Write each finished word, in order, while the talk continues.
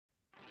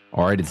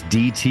All right, it's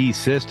DT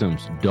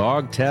Systems,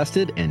 dog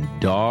tested and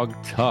dog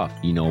tough.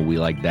 You know, we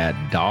like that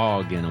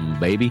dog in them,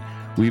 baby.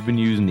 We've been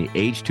using the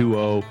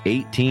H2O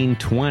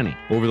 1820.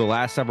 Over the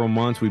last several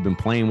months, we've been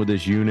playing with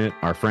this unit.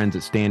 Our friends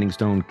at Standing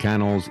Stone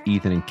Kennels,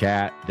 Ethan and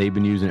Kat, they've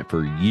been using it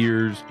for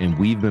years, and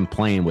we've been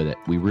playing with it.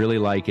 We really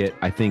like it.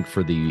 I think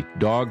for the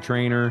dog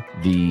trainer,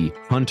 the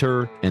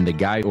hunter, and the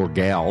guy or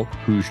gal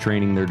who's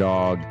training their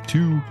dog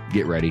to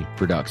get ready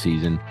for duck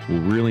season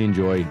will really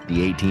enjoy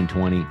the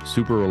 1820.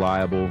 Super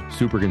reliable,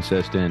 super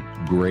consistent,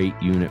 great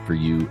unit for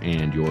you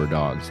and your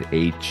dogs.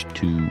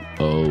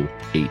 H2O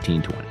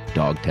 1820.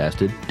 Dog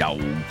tested,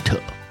 dog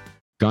tough.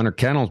 Gunner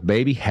Kennels,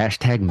 baby.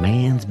 Hashtag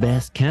man's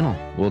best kennel.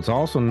 Well, it's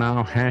also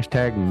now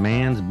hashtag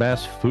man's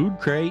best food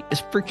crate.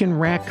 It's freaking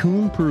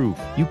raccoon proof.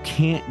 You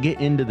can't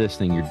get into this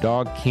thing. Your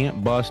dog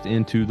can't bust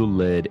into the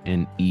lid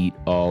and eat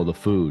all the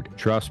food.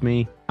 Trust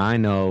me, I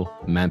know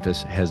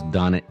Memphis has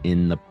done it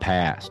in the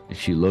past.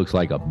 She looks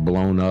like a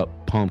blown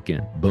up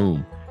pumpkin.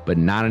 Boom. But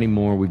not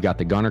anymore. We've got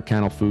the Gunner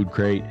Kennel food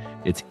crate.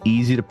 It's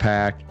easy to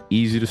pack,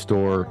 easy to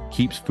store,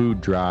 keeps food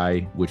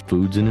dry, which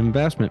food's an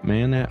investment,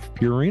 man. That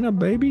Purina,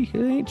 baby,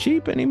 it ain't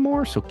cheap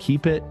anymore. So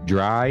keep it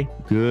dry,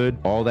 good,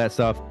 all that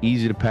stuff,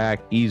 easy to pack,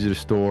 easy to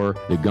store.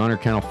 The Gunner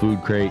Kennel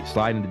food crate.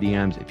 Slide into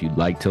DMs if you'd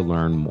like to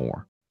learn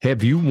more.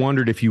 Have you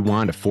wondered if you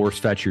want to force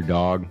fetch your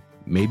dog?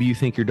 Maybe you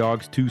think your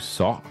dog's too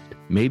soft.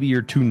 Maybe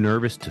you're too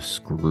nervous to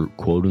screw,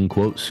 quote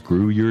unquote,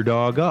 screw your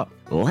dog up.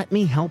 Let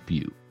me help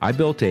you. I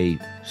built a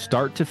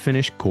start to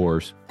finish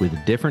course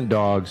with different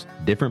dogs,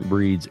 different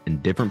breeds,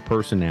 and different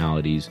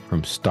personalities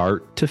from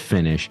start to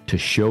finish to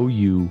show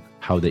you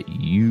how that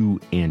you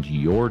and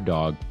your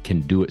dog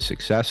can do it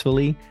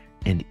successfully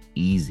and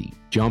easy.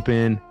 Jump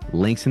in,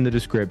 links in the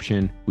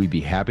description. We'd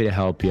be happy to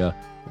help you.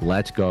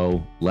 Let's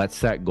go. Let's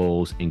set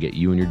goals and get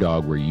you and your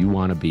dog where you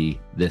want to be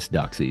this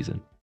duck season.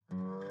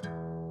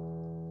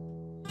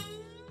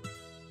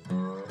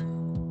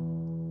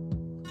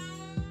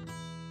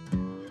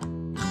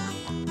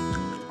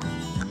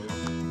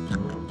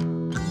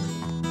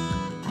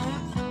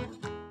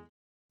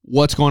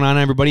 What's going on,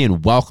 everybody,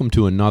 and welcome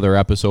to another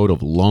episode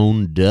of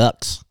Lone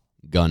Ducks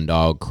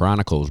Gundog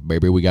Chronicles,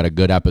 baby. We got a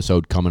good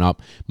episode coming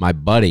up. My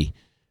buddy,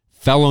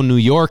 fellow New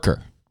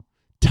Yorker,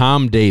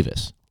 Tom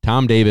Davis.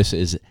 Tom Davis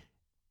is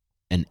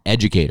an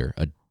educator,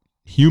 a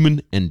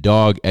human and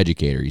dog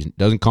educator. He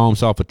doesn't call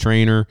himself a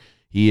trainer.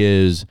 He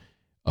is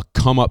a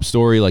come-up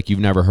story like you've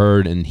never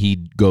heard, and he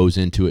goes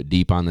into it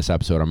deep on this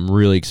episode. I'm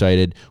really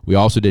excited. We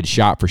also did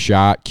shot for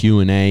shot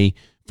Q&A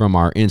from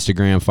our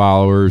Instagram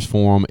followers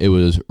forum. It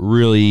was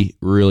really,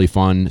 really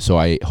fun, so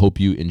I hope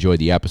you enjoyed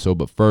the episode.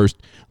 But first,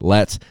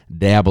 let's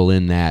dabble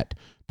in that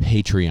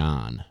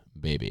Patreon,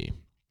 baby.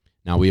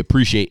 Now, we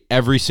appreciate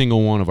every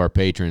single one of our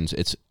patrons.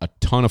 It's a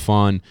ton of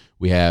fun.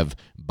 We have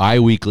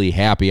bi-weekly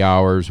happy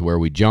hours where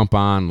we jump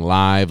on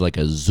live like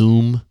a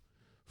Zoom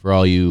for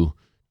all you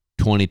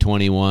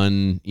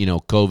 2021,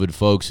 COVID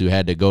folks who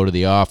had to go to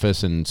the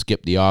office and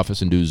skip the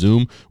office and do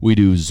Zoom. We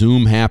do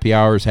Zoom happy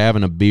hours,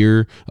 having a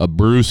beer, a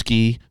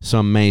brewski,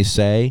 some may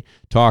say,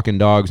 talking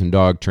dogs and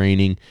dog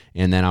training,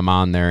 and then I'm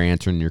on there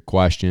answering your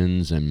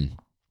questions and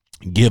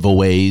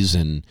giveaways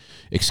and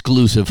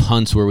exclusive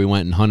hunts where we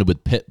went and hunted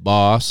with Pit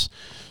Boss.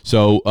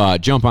 So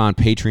jump on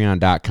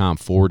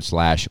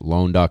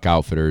patreon.com/Lone Duck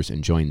Outfitters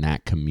and join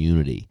that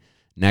community.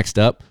 Next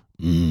up,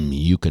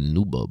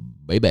 Eukanuba,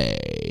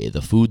 baby,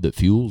 the food that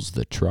fuels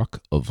the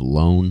truck of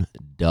Lone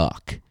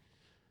Duck.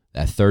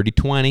 That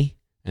 30-20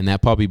 and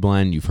that puppy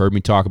blend, you've heard me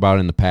talk about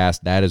it in the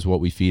past. That is what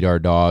we feed our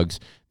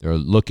dogs. They're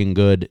looking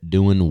good,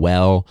 doing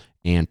well,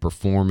 and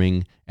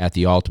performing at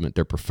the ultimate.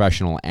 They're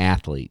professional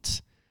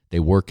athletes. They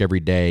work every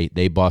day.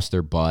 They bust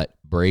their butt,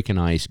 breaking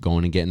ice,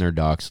 going and getting their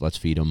ducks. Let's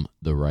feed them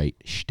the right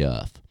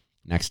stuff.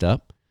 Next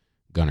up,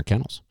 Gunner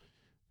Kennels.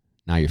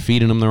 Now you're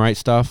feeding them the right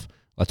stuff.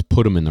 Let's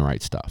put them in the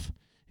right stuff.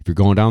 If you're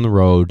going down the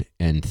road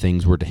and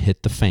things were to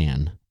hit the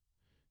fan,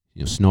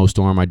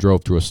 snowstorm, I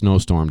drove through a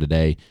snowstorm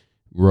today.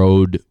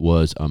 Road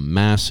was a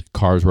mess.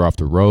 Cars were off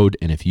the road.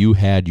 And if you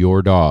had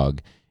your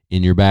dog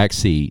in your back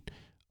seat,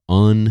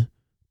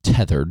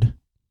 untethered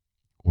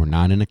or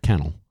not in a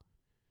kennel,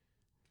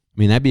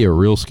 that'd be a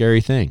real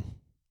scary thing.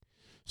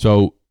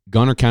 So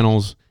Gunner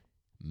Kennels,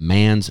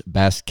 man's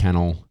best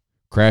kennel,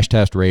 crash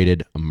test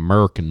rated,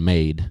 American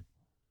made.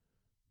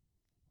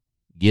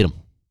 Get them.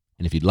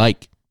 And if you'd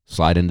like,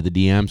 slide into the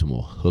DMs and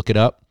we'll hook it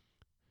up.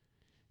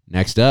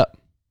 Next up,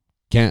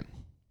 Kent.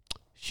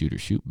 Shoot or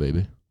shoot,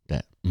 baby.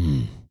 That.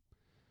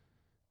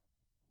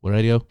 What did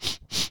I go?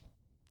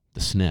 The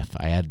sniff.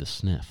 I had the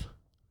sniff.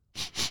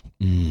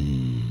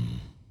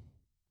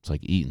 It's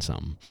like eating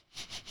something.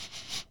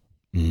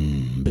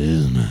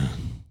 Business.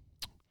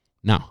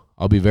 Now,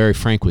 I'll be very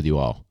frank with you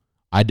all.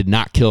 I did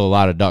not kill a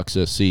lot of ducks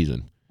this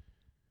season.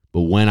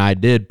 But when I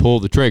did pull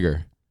the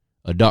trigger,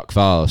 a duck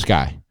fell out of the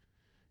sky.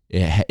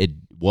 It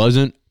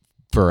wasn't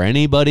for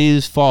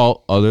anybody's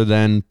fault other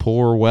than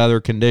poor weather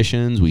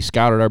conditions. We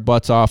scouted our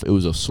butts off. It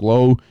was a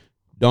slow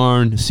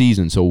darn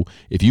season. So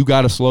if you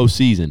got a slow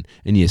season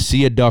and you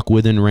see a duck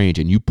within range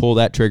and you pull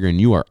that trigger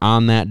and you are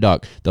on that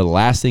duck, the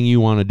last thing you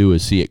want to do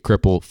is see it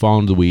cripple, fall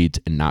into the weeds,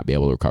 and not be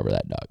able to recover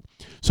that duck.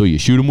 So you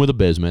shoot him with a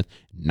bismuth,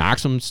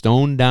 knocks him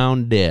stone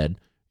down dead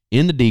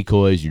in the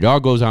decoys. Your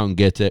dog goes out and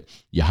gets it.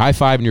 You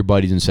high-five your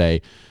buddies and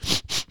say,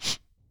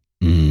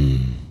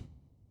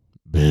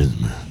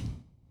 bismuth,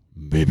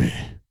 baby.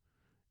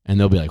 And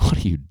they'll be like, what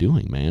are you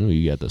doing, man?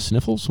 You got the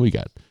sniffles? We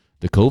got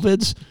the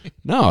COVIDs?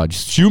 No,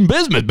 just shoot him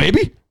bismuth,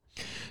 baby.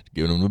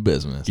 Giving him the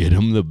business. Get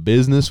him the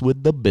business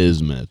with the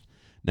bismuth.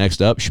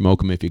 Next up,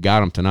 smoke him if you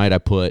got him. Tonight I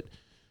put,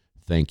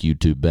 thank you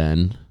to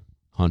Ben,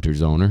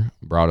 Hunter's owner,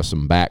 brought us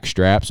some back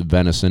straps,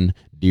 venison,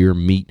 deer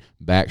meat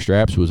back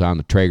straps. Was on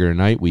the Traeger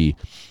tonight. We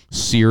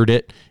seared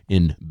it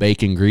in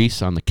bacon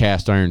grease on the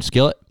cast iron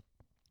skillet.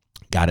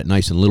 Got it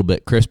nice and a little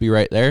bit crispy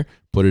right there.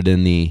 Put it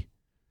in the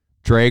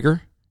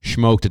Traeger.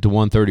 Smoked it to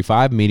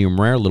 135, medium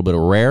rare, a little bit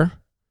of rare.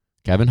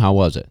 Kevin, how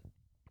was it?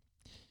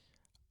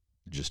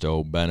 Just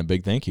owe Ben a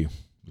big thank you.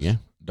 Yeah.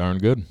 Darn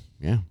good.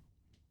 Yeah.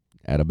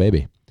 Atta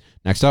baby.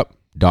 Next up,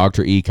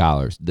 Dogtra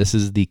e-collars. This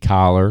is the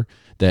collar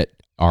that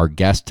our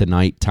guest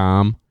tonight,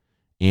 Tom,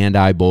 and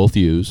I both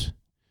use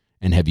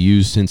and have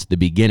used since the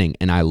beginning.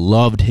 And I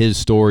loved his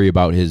story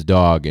about his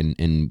dog,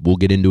 and we'll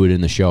get into it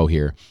in the show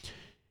here.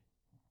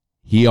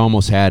 He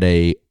almost had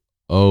a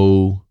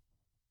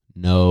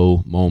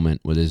no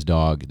moment with his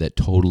dog that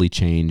totally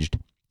changed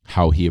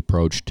how he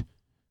approached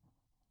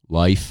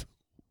life,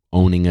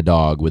 owning a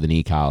dog with an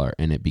e-collar,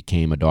 and it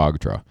became a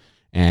Dogtra.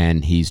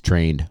 And he's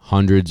trained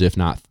hundreds, if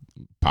not,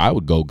 I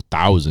would go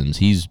thousands.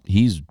 He's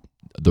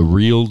the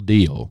real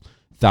deal.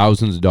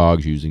 Thousands of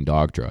dogs using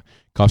Dogtra.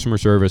 Customer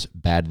service,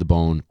 bad to the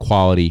bone.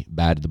 Quality,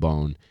 bad to the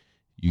bone.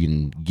 You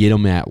can get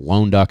them at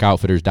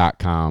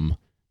loneduckoutfitters.com.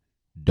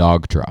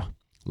 Dogtra.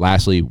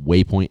 Lastly,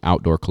 Waypoint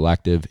Outdoor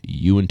Collective.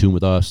 You in tune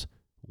with us.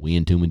 We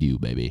in tune with you,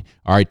 baby.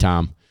 All right,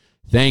 Tom.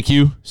 Thank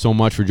you so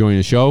much for joining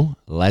the show.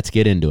 Let's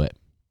get into it.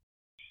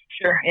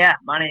 Sure. Yeah.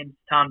 My name's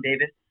Tom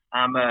Davis.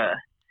 I'm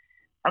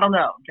I don't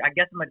know. I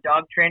guess I'm a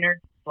dog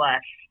trainer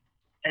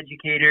 /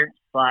 educator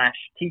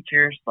 /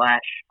 teacher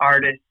 /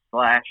 artist /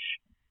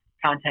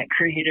 content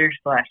creator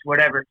 /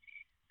 whatever.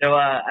 So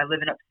I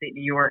live in upstate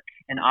New York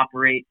and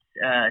operate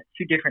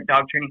 2 different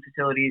dog training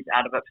facilities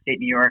out of upstate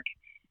New York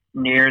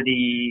near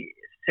the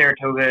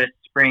Saratoga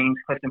Springs,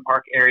 Clifton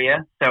Park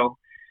area. So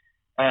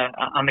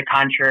on the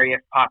contrary of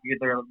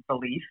popular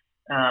belief,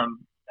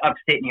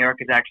 upstate New York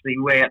is actually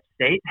way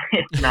upstate.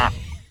 It's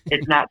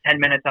not 10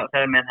 minutes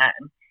outside of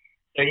Manhattan.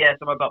 So yeah,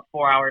 so I'm about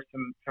 4 hours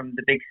from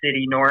the big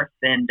city north,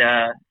 and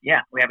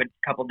we have a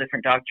couple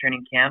different dog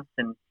training camps,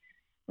 and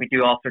we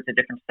do all sorts of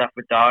different stuff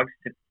with dogs,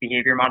 to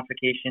behavior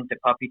modification, to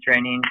puppy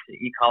training, to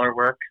e-collar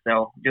work.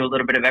 So do a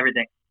little bit of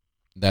everything.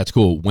 That's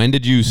cool. When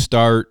did you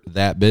start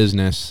that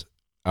business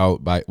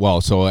out by?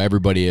 Well, so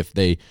everybody, if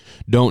they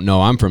don't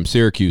know, I'm from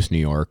Syracuse, New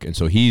York, and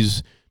so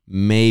he's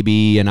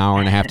maybe an hour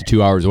and a half to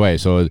 2 hours away.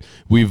 So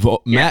we've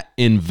met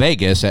in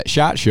Vegas at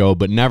SHOT Show,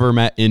 but never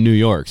met in New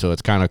York. So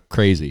it's kind of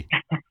crazy.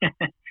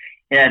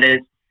 Yeah, it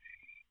is.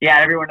 Yeah,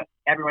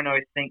 everyone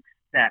always thinks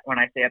that when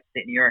I say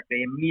upstate New York,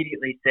 they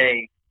immediately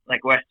say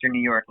like Western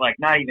New York, like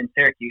not even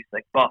Syracuse,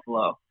 like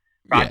Buffalo,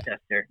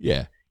 Rochester.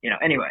 Yeah.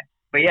 Anyway,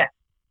 but yeah.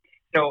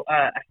 So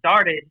I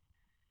started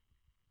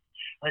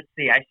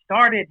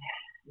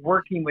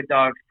working with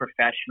dogs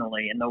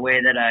professionally, and the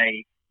way that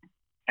I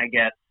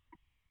guess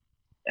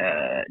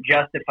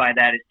justify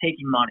that is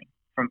taking money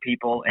from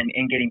people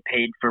and getting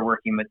paid for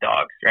working with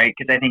dogs, right?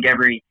 Because I think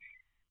every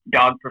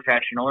dog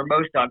professional, or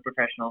most dog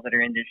professionals that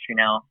are in the industry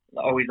now,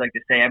 always like to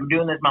say, I've been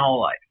doing this my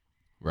whole life.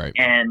 Right.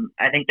 And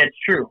I think that's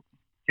true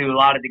to a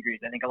lot of degrees.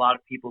 I think a lot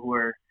of people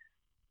who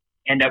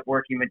end up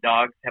working with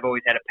dogs have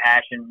always had a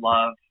passion,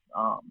 love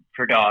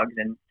for dogs.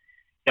 And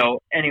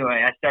so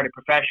anyway, I started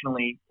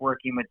professionally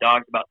working with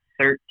dogs about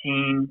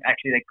 13,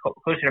 actually like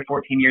closer to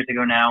 14 years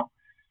ago now.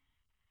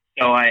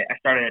 So I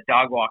started a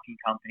dog walking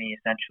company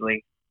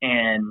essentially.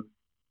 And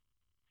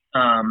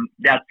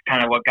that's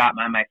kind of what got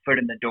my foot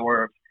in the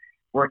door of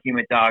working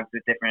with dogs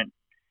with different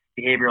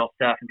behavioral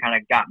stuff, and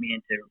kind of got me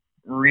into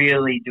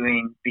really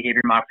doing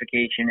behavior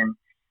modification and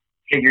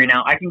figuring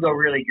out. I can go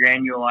really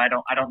granular. I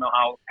don't know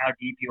how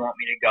deep you want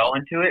me to go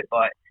into it,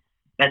 but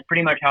that's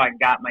pretty much how I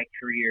got my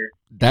career.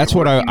 That's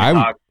what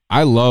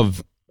I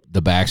love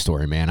the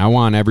backstory, man. I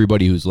want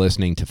everybody who's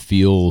listening to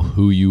feel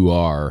who you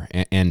are,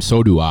 and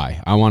so do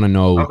I. I want to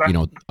know,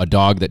 a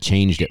dog that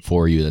changed it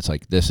for you. That's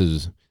like, this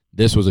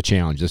was a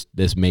challenge.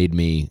 This made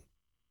me,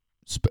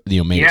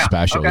 it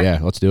special. Okay. Yeah,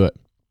 let's do it.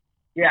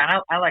 Yeah,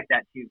 and I like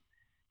that too,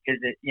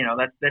 because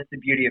that's the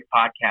beauty of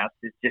podcasts,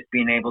 is just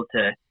being able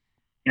to,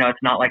 it's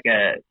not like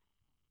a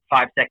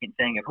 5-second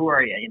thing of who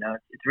are you.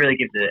 It really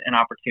gives an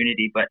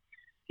opportunity. But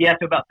yeah,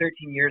 so about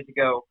 13 years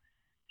ago,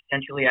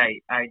 essentially,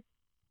 I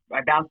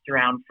bounced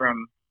around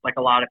from, like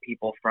a lot of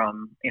people,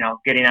 from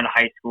getting out of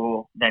high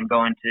school, then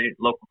going to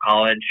local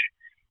college,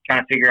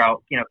 trying to figure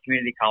out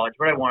community college,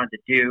 what I wanted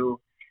to do.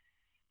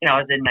 I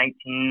was a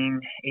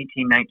 18,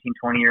 19,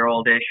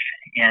 20-year-old-ish,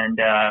 and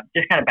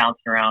just kind of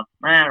bouncing around.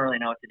 I don't really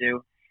know what to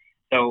do.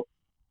 So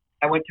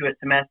I went to a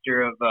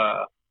semester of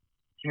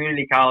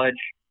community college,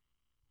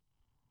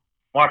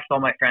 watched all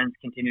my friends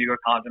continue to go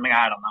to college. I'm like,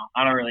 I don't know.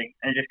 I don't really,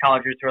 and just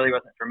college just really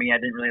wasn't for me. I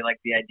didn't really like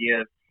the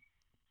idea of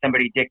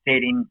somebody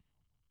dictating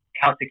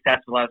how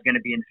successful I was going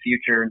to be in the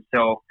future. And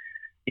so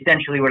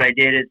essentially what I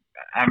did is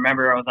I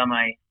remember I was on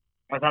a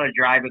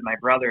drive with my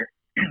brother,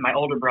 my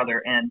older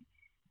brother, and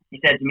he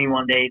said to me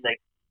one day, he's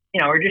like,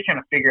 we're just trying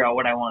to figure out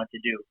what I wanted to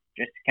do,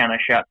 just kind of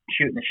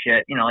shooting the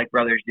shit, like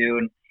brothers do.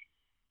 And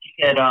he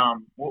said,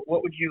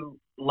 what would you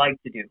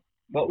like to do?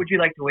 What would you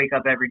like to wake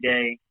up every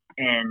day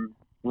and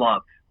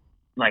love?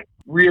 Like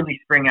really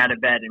spring out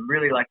of bed and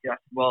really like to,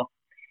 well,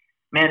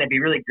 man, it'd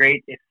be really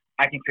great if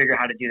I can figure out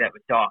how to do that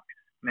with dogs.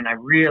 I mean, I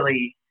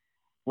really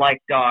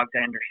like dogs. I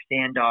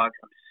understand dogs.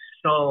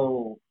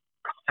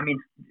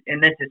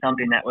 And this is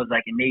something that was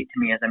like innate to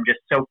me, as I'm just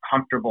so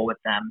comfortable with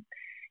them.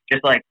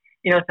 Just like,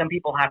 some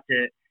people have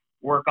to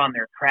work on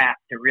their craft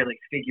to really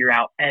figure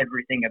out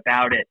everything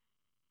about it.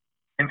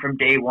 And from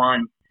day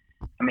one,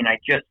 I mean, I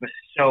just was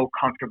so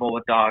comfortable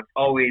with dogs,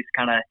 always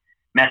kind of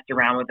messed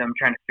around with them,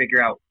 trying to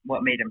figure out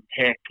what made them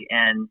tick.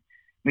 And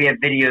we have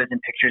videos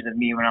and pictures of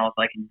me when I was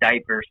like in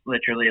diapers,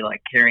 literally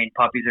like carrying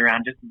puppies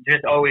around,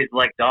 just always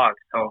liked dogs.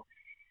 So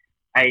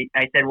I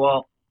said,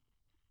 well,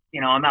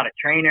 I'm not a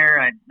trainer,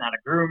 I'm not a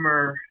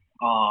groomer,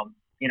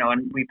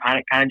 and we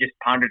kind of just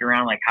pondered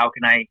around like, how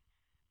can I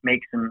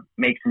make some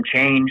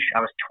change? I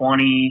was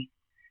 21,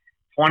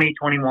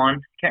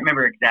 can't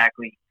remember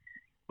exactly.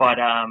 But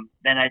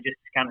then I just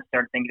kind of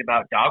started thinking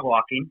about dog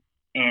walking.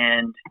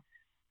 And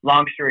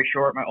long story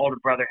short, my older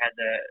brother has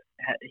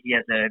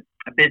a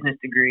business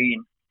degree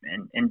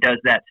and does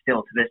that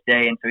still to this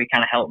day. And so he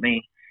kind of helped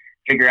me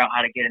figure out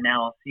how to get an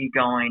LLC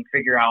going,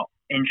 figure out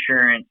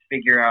insurance,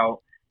 figure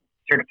out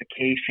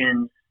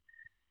certifications.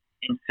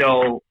 And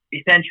so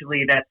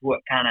essentially that's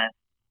what kind of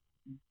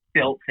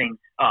built things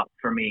up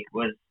for me,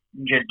 was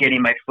just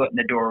getting my foot in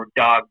the door with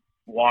dog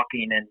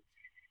walking and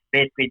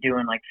basically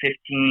doing like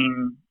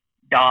 $15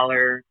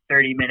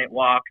 30-minute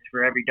walks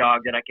for every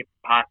dog that I could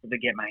possibly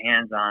get my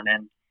hands on.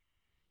 And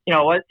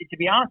to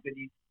be honest with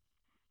you,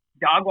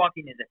 dog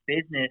walking as a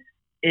business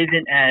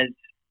isn't as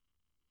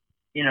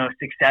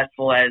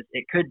successful as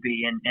it could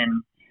be, and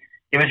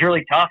it was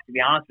really tough, to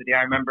be honest with you.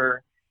 I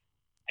remember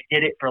I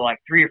did it for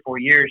like 3 or 4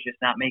 years,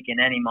 just not making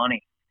any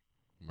money.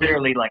 Right.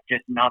 Literally like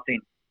just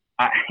nothing.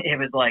 It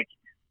was like,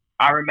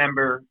 I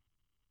remember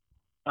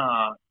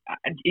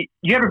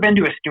you ever been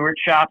to a Stewart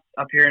shop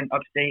up here in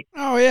upstate?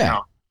 Oh yeah.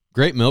 No.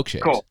 Great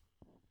milkshakes. Cool.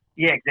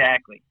 Yeah,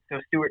 exactly. So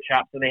Stewart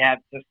shop. So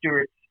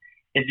Stewart's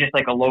is just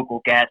like a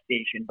local gas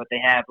station, but they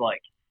have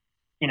like,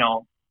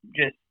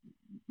 just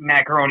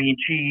macaroni and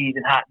cheese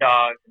and hot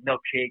dogs and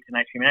milkshakes and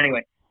ice cream. And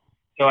anyway,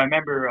 so I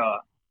remember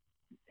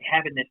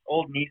having this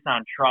old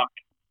Nissan truck.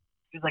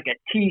 It was like a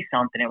T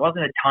something. It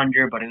wasn't a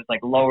Tundra, but it was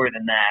like lower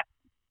than that.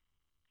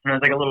 And it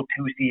was like a little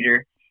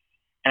 2-seater.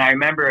 And I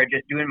remember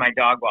just doing my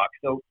dog walk.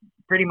 So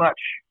pretty much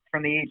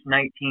from the age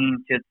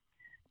 19 to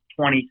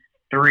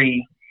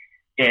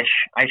 23-ish,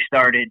 I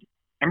started.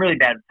 I'm really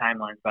bad with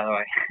timelines, by the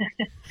way.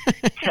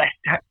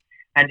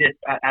 I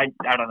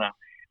don't know.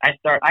 I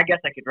guess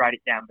I could write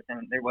it down, but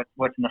then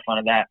what's in the fun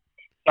of that?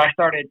 So I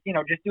started,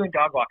 just doing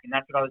dog walking.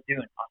 That's what I was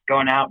doing. I was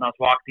going out and I was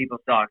walking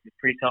people's dogs. It's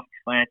pretty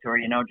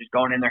self-explanatory, just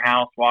going in their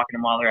house, walking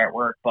them while they're at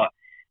work. But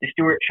the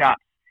Stewart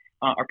shops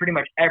are pretty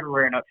much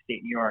everywhere in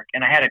upstate New York.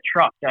 And I had a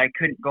truck that I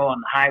couldn't go on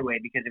the highway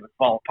because it would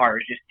fall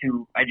apart. It was just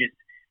too, I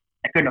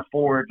couldn't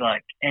afford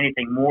like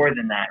anything more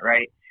than that,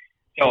 right?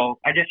 So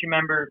I just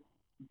remember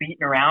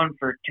beating around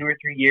for 2 or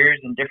 3 years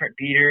in different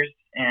beaters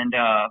and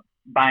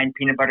buying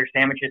peanut butter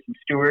sandwiches from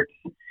Stewart's.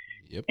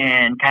 Yep.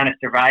 And kind of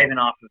surviving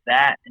off of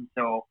that. And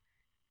so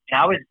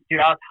I was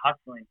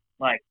hustling.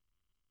 Like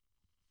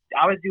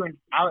I was doing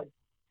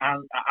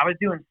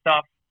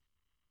stuff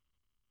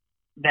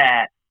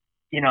that,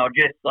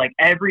 just like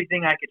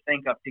everything I could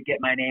think of to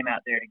get my name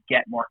out there to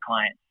get more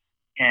clients.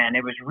 And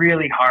it was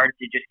really hard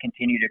to just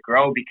continue to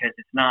grow because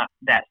it's not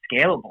that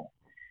scalable.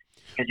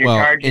 And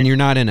you're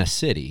not in a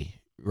city,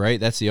 right?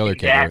 That's the other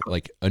kicker.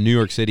 Like a New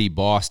York City,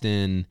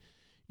 Boston,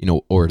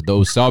 or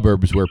those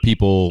suburbs where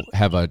people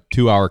have a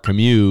 2-hour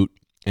commute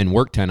and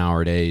work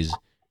 10-hour days,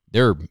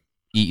 they're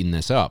eating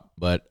this up.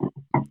 But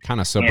kind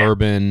of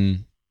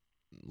suburban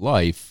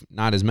life,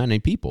 not as many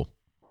people.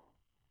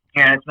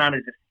 Yeah, it's not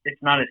as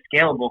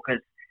scalable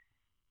because,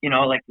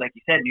 like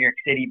you said, New York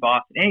City,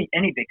 Boston,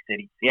 any big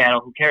city,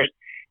 Seattle, who cares?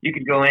 You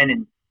could go in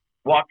and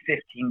walk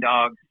 15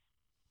 dogs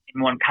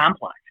in one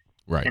complex,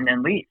 right, and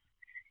then leave.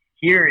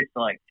 Here it's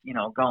like,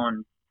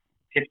 going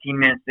 15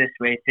 minutes this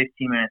way,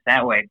 15 minutes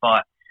that way,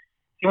 but.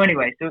 So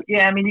anyway,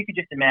 you could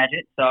just imagine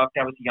it sucked.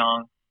 I was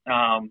young,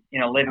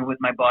 living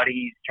with my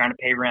buddies, trying to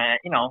pay rent.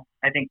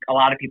 I think a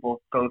lot of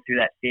people go through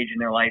that stage in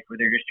their life where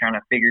they're just trying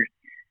to figure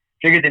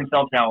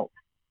themselves out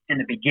in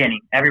the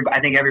beginning. I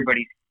think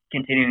everybody's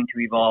continuing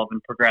to evolve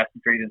and progress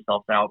and figure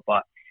themselves out.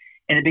 But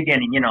in the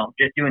beginning,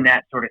 just doing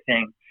that sort of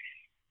thing.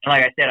 And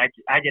like I said,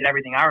 I did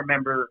everything. I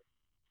remember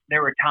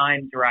there were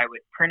times where I would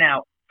print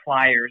out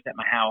flyers at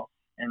my house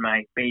in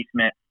my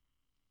basement,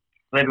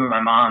 living with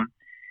my mom.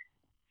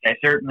 I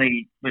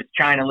certainly was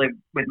trying to live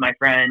with my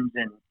friends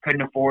and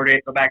couldn't afford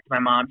it. Go back to my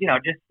mom's,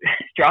 just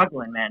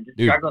struggling, man. Just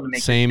Dude, struggling to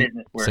make same, this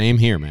business work. Same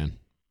here, man.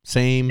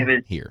 Same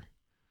here.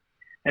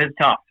 It was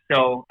tough.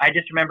 So I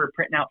just remember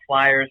printing out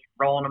flyers,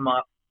 rolling them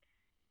up,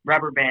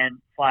 rubber band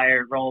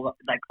flyer, roll up,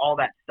 like all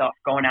that stuff,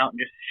 going out and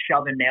just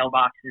shoving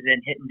mailboxes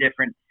in,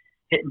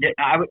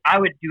 I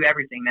would do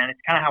everything, man. It's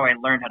kind of how I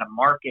learned how to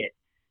market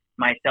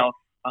myself.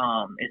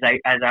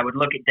 As I would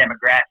look at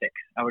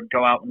demographics, I would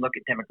go out and look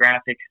at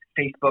demographics.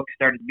 Facebook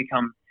started to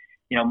become,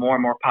 more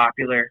and more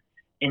popular.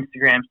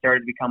 Instagram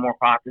started to become more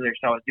popular.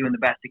 So I was doing the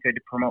best I could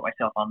to promote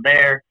myself on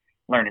there,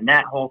 learning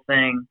that whole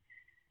thing.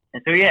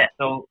 And so, yeah,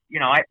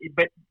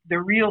 but the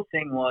real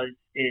thing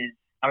is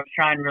I was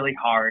trying really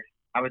hard.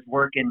 I was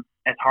working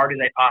as hard as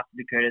I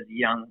possibly could as a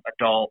young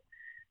adult,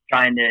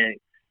 trying to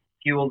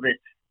fuel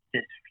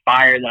this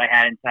fire that I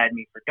had inside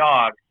me for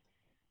dogs.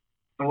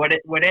 But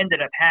what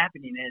ended up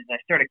happening is I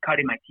started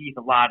cutting my teeth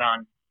a lot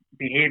on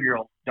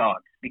behavioral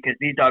dogs, because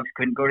these dogs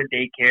couldn't go to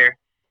daycare.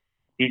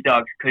 These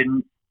dogs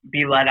couldn't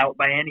be let out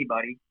by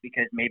anybody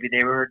because maybe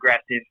they were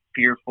aggressive,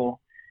 fearful,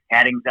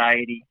 had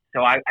anxiety.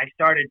 So I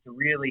started to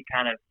really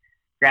kind of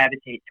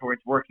gravitate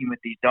towards working with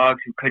these dogs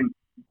who couldn't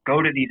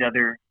go to these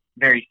other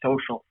very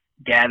social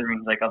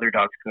gatherings like other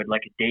dogs could,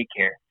 like a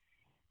daycare.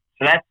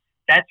 So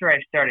that's where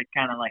I started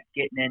kind of like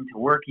getting into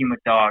working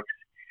with dogs.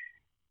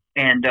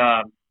 And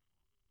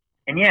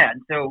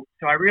so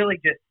I really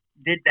just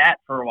did that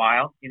for a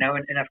while,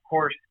 and of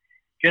course,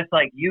 just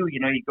like you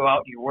go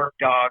out, you work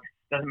dogs.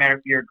 Doesn't matter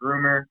if you're a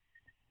groomer,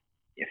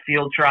 a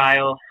field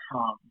trial,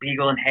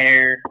 beagle and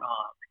hair,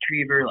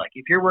 retriever. Like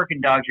if you're working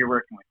dogs, you're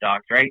working with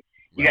dogs, right?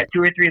 You got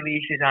 2 or 3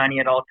 leashes on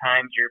you at all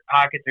times. Your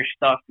pockets are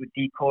stuffed with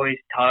decoys,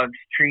 tugs,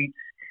 treats.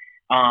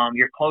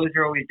 Your clothes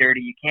are always dirty.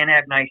 You can't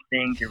have nice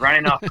things. You're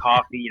running off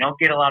coffee. You don't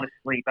get a lot of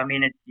sleep. I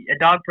mean, a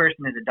dog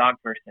person is a dog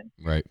person.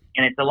 Right.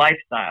 And it's a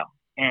lifestyle.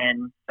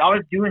 And I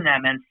was doing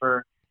that, man,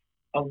 for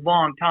a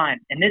long time.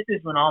 And this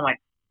is when all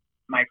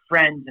my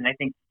friends, and I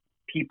think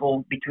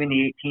people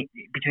between 18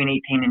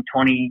 and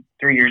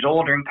 23 years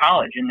old are in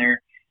college, and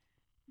they're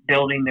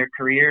building their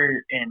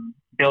career and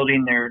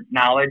building their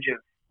knowledge of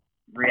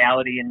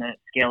reality in the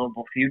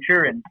scalable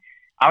future. And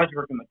I was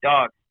working with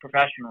dogs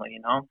professionally,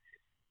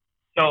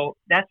 So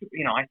that's,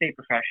 I say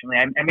professionally.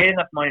 I made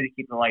enough money to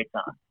keep the lights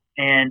on.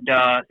 And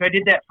so I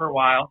did that for a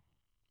while,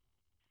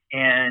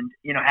 and,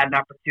 had an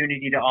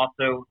opportunity to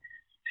also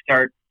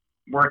start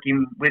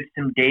working with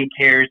some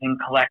daycares and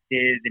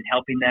collectives and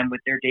helping them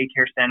with their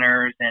daycare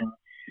centers. And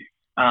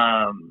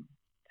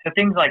so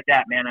things like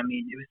that, man. I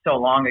mean, it was so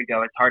long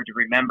ago, it's hard to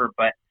remember,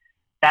 but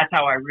that's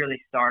how I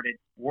really started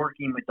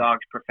working with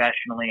dogs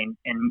professionally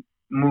and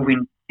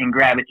moving and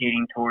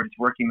gravitating towards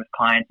working with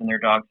clients and their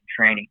dogs and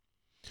training.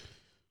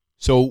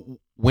 So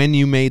when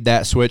you made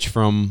that switch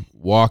from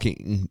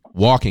walking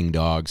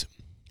dogs,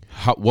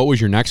 what was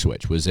your next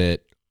switch? Was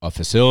it a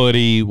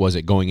facility? Was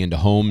it going into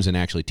homes and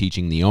actually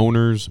teaching the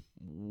owners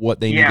what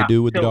they need to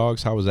do with the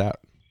dogs? How was that?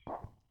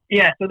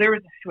 Yeah, so there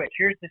was a switch.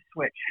 Here's the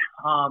switch.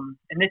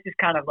 And this is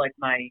kind of like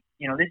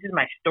this is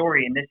my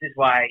story, and this is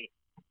why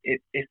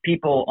if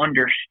people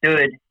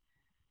understood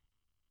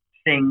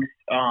things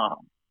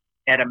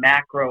at a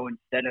macro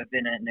instead of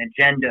in an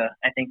agenda,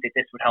 I think that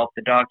this would help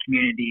the dog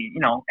community,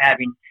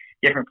 having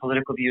different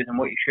political views on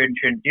what you should and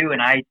shouldn't do.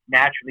 And I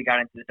naturally got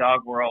into the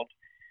dog world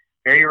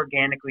very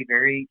organically,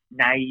 very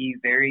naive,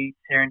 very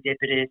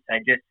serendipitous. I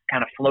just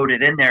kind of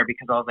floated in there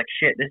because I was like,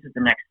 shit, this is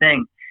the next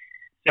thing.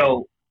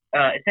 So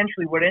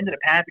essentially what ended up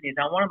happening is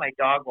on one of my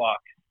dog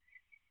walks,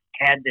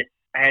 I had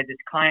this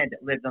client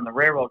that lived on the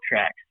railroad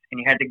tracks, and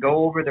you had to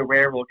go over the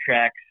railroad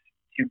tracks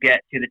to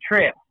get to the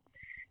trail.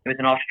 It was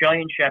an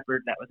Australian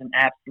Shepherd that was an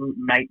absolute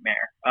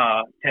nightmare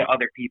to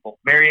other people,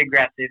 very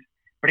aggressive.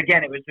 But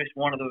again, it was just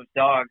one of those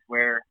dogs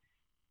where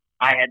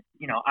I had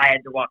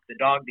to walk the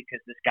dog because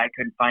this guy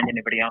couldn't find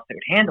anybody else that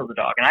would handle the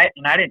dog, and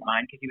I didn't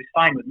mind because he was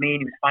fine with me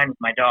and he was fine with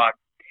my dog.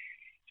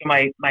 So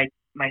my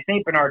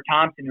St. Bernard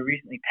Thompson, who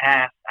recently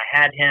passed, I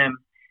had him.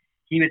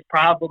 He was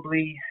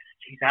probably,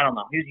 I don't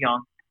know, he was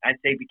young. I'd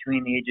say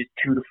between the ages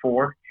 2 to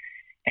 4,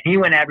 and he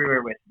went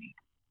everywhere with me.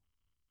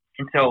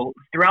 And so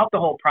throughout the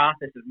whole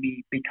process of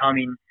me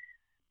becoming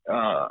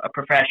a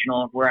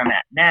professional of where I'm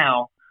at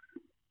now,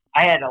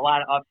 I had a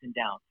lot of ups and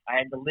downs. I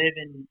had to live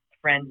in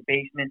friends'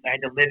 basements. I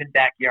had to live in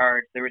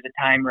backyards. There was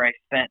a time where I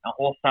spent a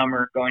whole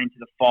summer going into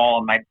the fall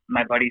in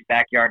my buddy's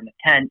backyard in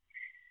a tent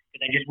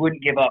because I just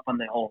wouldn't give up on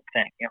the whole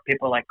thing.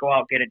 People were like, go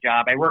out, get a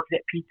job. I worked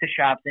at pizza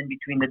shops in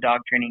between the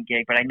dog training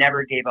gig, but I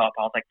never gave up.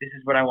 I was like, this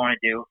is what I want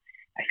to do.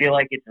 I feel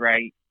like it's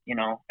right.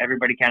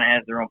 Everybody kind of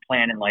has their own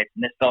plan in life,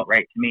 and this felt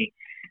right to me.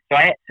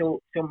 So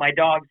my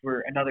dogs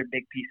were another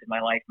big piece of my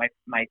life.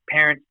 My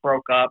parents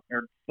broke up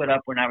or split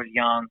up when I was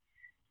young.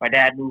 My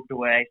dad moved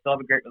away. I still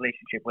have a great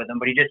relationship with him,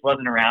 but he just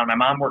wasn't around. My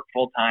mom worked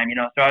full time,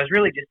 so I was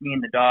really just me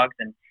and the dogs.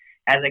 And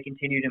as I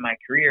continued in my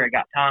career, I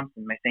got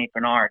Thompson, my St.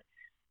 Bernard.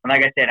 And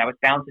like I said, I was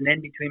bouncing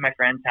in between my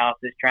friends'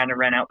 houses, trying to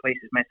rent out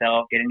places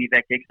myself, getting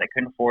evicted because I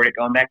couldn't afford it,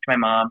 going back to my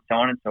mom, so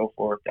on and so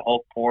forth. The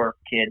whole poor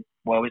kid,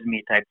 woe is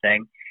me type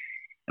thing.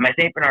 And my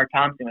St. Bernard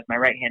Thompson was my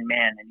right-hand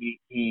man, and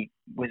he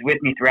was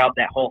with me throughout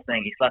that whole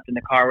thing. He slept in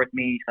the car with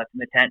me, he slept in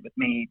the tent with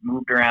me,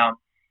 moved around.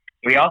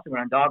 So he also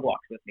went on dog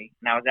walks with me.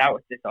 And I was out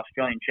with this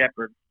Australian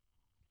Shepherd,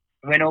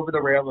 went over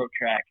the railroad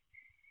track,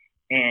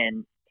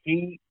 and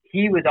he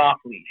was off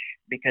leash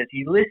because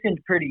he listened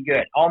pretty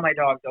good. All my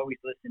dogs always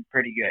listened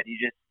pretty good. You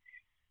just,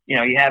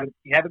 you have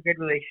a good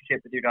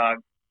relationship with your dog.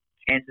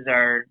 Chances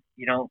are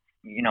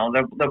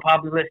they'll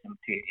probably listen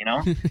to you.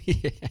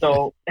 Yeah.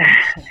 So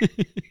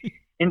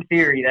in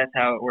theory, that's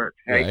how it works,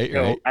 right?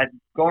 So I was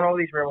going over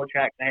these railroad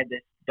tracks. I had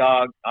this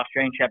dog,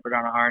 Australian Shepherd,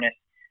 on a harness,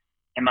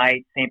 and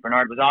my St.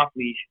 Bernard was off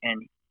leash.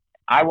 And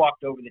I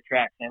walked over the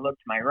tracks, and I looked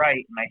to my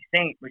right, and my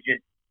Saint was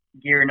just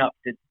gearing up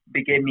to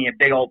give me a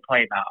big old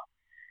play bow.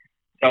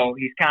 So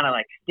he's kind of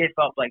like stiff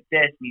up like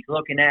this, and he's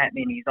looking at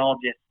me, and he's all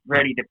just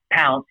ready to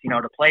pounce,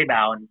 to play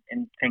bow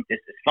and think this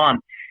is fun.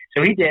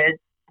 So he did,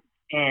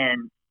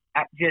 and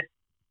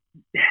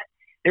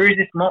there was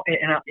this moment,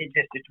 and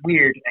it's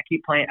weird. I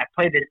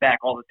play this back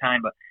all the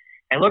time, but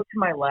I looked to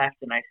my left,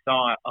 and I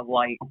saw a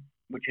light,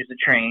 which is a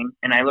train,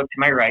 and I looked to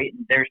my right,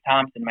 and there's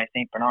Thompson, my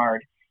St.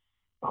 Bernard,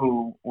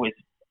 who was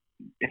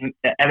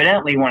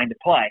evidently wanting to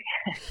play,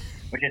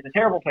 which is a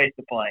terrible place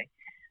to play.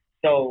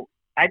 So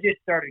I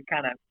just started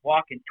kind of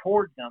walking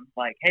towards them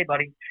like, hey,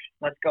 buddy,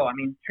 let's go. I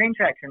mean, train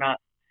tracks are not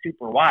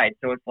super wide,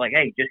 so it's like,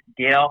 hey, just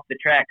get off the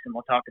tracks and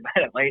we'll talk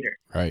about it later.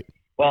 Right.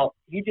 Well,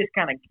 he just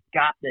kind of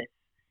got this,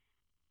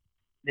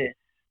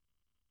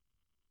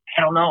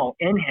 I don't know,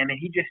 in him, and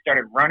he just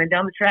started running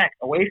down the tracks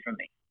away from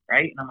me,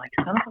 right? And I'm like,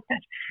 son of a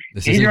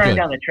bitch. He's running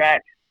down the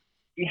tracks.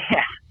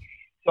 Yeah.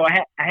 So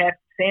I have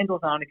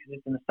sandals on because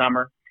it's in the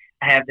summer.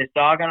 I have this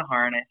dog on a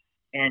harness,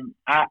 and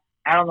I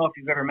don't know if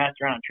you've ever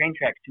messed around on train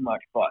tracks too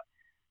much, but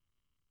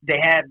they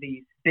have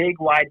these big,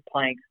 wide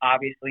planks,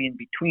 obviously, in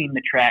between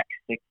the tracks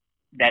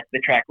that the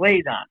track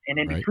lays on. And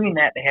in between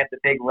that, they have the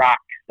big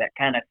rocks that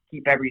kind of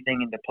keep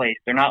everything into place.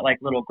 They're not like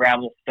little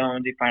gravel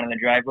stones you find in the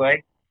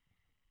driveway.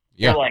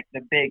 Yeah. They're like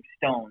the big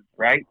stones,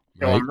 right?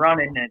 So I'm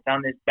running, and it's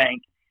on this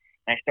bank,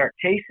 and I start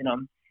chasing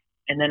them,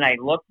 and then I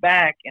look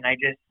back, and I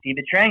just see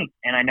the train,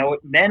 and I know it.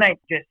 Then I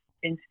just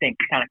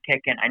instinct kind of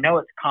kick in. I know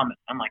it's coming.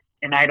 I'm like,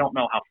 and I don't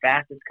know how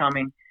fast it's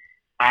coming.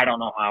 I don't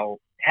know how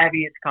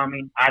heavy it's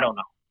coming. I don't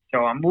know.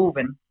 So I'm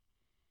moving,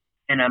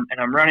 and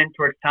I'm running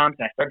towards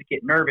Thompson. I start to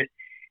get nervous,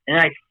 and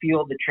then I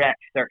feel the track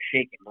start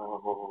shaking.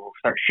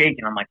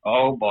 I'm like,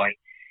 oh boy.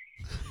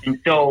 And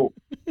so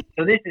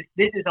this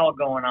is all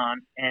going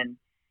on, and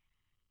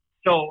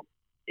so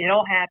it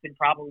all happened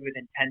probably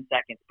within 10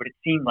 seconds, but it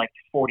seemed like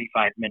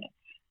 45 minutes.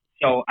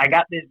 So I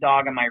got this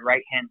dog on my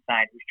right-hand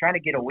side who's trying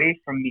to get away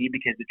from me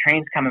because the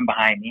train's coming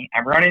behind me.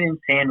 I'm running in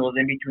sandals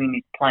in between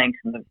these planks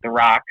and the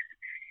rocks,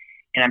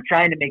 and I'm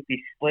trying to make these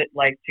split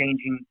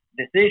life-changing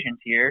decisions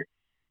here.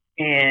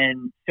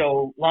 And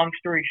so long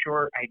story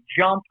short, I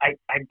jump. I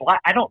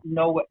don't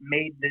know what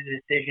made the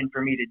decision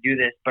for me to do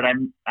this, but I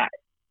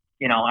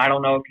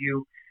don't know if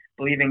you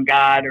believe in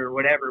God or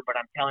whatever, but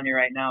I'm telling you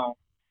right now,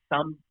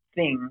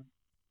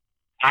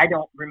 I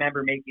don't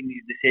remember making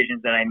these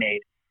decisions that I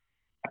made.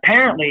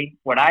 Apparently,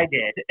 what I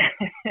did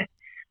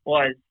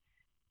was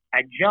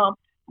I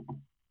jumped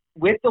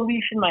with the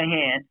leash in my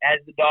hand as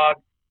the dog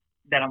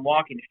that I'm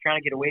walking is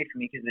trying to get away from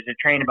me because there's a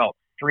train about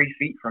 3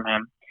 feet from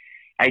him.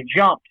 I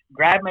jumped,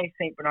 grabbed my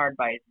St. Bernard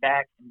by his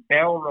back, and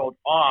barrel rolled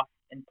off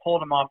and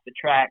pulled him off the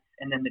tracks,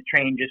 and then the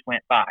train just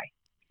went by.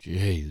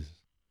 Jeez.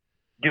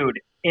 Dude,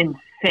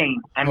 insane.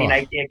 I mean,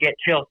 I get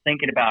chills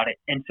thinking about it.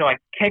 And so I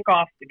kick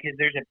off because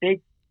there's a big,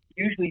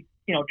 usually,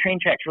 train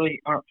tracks really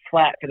aren't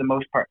flat for the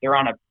most part. They're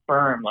on a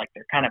berm, like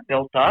they're kind of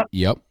built up.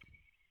 Yep.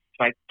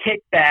 So I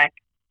kick back,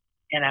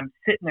 and I'm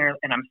sitting there,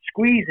 and I'm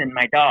squeezing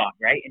my dog,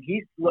 right? And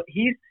he's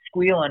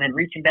squealing and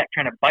reaching back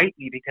trying to bite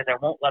me because I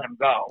won't let him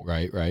go.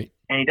 Right.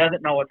 And he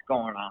doesn't know what's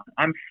going on.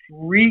 I'm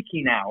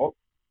freaking out.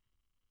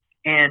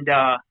 And,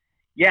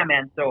 yeah,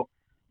 man, so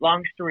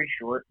long story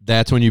short.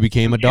 That's when you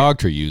became a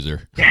Dogtra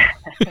user.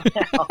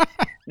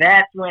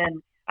 That's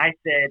when I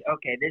said,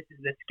 okay, this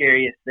is the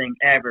scariest thing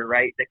ever,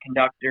 right? The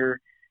conductor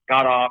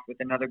got off with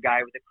another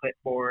guy with a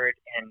clipboard,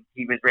 and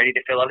he was ready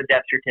to fill out a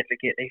death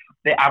certificate.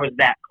 I was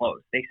that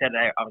close. They said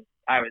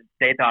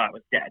they thought I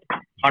was dead,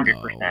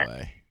 100%.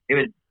 No, it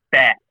was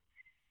bad,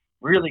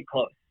 really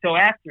close. So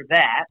after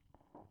that,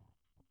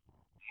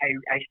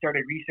 I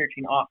started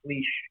researching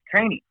off-leash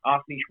training,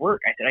 off-leash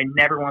work. I said,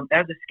 that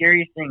was the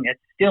scariest thing. That's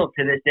still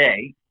to this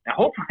day. Now,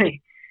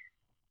 hopefully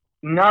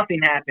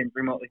nothing happens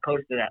remotely close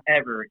to that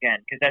ever again,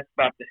 because that's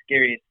about the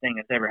scariest thing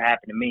that's ever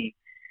happened to me.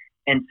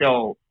 And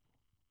so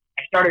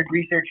I started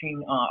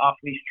researching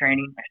off-leash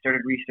training. I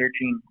started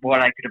researching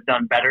what I could have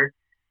done better,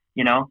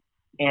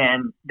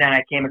 and then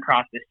I came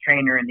across this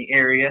trainer in the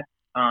area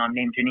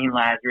named Janine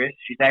Lazarus.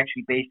 She's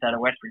actually based out of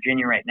West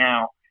Virginia right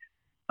now.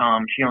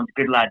 She owns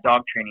Good Lad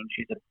Dog Training.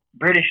 She's a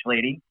British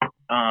lady.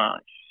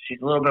 She's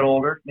a little bit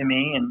older than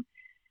me, and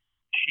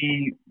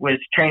she was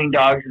training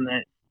dogs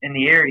in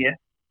the area.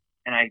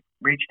 And I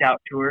reached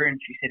out to her, and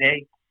she said,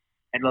 "Hey,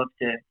 I'd love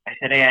to. I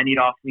said, hey, I need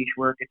off leash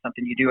work. It's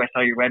something you do. I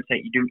saw your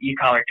website. You do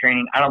e-collar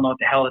training. I don't know what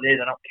the hell it is.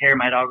 I don't care.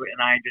 My dog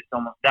and I just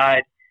almost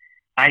died.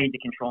 I need to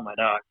control my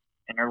dog.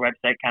 And her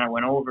website kind of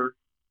went over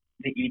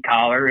the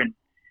e-collar and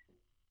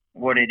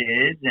what it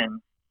is.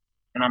 And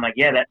I'm like,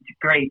 yeah, that's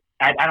great.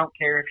 I don't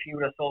care if she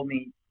would have sold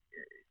me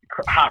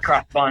hot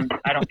cross buns.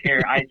 I don't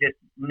care. I just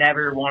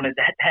never wanted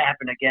that to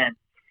happen again.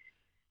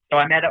 So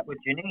I met up with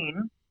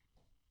Janine,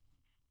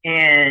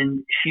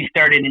 and she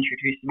started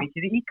introducing me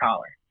to the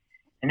e-collar.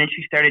 And then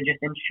she started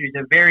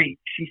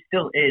she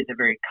still is a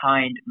very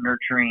kind,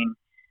 nurturing,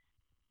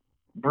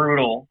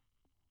 brutal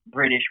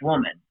British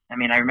woman. I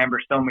mean, I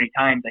remember so many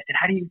times I said,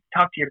 how do you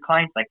talk to your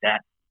clients like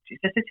that? She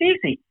says, it's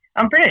easy.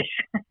 I'm British.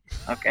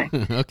 Okay.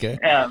 Okay.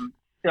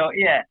 So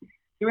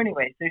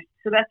anyway,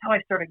 so that's how I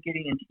started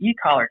getting into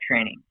e-collar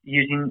training,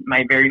 using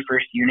my very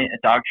first unit, a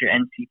Dogtra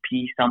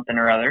NCP something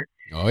or other.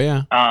 Oh,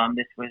 yeah.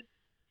 This was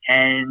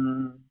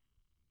 10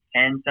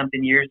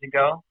 something years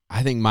ago.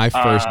 I think my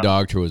first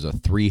Dogtra was a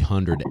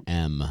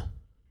 300M. I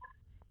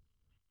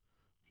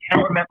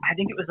don't remember. I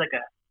think it was like is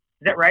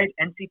that right?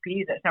 NCP?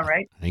 Does that sound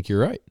right? I think you're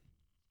right.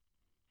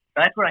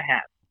 That's what I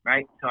have,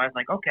 right? So I was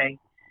like, okay.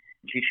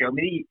 She showed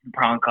me the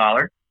prong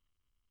collar.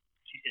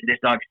 She said, this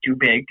dog's too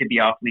big to be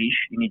off leash.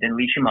 You need to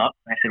leash him up.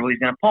 I said, well, he's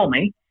going to pull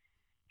me.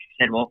 She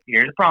said, well,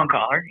 here's a prong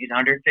collar. He's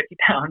 150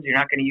 pounds. You're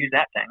not going to use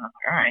that thing. I'm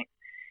like, all right.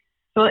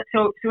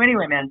 So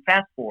anyway, man,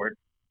 fast forward,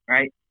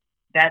 right?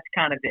 That's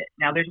kind of it.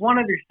 Now, there's one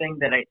other thing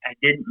that I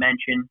didn't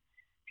mention,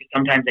 because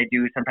sometimes I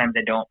do, sometimes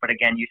I don't. But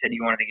again, you said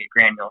you wanted to get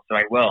granular, so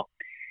I will.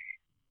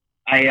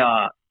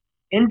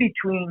 In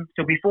between,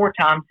 so before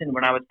Thompson,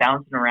 when I was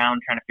bouncing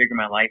around trying to figure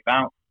my life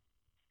out,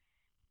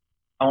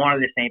 I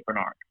wanted a St.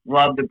 Bernard.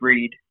 Love the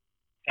breed.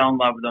 Fell in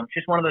love with them.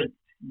 Just one of those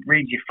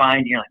breeds you find,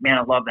 and you're like, man,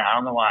 I love that. I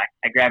don't know why.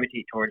 I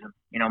gravitate towards them,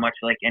 much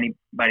like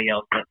anybody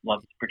else that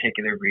loves a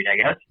particular breed, I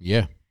guess.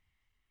 Yeah.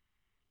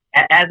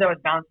 As I was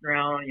bouncing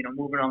around,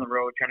 moving on the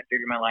road, trying to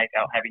figure my life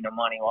out, having no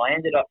money, well, I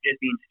ended up just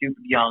being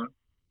stupid young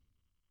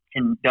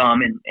and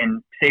dumb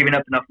and saving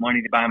up enough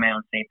money to buy my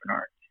own St.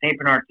 Bernard. St.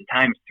 Bernard at the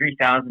time was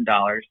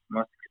 $3,000,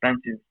 most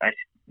expensive I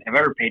have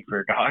ever paid for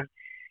a dog.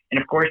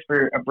 And, of course,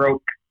 for a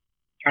broke,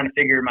 trying to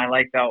figure my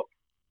life out,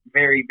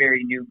 very,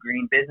 very new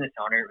green business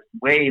owner, it was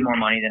way more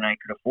money than I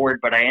could afford.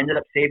 But I ended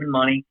up saving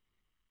money,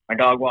 my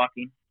dog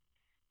walking,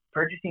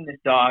 purchasing this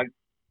dog.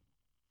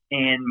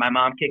 And my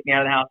mom kicked me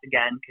out of the house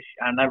again, because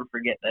I'll never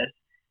forget this.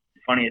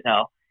 It's funny as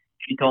hell.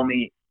 She told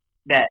me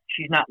that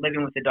she's not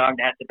living with the dog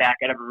that has to back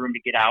out of her room to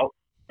get out.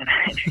 And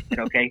I said,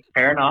 okay,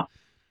 fair enough.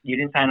 You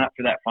didn't sign up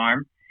for that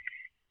farm.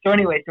 So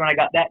anyway, so when I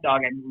got that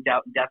dog, I moved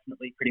out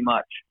indefinitely pretty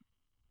much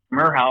from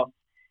her house.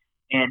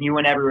 And he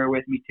went everywhere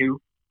with me too,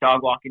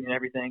 dog walking and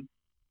everything.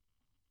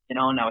 And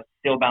I was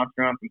still bouncing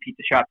around from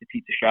pizza shop to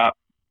pizza shop.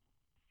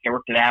 I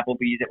worked at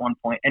Applebee's at one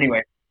point.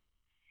 Anyway,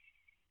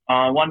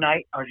 one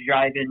night I was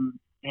driving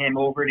him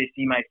over to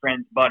see my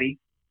friend's buddy.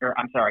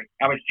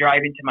 I was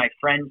driving to my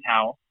friend's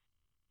house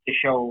to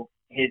show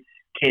his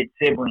kid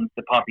siblings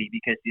the puppy,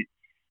 because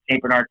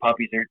St. Bernard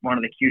puppies are one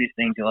of the cutest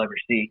things you'll ever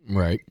see.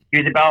 Right. He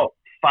was about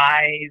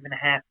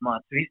 5.5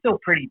 months, so he's still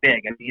pretty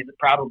big. I mean, he's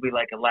probably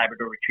like a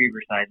Labrador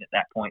Retriever size at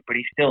that point, but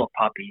he's still a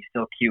puppy. He's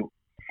still cute.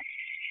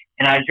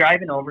 And I was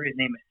driving over. His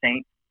name is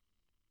Saint.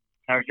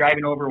 I was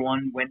driving over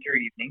one winter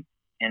evening,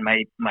 and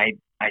I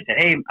said,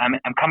 "Hey, I'm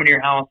coming to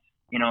your house.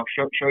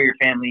 Show your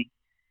family."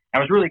 I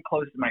was really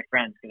close to my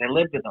friends because I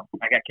lived with them.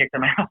 I got kicked out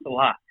of my house a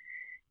lot,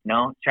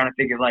 trying to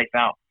figure life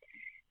out.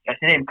 So I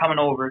said, hey, I'm coming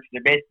over because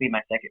they're basically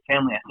my second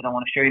family. I said, I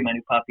want to show you my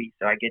new puppy.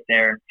 So I get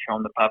there and show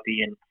him the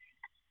puppy.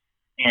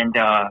 And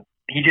I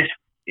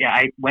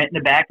went in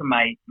the back of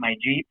my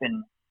Jeep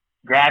and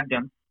grabbed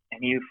him,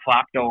 and he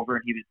flopped over,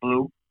 and he was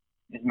blue.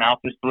 His mouth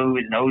was blue.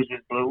 His nose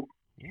was blue.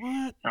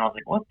 What? And I was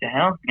like, what the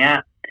hell?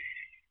 Yeah.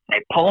 And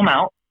I pull him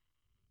out,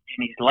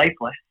 and he's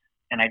lifeless.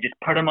 And I just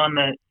put him on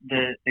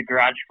the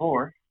garage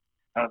floor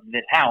of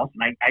this house.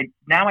 And I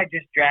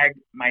just dragged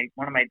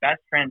one of my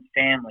best friend's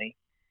family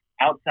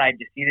outside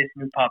to see this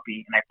new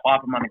puppy, and I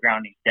plop him on the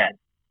ground, and he's dead.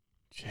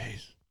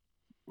 Jeez.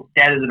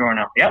 Dead as a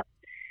doornail. Yep.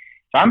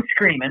 So I'm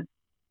screaming,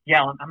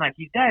 yelling. I'm like,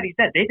 he's dead. He's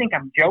dead. They think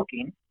I'm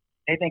joking.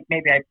 They think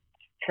maybe I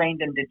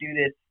trained him to do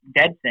this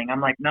dead thing.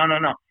 I'm like, no.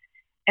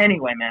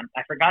 Anyway, man,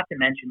 I forgot to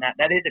mention that.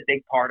 That is a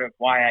big part of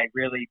why I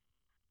really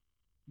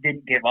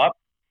didn't give up,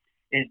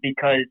 is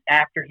because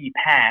after he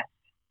passed,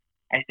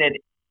 I said,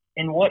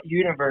 in what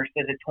universe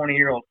does a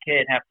 20-year-old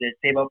kid have to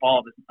save up all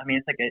of his? I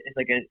mean, it's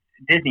like a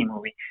Disney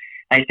movie.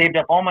 I saved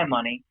up all my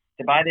money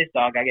to buy this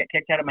dog I got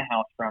kicked out of my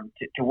house from,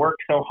 to work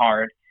so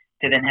hard,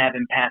 to then have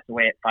him pass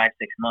away at 5-6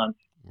 months.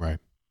 Right.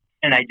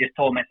 And I just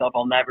told myself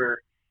I'll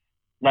never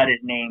let his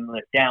name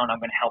live down. I'm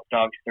going to help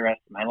dogs the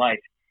rest of my life.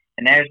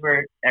 And there's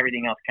where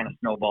everything else kind of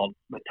snowballed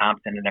with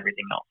Thompson and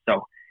everything else.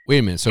 So wait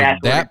a minute. So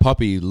that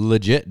puppy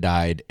legit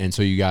died, and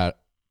so you got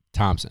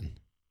Thompson.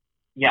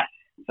 Yes.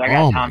 So I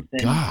got Thompson.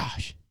 Oh my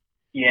gosh.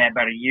 Yeah,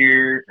 about a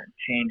year and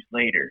change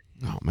later.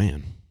 Oh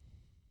man.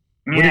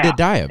 What did it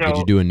die of? Did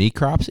you do a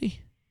necropsy?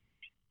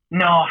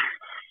 No.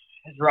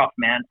 was rough,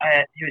 man.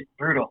 It was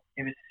brutal.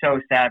 It was so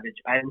savage.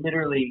 My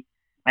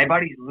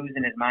buddy's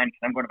losing his mind because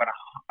I'm going about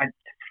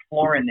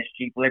flooring this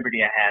Jeep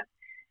Liberty I had,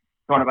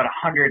 going about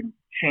 100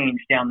 change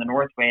down the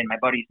Northway, and my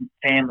buddy's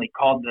family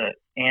called the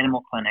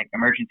animal clinic,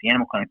 emergency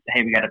animal clinic, said,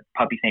 hey, we got a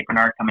puppy St.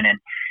 Bernard coming in.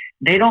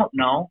 They don't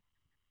know.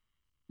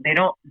 They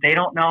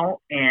don't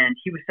know. And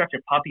he was such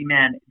a puppy,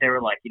 man. They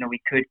were like,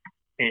 we could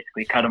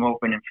basically cut him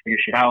open and figure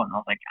shit out. And I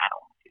was like, I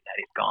don't want to do that.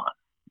 He's gone.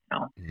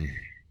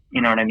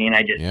 You know what I mean?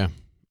 I just, Yeah.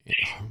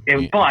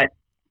 But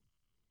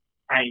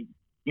I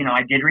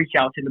did reach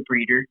out to the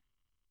breeder.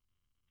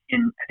 I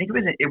think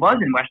it was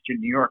in Western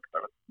New York,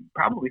 but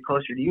probably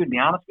closer to you, to be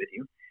honest with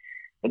you.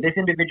 But this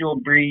individual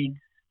breeds,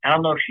 I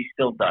don't know if she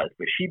still does,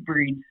 but she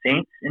breeds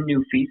Saints and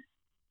Newfies.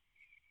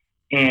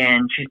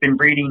 And she's been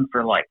breeding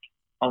for like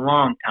a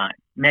long time,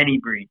 many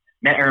litters.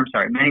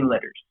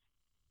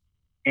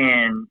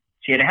 And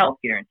she had a health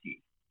guarantee.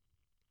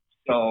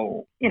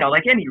 So,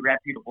 like any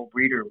reputable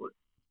breeder would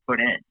put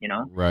in,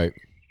 Right.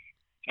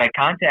 So I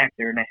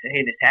contacted her and I said,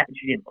 hey, this happened.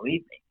 She didn't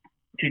believe me.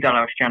 She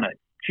thought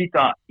she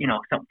thought,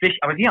 some fish.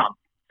 I was young.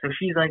 So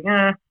she's like,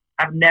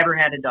 I've never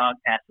had a dog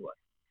pass away,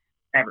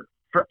 ever.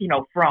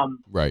 From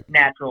right.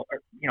 natural,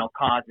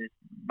 causes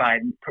by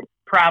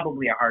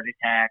probably a heart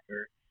attack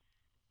or.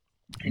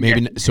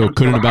 Maybe, so it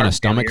couldn't have been a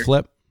stomach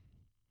flip?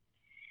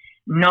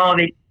 No,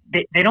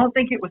 they don't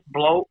think it was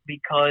bloat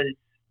because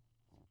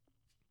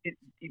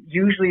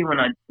usually when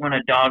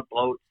a dog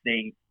bloats,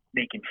 they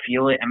can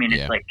feel it. I mean,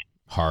 it's like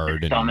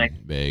hard stomach,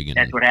 and big. And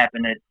that's what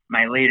happened at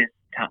my latest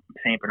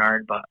St.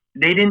 Bernard, but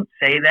they didn't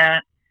say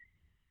that.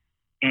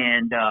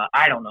 And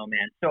I don't know,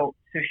 man. So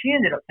she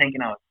ended up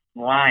thinking I was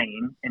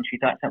lying, and she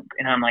thought something,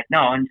 and I'm like,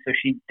 no. And so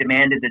she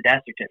demanded the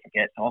death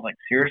certificate. So I was like,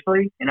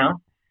 seriously,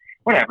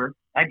 whatever,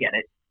 I get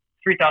it,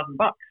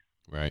 $3,000,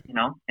 right?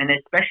 And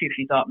especially if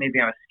she thought maybe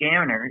I was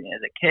scamming her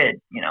as a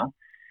kid,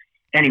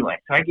 Anyway,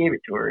 so I gave it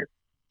to her.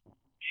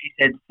 She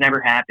said it's never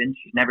happened.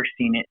 She's never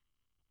seen it.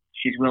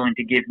 She's willing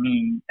to give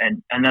me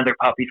another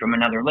puppy from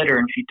another litter,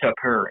 and she took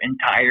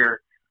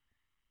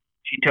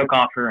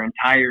off her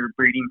entire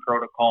breeding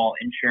protocol,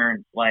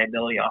 insurance,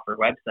 liability off her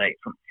website.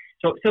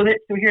 So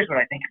here's what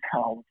I think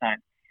about all the time.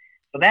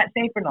 So that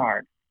St.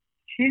 Bernard,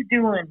 she's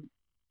doing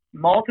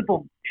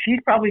she's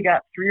probably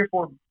got 3 or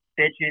 4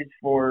 bitches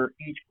for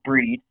each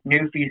breed,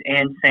 Newfies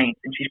and Saints,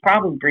 and she's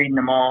probably breeding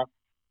them all,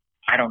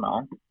 I don't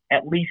know,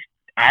 at least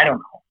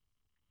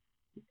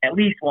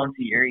once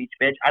a year each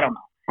bitch. I don't know.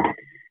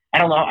 I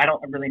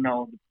don't really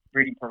know the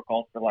breeding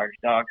protocols for large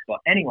dogs, but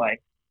anyway.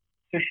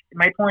 So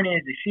my point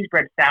is she's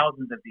bred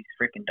thousands of these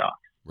freaking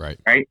dogs. Right.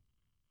 Right?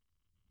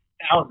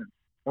 Thousands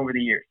over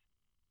the years.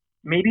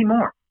 Maybe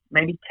more.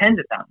 Maybe tens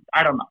of thousands.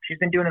 I don't know. She's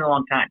been doing it a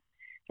long time.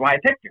 That's why I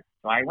picked her.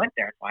 So I went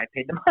there. That's why I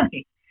paid the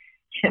money.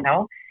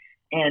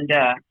 And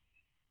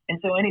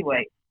so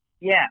anyway,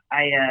 yeah,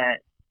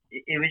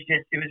 it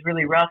was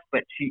really rough,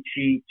 but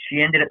she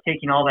ended up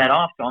taking all that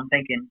off. So I'm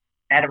thinking,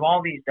 out of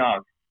all these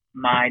dogs,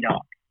 my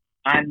dog,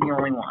 I'm the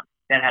only one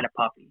that had a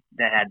puppy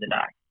that had to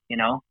die,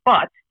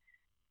 But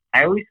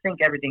I always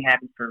think everything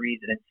happens for a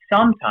reason. And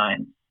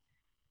sometimes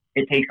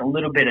it takes a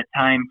little bit of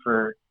time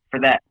for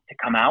that to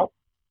come out.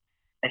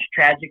 As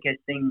tragic as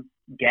things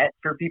get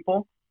for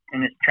people,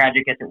 and as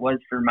tragic as it was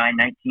for my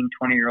 19,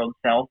 20-year-old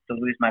self to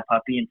lose my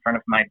puppy in front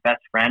of my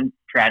best friend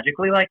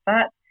tragically like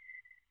that,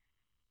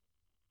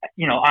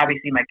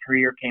 obviously my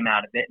career came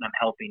out of it, and I'm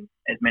helping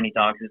as many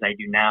dogs as I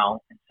do now.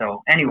 And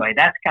so anyway,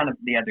 that's kind of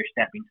the other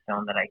stepping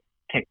stone that I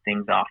kicked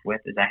things off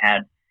with, is I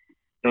had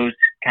those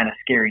kind of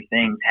scary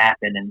things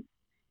happen. And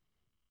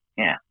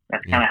yeah,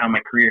 that's kind of how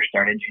my career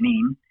started.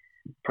 Janine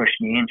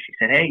pushed me, and she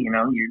said, hey,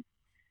 you're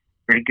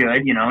pretty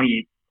good,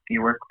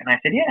 you work. And I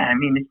said, yeah, I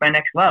mean, it's my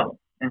next level.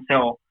 And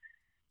so,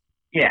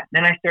 yeah,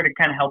 then I started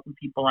kind of helping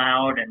people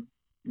out, and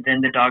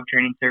then the dog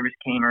training service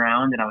came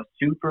around, and I was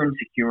super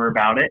insecure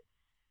about it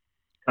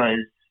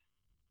because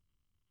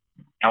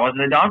I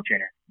wasn't a dog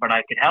trainer, but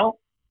I could help,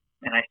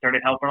 and I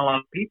started helping a lot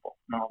of people.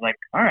 And I was like,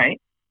 all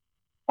right,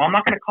 well, I'm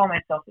not going to call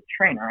myself a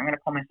trainer. I'm going to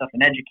call myself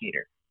an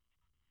educator.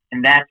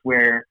 And that's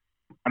where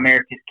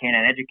America's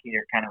Canine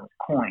Educator kind of was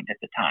coined at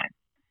the time.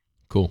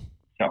 Cool.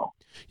 So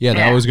yeah,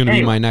 that was going to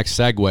be my next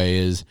segue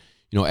is,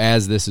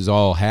 as this is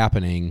all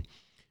happening,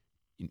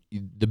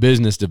 the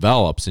business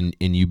develops and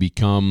you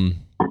become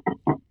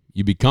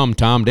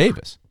Tom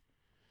Davis.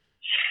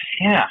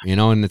 Yeah.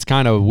 And it's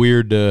kind of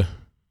weird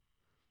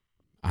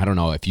I don't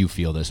know if you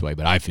feel this way,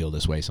 but I feel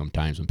this way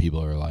sometimes when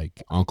people are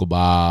like Uncle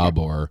Bob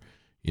or,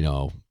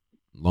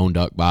 Lone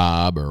Duck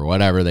Bob or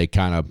whatever. They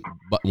kind of,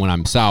 but when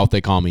I'm south, they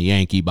call me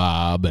Yankee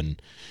Bob,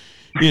 and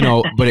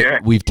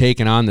but we've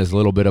taken on this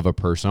little bit of a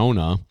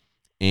persona,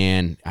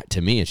 and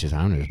to me, it's just,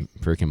 I'm just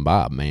freaking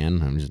Bob,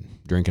 man. I'm just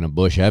drinking a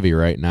Bush Heavy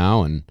right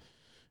now and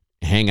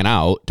hanging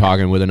out,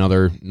 talking with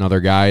another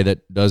guy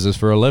that does this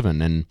for a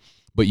living,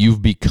 but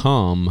you've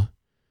become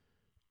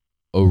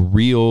a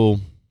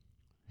real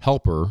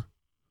helper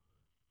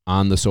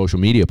on the social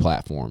media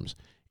platforms,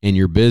 and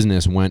your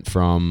business went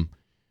from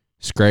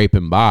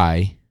scraping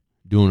by,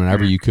 doing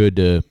whatever you could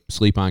to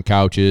sleep on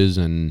couches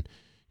and,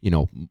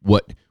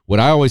 what what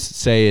I always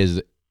say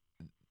is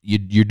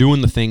you're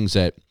doing the things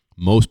that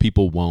most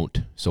people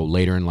won't. So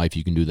later in life,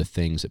 you can do the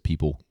things that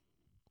people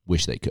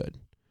wish they could.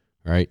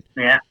 Right?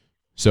 Yeah.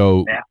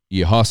 So Yeah.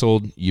 you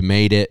hustled, you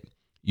made it,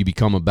 you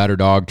become a better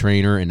dog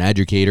trainer, an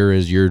educator,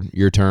 as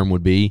your term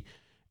would be,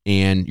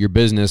 and your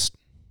business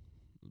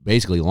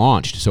basically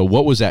launched. So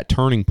what was that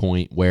turning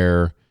point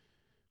where,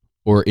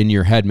 or in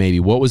your head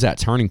maybe, what was that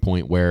turning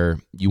point where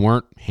you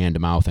weren't hand to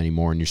mouth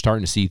anymore and you're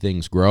starting to see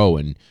things grow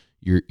and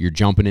you're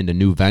jumping into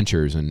new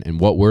ventures, and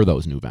what were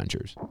those new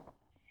ventures?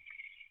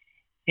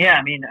 Yeah,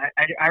 I mean,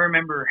 I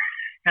remember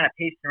kind of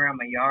pacing around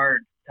my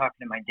yard talking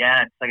to my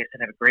dad. Like I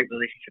said, I have a great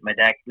relationship with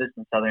my dad. He lives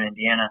in Southern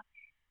Indiana.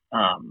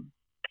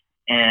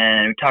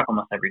 And we talk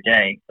almost every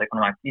day. It's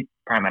like he's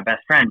probably my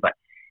best friend. But,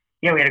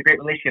 yeah, we had a great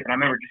relationship. And I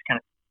remember just kind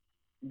of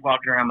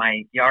walking around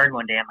my yard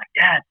one day. I'm like,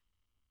 Dad,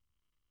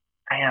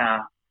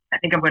 I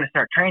think I'm going to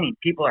start training.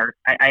 People are,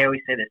 I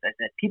always say this. I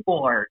said,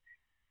 people are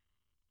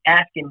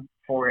asking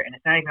for it, and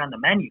it's not even on the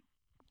menu.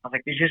 I was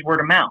like, there's just word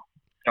of mouth.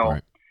 So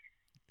Right.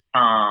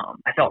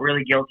 I felt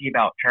really guilty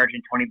about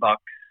charging $20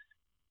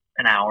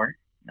 an hour.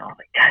 I was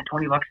like, Dad,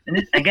 $20. And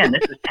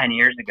this was 10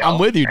 years ago. I'm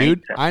with you, right?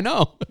 dude. So, I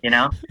know. He's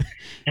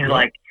Yeah.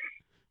 like,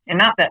 and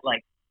not that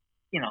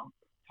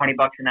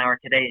 $20 an hour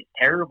today is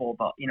terrible,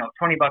 but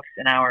 $20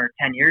 an hour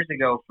 10 years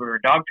ago for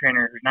a dog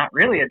trainer who's not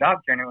really a dog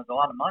trainer was a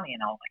lot of money.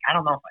 And I was like, I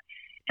don't know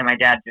and my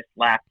dad just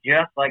laughed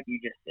just like you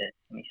just did.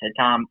 And he said,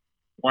 Tom,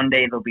 one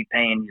day they'll be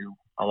paying you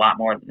a lot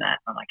more than that.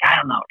 I'm like, I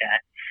don't know, Dad.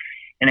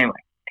 Anyway,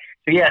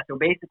 so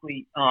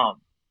basically,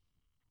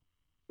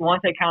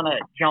 once I kind of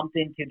jumped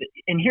into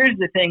and here's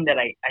the thing that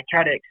I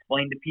try to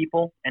explain to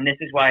people, and this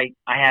is why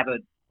I have a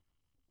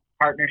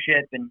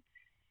partnership and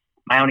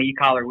my own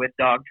e-collar with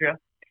Dogtra,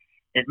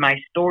 is my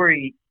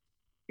story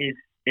is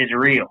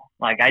real.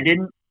 Like I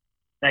didn't,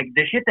 like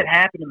the shit that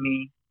happened to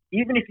me,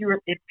 even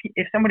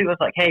if somebody was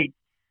like, hey,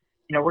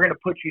 we're going to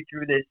put you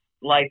through this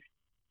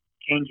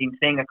life-changing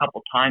thing a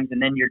couple times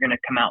and then you're going to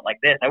come out like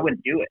this, I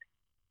wouldn't do it.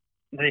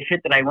 The shit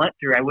that I went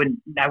through, I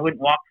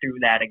wouldn't walk through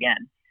that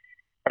again.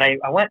 But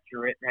I went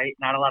through it, right?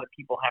 Not a lot of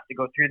people have to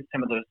go through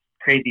some of those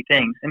crazy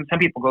things. And some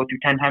people go through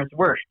 10 times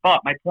worse.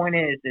 But my point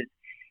is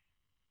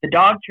the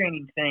dog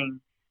training thing,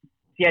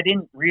 see, I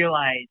didn't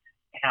realize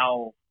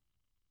how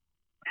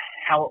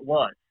it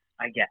was,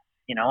 I guess.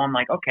 I'm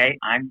like, okay,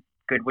 I'm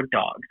good with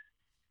dogs.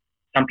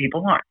 Some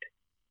people aren't.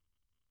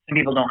 Some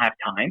people don't have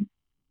time.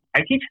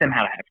 I teach them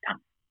how to have time.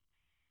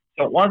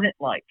 So it wasn't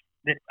like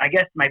this. I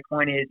guess my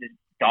point is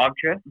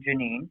Dogtra,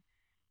 Janine,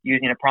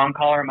 using a prong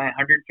collar on my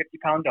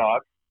 150-pound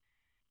dog,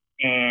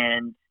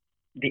 and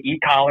the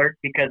e-collar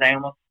because I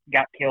almost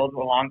got killed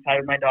alongside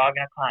of my dog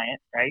and a client,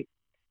 right?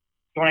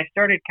 So when I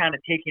started kind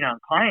of taking on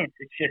clients,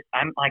 it's just,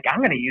 I'm like, I'm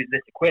going to use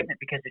this equipment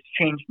because it's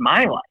changed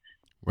my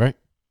life.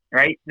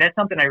 Right? That's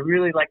something I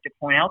really like to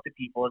point out to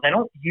people is I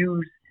don't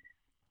use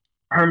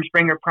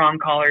Hermspringer prong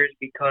collars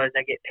because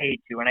I get paid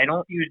to, and I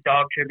don't use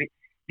Dogtra.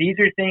 These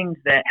are things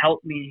that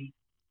help me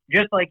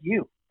just like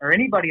you or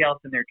anybody else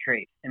in their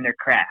trade, in their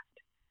craft.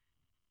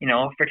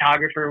 A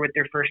photographer with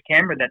their first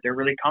camera that they're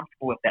really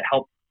comfortable with that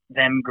help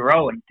them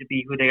grow and to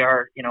be who they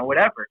are,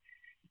 whatever.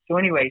 So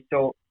anyway,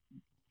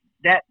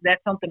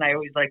 that's something I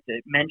always like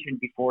to mention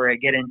before I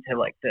get into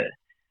like the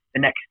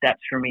next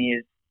steps for me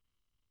is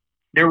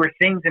there were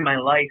things in my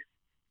life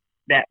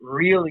that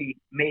really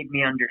made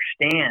me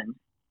understand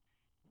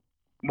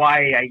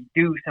why I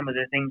do some of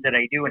the things that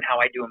I do and how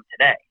I do them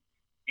today.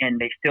 And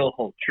they still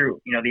hold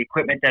true. The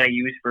equipment that I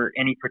use for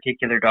any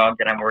particular dog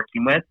that I'm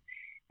working with,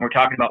 we're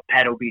talking about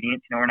pet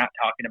obedience. We're not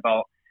talking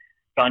about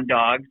gun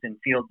dogs and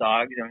field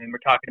dogs. I mean, we're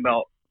talking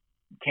about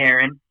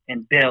Karen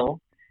and Bill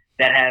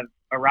that have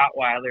a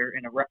Rottweiler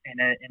and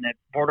a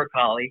Border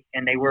Collie,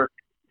 and they work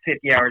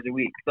 50 hours a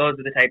week. Those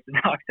are the types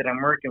of dogs that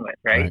I'm working with,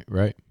 right?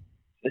 Right.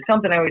 It's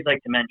something I always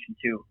like to mention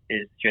too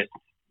is just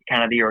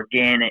kind of the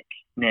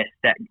organicness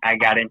that I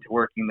got into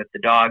working with the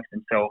dogs,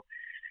 and so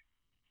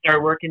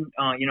started working.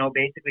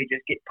 Basically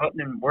just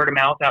putting word of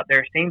mouth out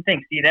there. Same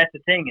thing. See, that's the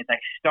thing is I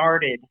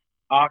started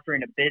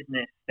offering a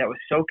business that was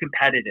so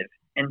competitive,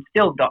 and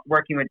still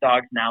working with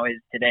dogs now is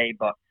today.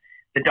 But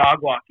the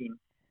dog walking,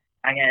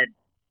 I had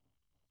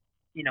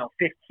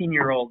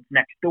 15-year-olds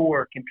next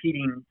door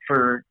competing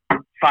for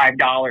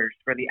 $5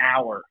 for the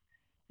hour.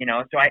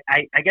 So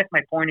I guess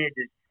my point is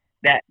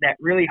that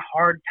really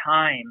hard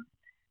time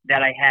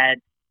that I had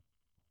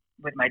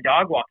with my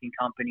dog walking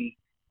company,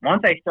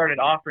 once I started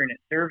offering a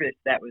service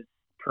that was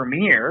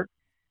premier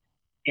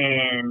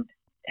and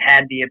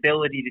had the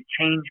ability to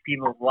change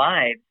people's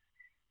lives,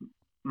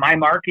 my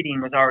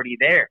marketing was already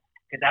there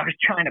because I was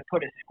trying to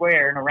put a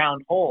square in a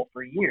round hole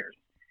for years,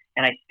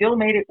 and I still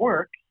made it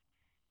work.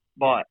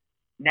 But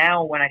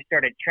now when I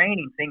started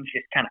training, things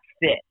just kind of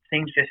fit.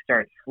 Things just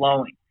started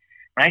flowing.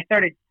 When I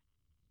started,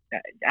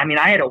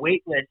 I had a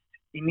wait list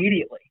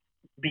immediately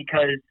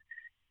because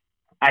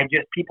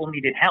people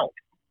needed help,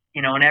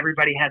 and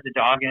everybody has a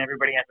dog and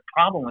everybody has a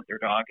problem with their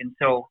dog. And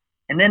so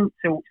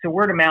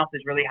word of mouth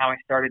is really how I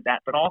started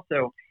that. But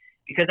also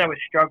because I was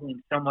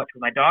struggling so much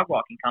with my dog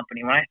walking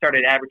company, when I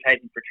started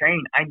advertising for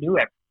training, I knew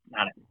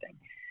not everything.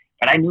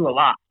 but I knew a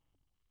lot.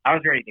 I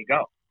was ready to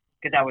go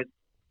because I was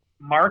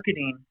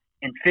marketing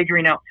and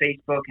figuring out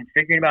Facebook and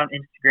figuring out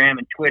Instagram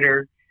and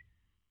Twitter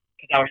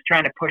because I was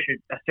trying to push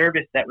a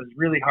service that was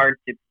really hard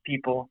to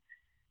people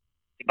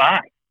to buy.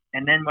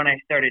 And then when I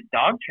started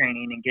dog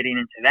training and getting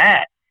into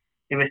that,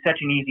 it was such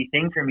an easy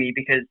thing for me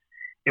because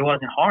it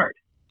wasn't hard.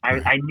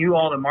 I knew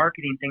all the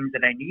marketing things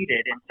that I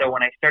needed. And so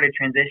when I started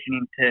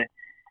transitioning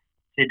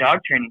to dog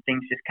training,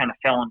 things just kind of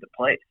fell into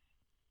place.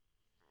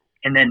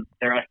 And then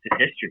the rest is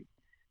history.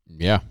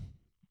 Yeah.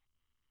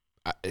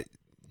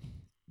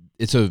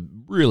 It's a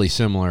really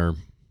similar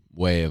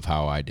way of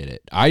how I did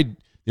it.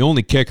 The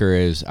only kicker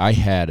is I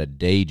had a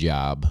day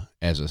job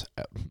as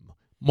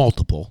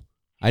multiple.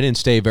 I didn't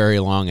stay very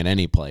long at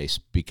any place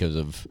because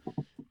of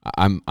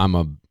I'm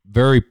a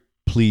very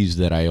pleased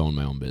that I own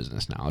my own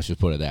business now. Let's just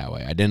put it that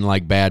way. I didn't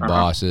like bad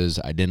bosses.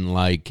 I didn't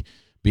like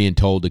being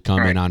told to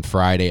come in on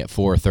Friday at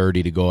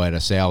 4:30 to go at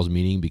a sales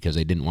meeting because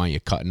they didn't want you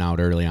cutting out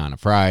early on a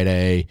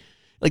Friday.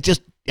 Like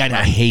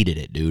I hated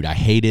it, dude. I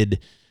hated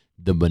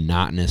the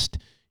monotonous,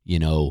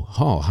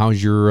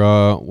 how's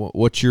your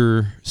what's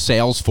your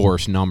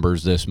Salesforce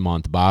numbers this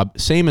month, Bob?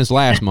 Same as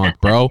last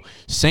month, bro.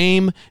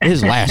 Same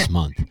as last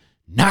month.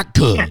 Not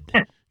good.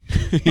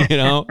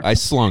 I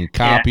slung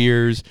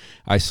copiers,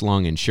 I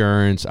slung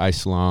insurance, I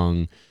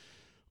slung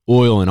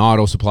oil and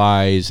auto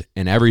supplies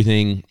and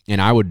everything.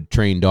 And I would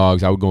train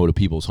dogs. I would go to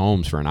people's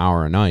homes for an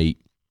hour a night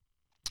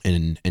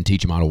and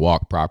teach them how to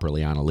walk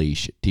properly on a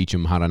leash, teach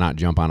them how to not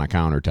jump on a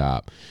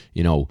countertop.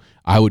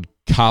 I would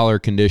collar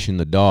condition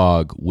the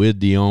dog with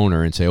the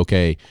owner and say,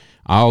 okay,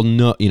 I'll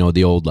know,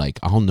 the old,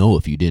 I'll know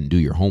if you didn't do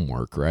your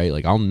homework, right?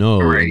 Like, I'll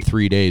know in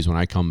 3 days when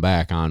I come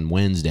back on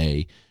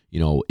Wednesday,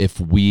 if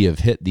we have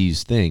hit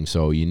these things,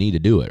 so you need to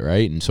do it,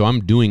 right? And so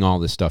I'm doing all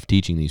this stuff,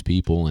 teaching these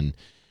people, and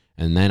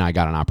then I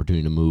got an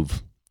opportunity to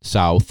move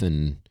south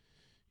and,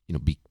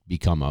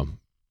 become a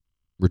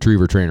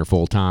retriever trainer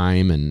full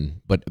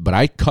time. But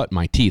I cut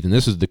my teeth, and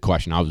this is the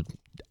question.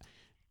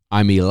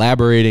 I'm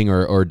elaborating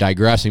or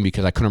digressing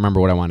because I couldn't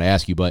remember what I wanted to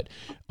ask you, but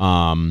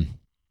long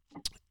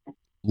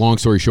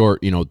story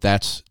short,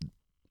 that's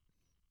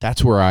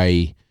where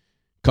I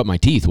cut my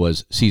teeth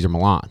was Cesar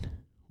Millan,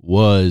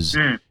 was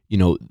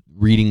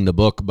reading the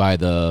book by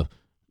the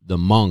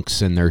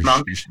monks and their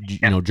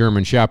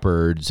German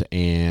shepherds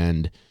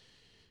and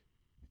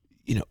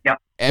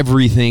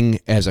everything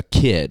as a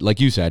kid.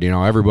 Like you said,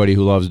 everybody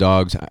who loves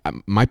dogs.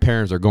 My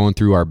parents are going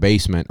through our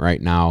basement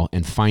right now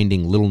and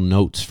finding little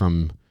notes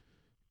from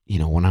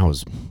when I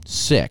was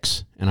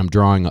 6, and I'm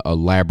drawing a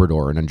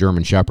Labrador and a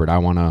German Shepherd. I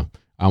want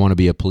to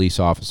be a police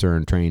officer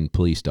and train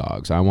police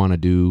dogs. I want to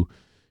do,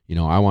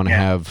 I want to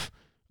have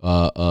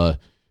a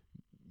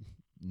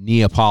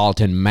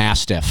Neapolitan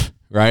Mastiff,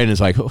 right? And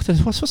it's like, what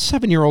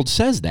 7-year-old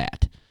says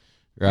that,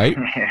 right?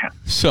 Yeah.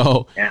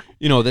 So,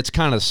 that's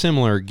kind of a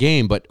similar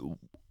game, but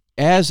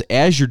as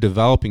you're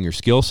developing your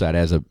skill set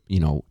as a,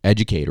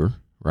 educator,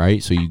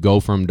 right? So you go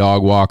from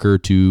dog walker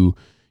to,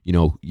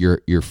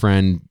 your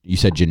friend, you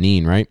said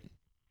Janine, right?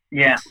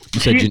 Yeah.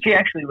 She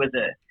actually was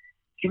a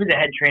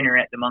head trainer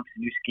at the Monks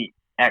in New Ski,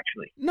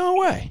 actually. No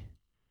way.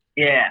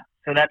 Yeah.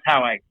 So that's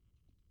how I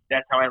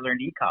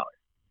learned e-collar,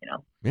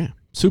 Yeah.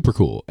 Super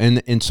cool.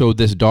 And so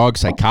this dog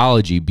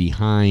psychology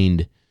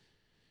behind,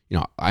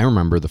 I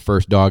remember the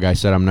first dog I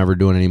said I'm never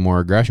doing any more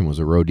aggression was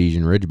a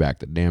Rhodesian Ridgeback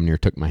that damn near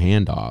took my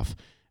hand off.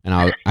 And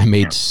I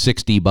made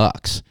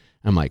 $60.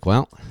 I'm like,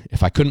 well,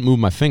 if I couldn't move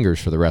my fingers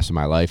for the rest of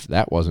my life,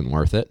 that wasn't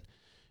worth it.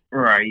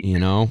 Right.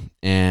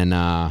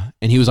 And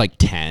he was like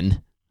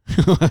 10.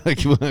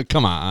 Like,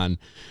 come on.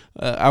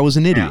 I was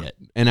an idiot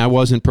and I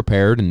wasn't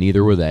prepared, and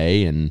neither were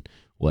they, and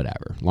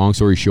whatever. Long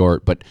story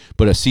short, but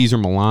a Cesar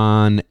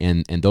Millan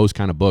and those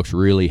kind of books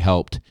really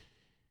helped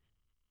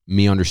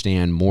me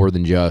understand more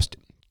than just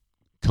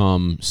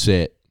come,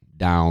 sit,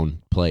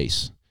 down,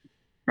 place.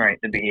 Right,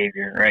 the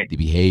behavior, right. The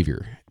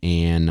behavior.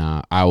 And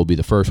I will be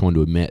the first one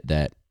to admit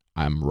that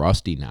I'm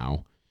rusty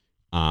now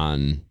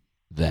on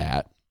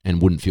that and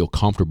wouldn't feel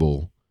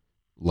comfortable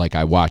like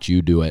I watch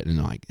you do it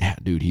and like, yeah,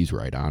 dude, he's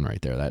right on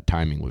right there. That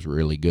timing was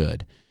really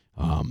good.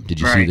 Did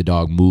you see the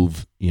dog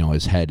move,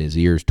 his head, his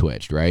ears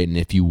twitched, right? And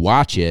if you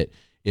watch it,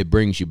 it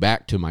brings you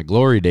back to my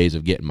glory days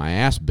of getting my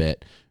ass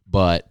bit.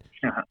 But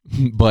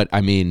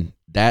I mean,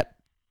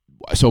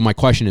 so my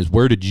question is,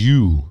 where did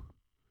you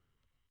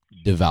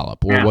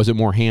develop? Or was it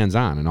more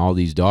hands-on and all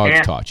these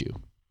dogs taught you?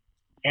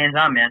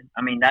 Hands-on, man.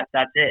 I mean, that's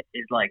it.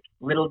 Is like,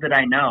 little did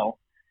I know,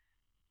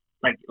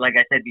 like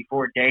I said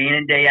before, day in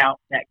and day out,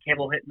 that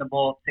kibble hitting the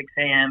bowl at 6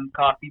 a.m.,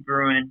 coffee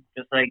brewing,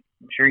 just like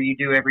I'm sure you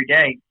do every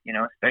day,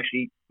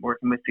 especially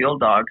working with field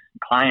dogs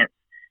and clients,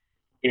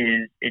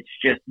 it's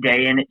just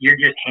day in, you're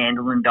just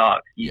handling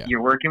dogs.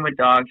 You're working with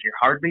dogs. You're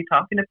hardly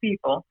talking to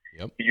people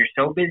because you're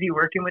so busy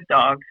working with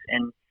dogs,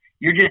 and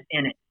you're just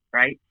in it,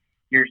 right?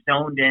 You're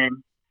zoned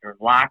in. You're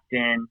locked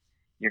in.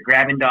 You're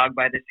grabbing dog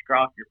by the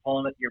scruff. You're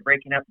pulling it. You're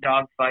breaking up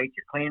dog fights.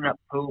 You're cleaning up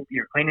poop.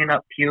 You're cleaning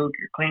up puke.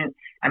 You're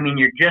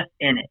just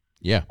in it.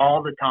 Yeah.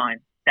 All the time.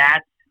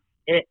 That's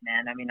it,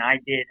 man. I mean, I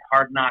did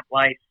hard knock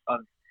life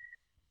of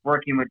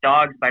working with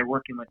dogs by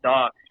working with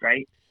dogs,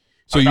 right?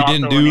 So I was you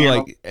didn't also an do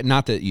animal- like,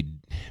 not that you,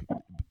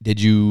 did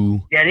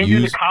you Yeah, I didn't do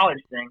use, the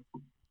college thing.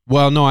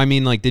 well, no, I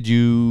mean, like, did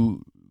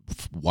you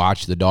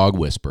watch The Dog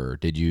Whisperer?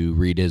 Did you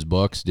read his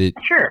books?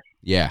 Sure.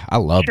 Yeah, I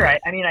love Sure.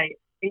 that.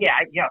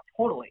 Yeah,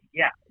 totally.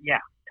 Yeah,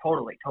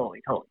 totally.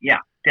 Yeah,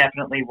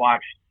 definitely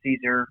watched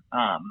Caesar.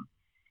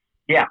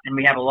 Yeah, and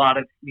we have a lot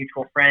of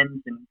mutual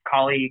friends and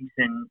colleagues,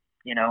 and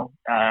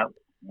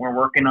we're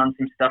working on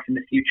some stuff in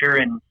the future.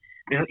 And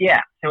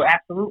yeah, so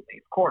absolutely,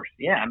 of course,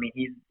 yeah. I mean,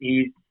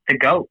 he's the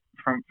GOAT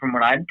from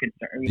what I'm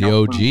concerned. The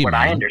OG, from what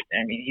I man.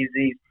 understand. I mean, he's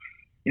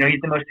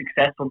the most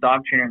successful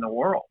dog trainer in the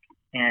world,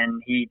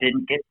 and he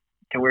didn't get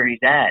to where he's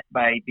at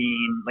by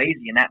being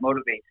lazy, and that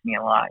motivates me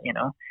a lot.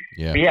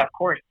 Yeah. But yeah, of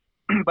course.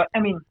 But I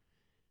mean,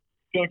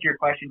 to answer your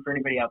question for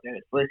anybody out there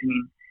that's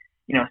listening,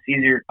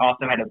 Caesar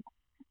also had a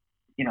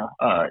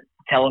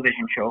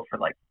television show for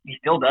he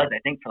still does, I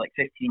think, for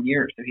 15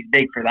 years. So he's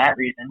big for that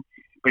reason,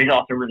 but he's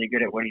also really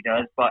good at what he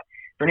does. But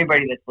for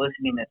anybody that's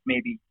listening that's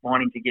maybe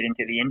wanting to get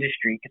into the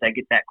industry, because I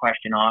get that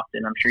question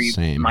often, I'm sure you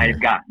Same might here.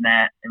 have gotten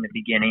that in the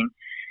beginning.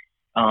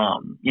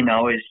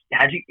 Is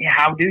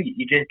how do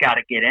you just got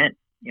to get in?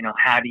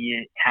 How do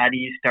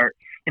you start?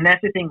 And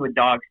that's the thing with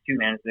dogs too,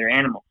 man, is they're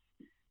animals.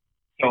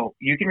 So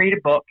you can read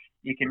a book,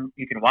 you can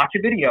watch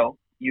a video,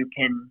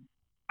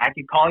 I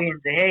could call you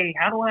and say, hey,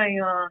 how do I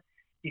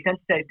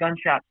desensitize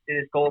gunshots to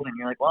this golden?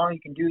 You're like, well, you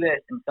can do this,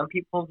 and some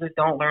people just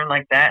don't learn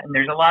like that. And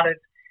there's a lot of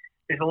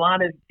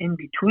in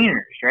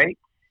betweeners, right?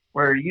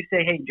 Where you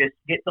say, hey, just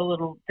get the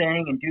little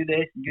thing and do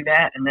this and do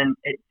that, and then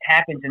it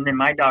happens, and then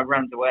my dog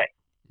runs away.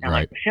 And I'm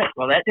Right. like, shit,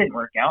 well, that didn't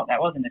work out.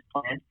 That wasn't his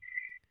plan.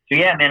 So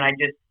yeah, man,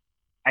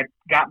 I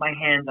got my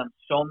hands on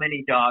so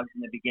many dogs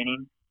in the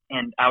beginning,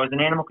 and I was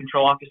an animal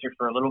control officer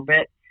for a little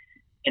bit,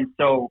 and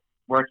so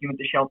working with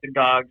the sheltered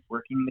dogs,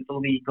 working with the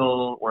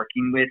legal,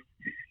 working with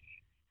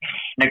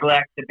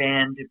neglect,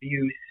 abandoned,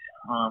 abuse,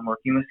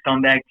 working with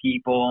scumbag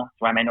people. That's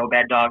why my No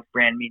Bad Dogs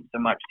brand means so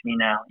much to me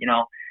now.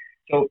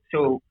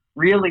 So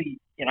really,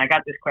 I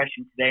got this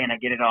question today, and I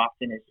get it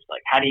often. It's just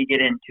like, how do you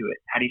get into it?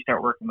 How do you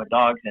start working with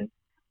dogs? And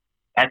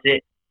that's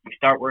it. You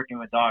start working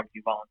with dogs.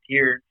 You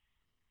volunteer.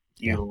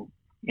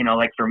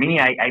 Like for me,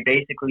 I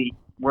basically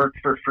worked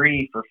for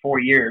free for 4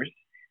 years,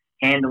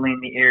 handling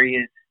the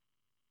area's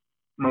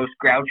most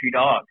grouchy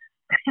dogs.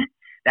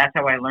 That's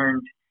how I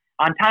learned.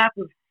 On top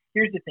of,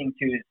 here's the thing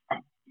too, is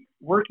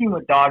working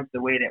with dogs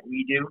the way that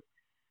we do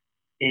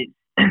is,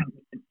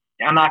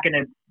 I'm not going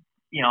to,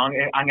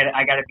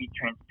 I got to be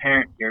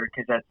transparent here,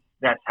 because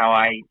that's how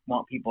I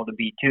want people to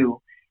be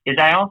too. Is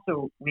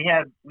we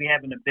have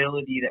an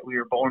ability that we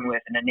were born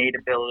with, an innate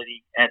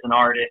ability as an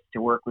artist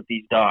to work with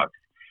these dogs.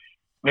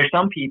 There's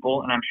some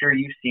people, and I'm sure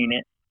you've seen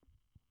it,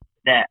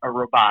 that are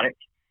robotic.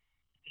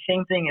 The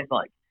same thing as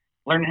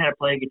learning how to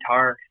play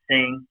guitar,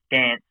 sing,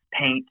 dance,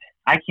 paint.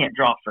 I can't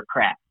draw for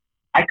crap.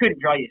 I couldn't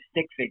draw you a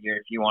stick figure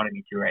if you wanted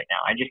me to right now.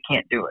 I just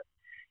can't do it.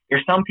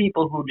 There's some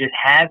people who just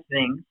have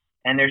things,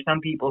 and there's some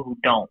people who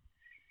don't.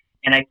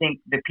 And I think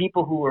the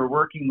people who are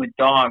working with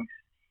dogs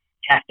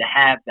have to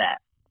have that.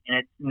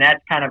 And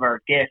that's kind of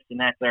our gift, and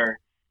that's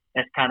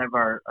kind of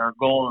our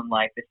goal in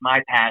life. It's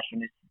my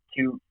passion, is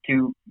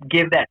to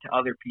give that to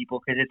other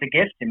people, because it's a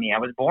gift to me. I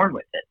was born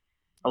with it.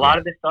 A lot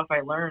of this stuff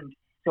I learned.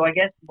 So I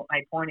guess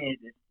my point is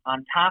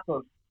on top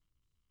of,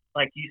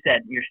 like you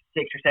said, you're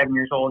 6 or 7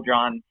 years old,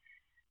 drawing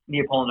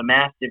Neapolitan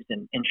Mastiffs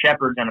and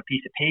Shepherds on a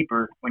piece of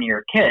paper when you're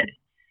a kid.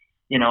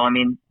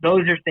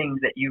 Those are things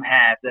that you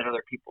have that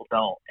other people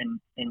don't. And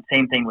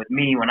same thing with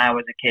me. When I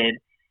was a kid,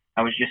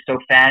 I was just so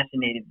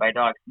fascinated by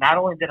dogs. Not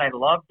only did I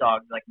love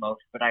dogs like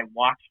most, but I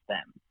watched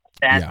them.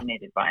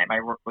 Fascinated by them.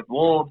 I worked with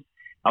wolves.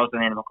 I was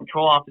an animal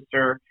control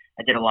officer.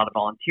 I did a lot of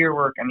volunteer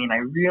work.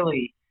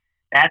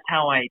 That's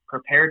how I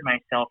prepared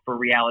myself for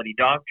reality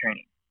dog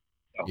training.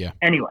 So, Yeah.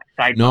 Anyway,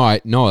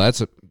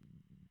 That's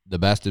the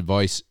best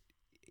advice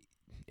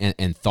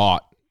and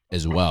thought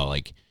as well.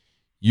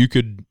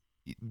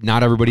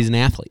 Not everybody's an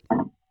athlete.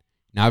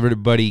 Not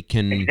everybody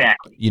can,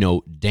 exactly.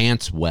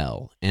 Dance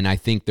well. And I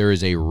think there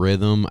is a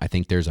rhythm. I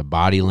think there's a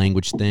body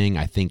language thing.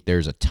 I think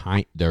there's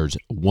there's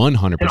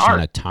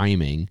 100% a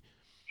timing.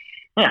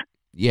 Yeah.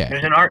 Yeah.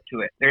 There's an art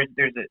to it. There's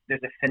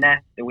a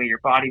finesse, the way your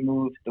body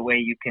moves, the way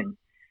you can,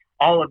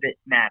 all of it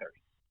matters.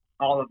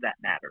 All of that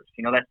matters.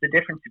 That's the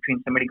difference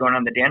between somebody going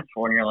on the dance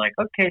floor and you're like,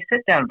 okay,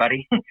 sit down,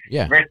 buddy.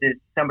 Yeah. Versus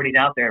somebody's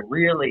out there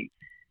really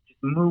just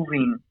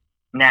moving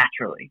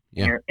naturally.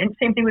 Yeah. And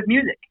same thing with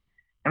music.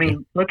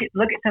 Look at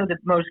some of the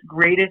most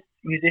greatest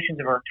musicians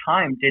of our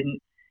time.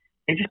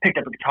 They just picked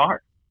up a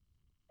guitar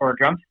or a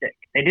drumstick.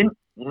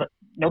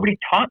 Nobody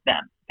taught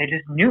them. They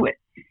just knew it.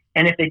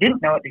 And if they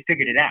didn't know it, they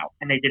figured it out,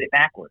 and they did it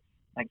backwards,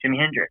 like Jimi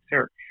Hendrix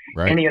or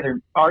any other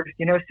artist,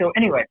 So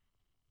anyway,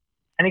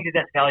 I think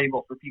that's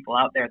valuable for people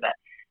out there, that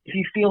if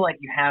you feel like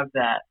you have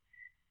that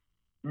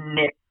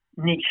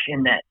niche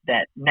and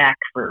that knack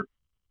for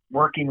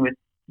working with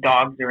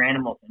dogs or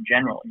animals in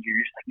general, and you're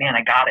just like, man,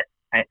 I got it.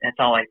 That's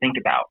all I think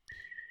about.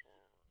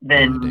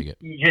 Then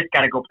you just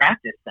got to go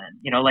practice then,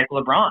 like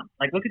LeBron.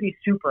 Look at these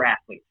super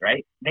athletes,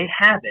 right? They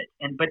have it,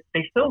 but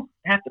they still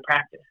have to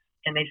practice,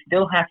 and they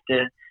still have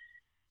to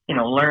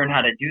learn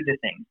how to do the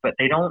things, but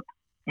they don't,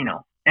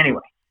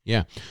 anyway.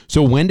 Yeah.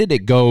 So when did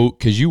it go?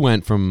 Because you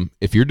went from,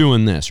 if you're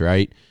doing this,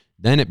 right,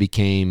 then it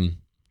became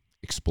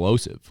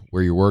explosive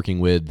where you're working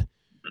with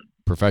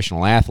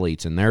professional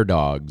athletes and their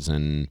dogs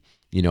and,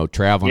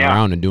 traveling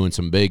around and doing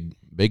some big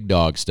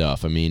dog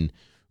stuff. I mean,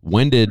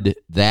 when did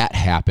that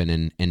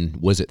happen? And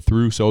was it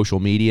through social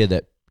media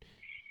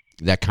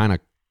that kind of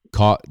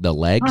caught the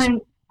legs?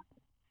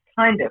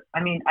 Kind of.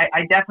 I mean,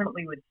 I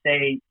definitely would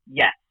say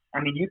yes.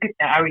 I mean,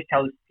 I always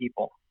tell this to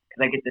people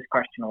because I get this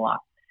question a lot.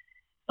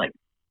 Like,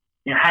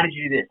 how did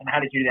you do this? And how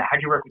did you do that? How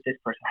did you work with this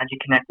person? How did you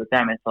connect with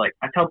them? It's like,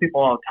 I tell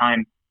people all the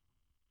time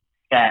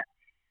that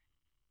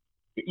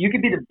you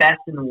could be the best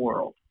in the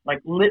world.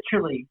 Like,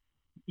 literally,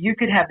 you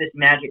could have this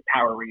magic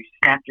power where you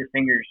snapped your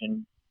fingers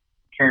and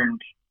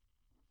turned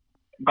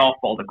golf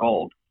ball to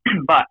gold.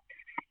 But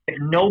if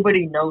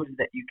nobody knows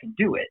that you can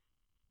do it,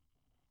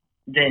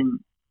 then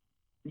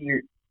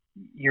you're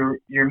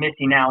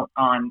missing out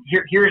on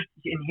here's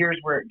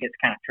where it gets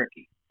kind of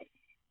tricky.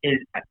 Is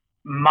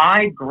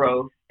my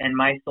growth and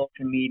my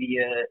social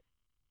media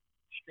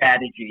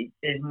strategy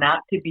is not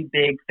to be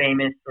big,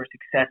 famous, or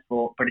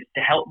successful, but it's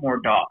to help more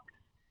dogs.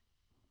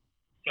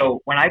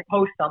 So when I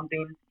post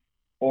something,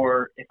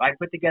 or if I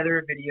put together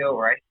a video,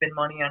 or I spend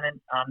money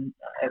on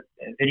a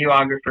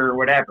videographer or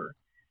whatever,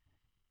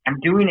 I'm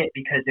doing it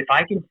because if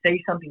I can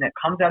say something that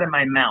comes out of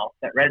my mouth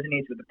that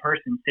resonates with a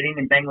person sitting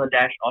in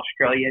Bangladesh,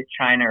 Australia,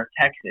 China, or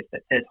Texas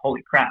that says,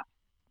 holy crap,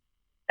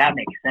 that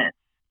makes sense.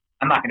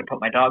 I'm not going to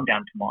put my dog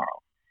down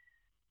tomorrow.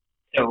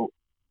 So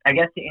I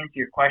guess to answer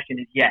your question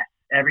is yes,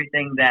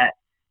 everything that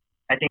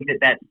I think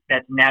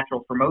that's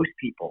natural for most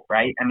people,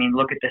 right? I mean,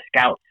 look at the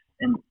scouts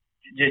and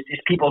just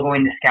people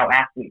going to scout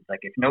athletes. Like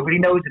if nobody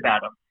knows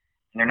about them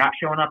and they're not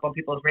showing up on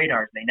people's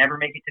radars, they never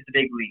make it to the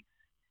big leagues,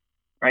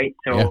 right?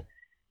 So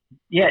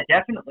yeah,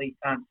 definitely.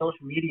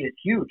 Social media is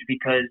huge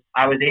because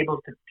I was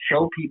able to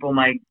show people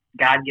my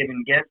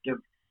God-given gift of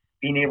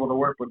being able to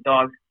work with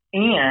dogs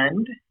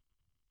and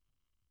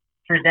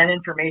present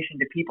information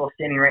to people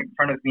standing right in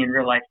front of me in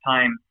real life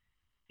time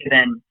to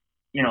then,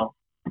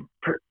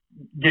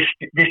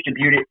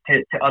 distribute it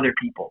to other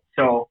people.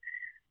 So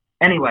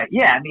anyway,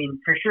 yeah, I mean,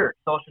 for sure,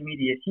 social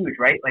media is huge,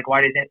 right? Like,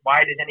 why does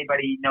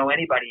anybody know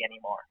anybody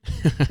anymore?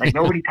 Like,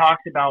 nobody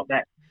talks about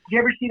that. Do you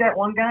ever see that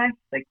one guy?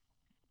 Like,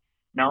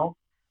 no?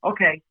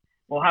 Okay.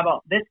 Well, how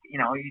about this?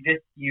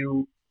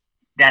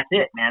 That's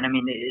it, man. I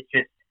mean, it's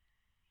just,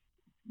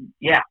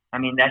 yeah. I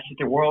mean, that's just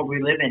the world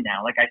we live in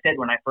now. Like I said,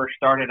 when I first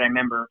started, I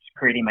remember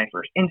creating my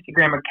first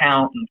Instagram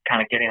account and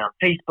kind of getting on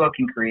Facebook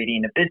and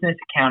creating a business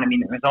account. I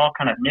mean, it was all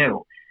kind of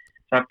new.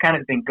 So I've kind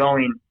of been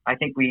going, I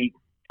think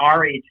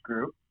our age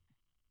group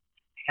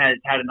has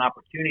had an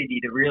opportunity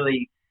to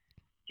really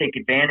take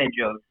advantage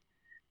of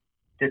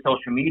the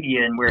social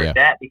media and where it's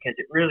at, because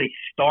it really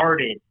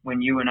started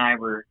when you and I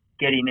were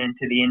getting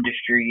into the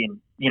industry and,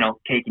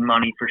 taking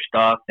money for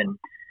stuff. And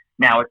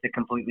now it's a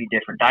completely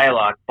different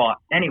dialogue. But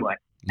anyway.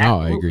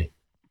 No, absolutely. I agree.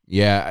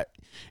 Yeah.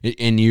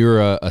 And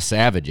you're a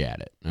savage at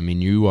it. I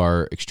mean, you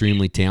are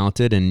extremely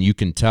talented and you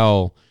can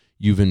tell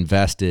you've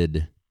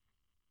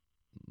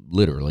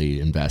literally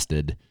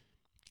invested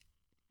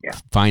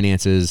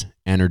finances,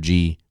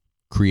 energy,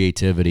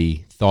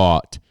 creativity,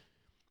 thought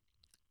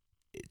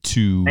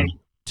to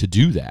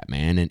do that,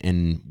 man.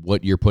 And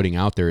what you're putting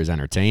out there is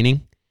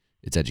entertaining,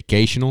 it's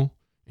educational,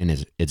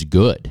 and it's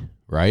good,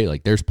 right?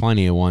 Like there's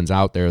plenty of ones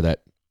out there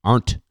that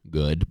aren't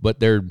good, but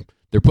they're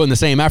putting the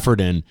same effort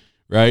in,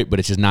 right? But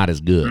it's just not as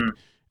good.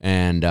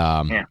 And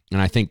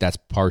I think that's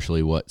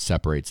partially what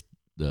separates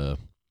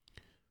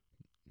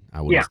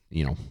I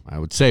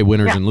would say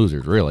winners and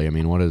losers, really. I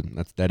mean,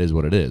 that is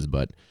what it is,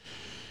 but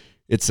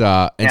it's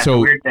so it's a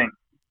weird thing.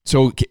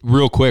 So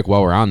real quick,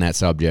 while we're on that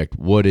subject,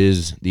 what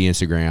is the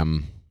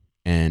Instagram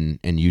and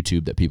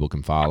YouTube that people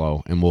can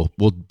follow? And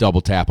we'll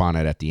double tap on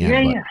it at the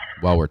end. But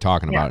while we're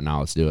talking about it now,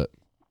 let's do it.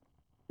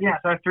 Yeah,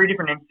 so I have 3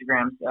 different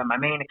Instagrams. My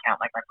main account,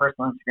 like my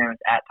personal Instagram, is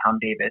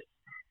 @TomDavis,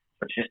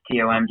 which is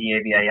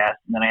TOMDAVIS,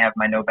 and then I have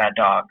my No Bad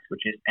Dogs,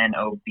 which is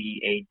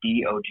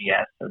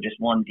NOBADOGS, so just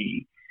 1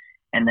 D.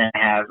 And then I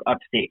have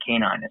Upstate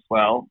Canine as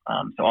well.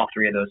 So all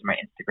 3 of those are my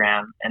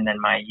Instagram, and then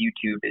my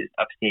YouTube is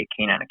Upstate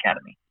Canine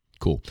Academy.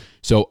 Cool.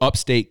 So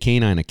Upstate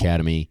Canine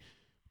Academy,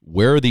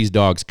 where are these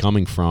dogs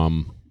coming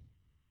from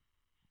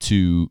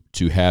to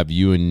have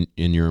you and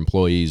your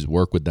employees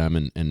work with them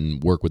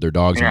and work with their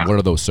dogs? And what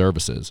are those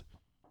services?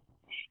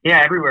 Yeah,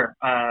 everywhere.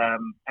 I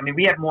mean,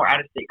 we have more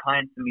out-of-state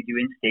clients than we do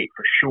in-state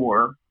for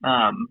sure.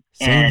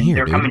 Same here,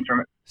 they're dude. coming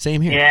from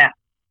Same here. Yeah.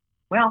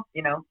 Well,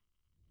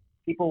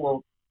 people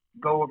will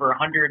go over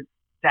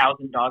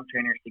 100,000 dog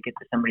trainers to get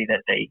to somebody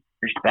that they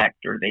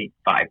respect or they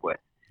vibe with.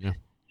 Yeah.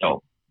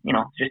 So,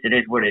 it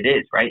is what it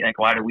is, right? Like,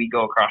 why do we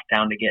go across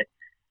town to get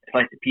a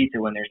slice of pizza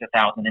when there's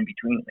 1,000 in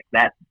between? Like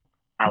that,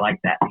 I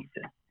like that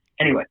pizza.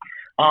 Anyway,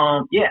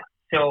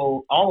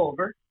 so all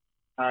over.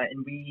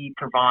 And we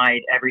provide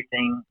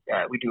everything.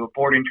 We do a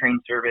board and train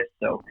service,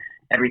 so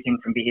everything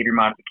from behavior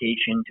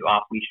modification to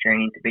off-leash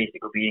training to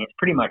basic obedience,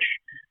 pretty much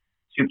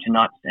soup to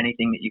nuts,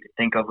 anything that you could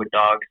think of with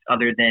dogs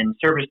other than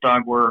service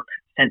dog work,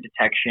 scent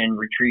detection,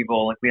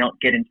 retrieval. Like, we don't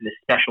get into the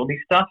specialty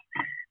stuff.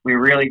 We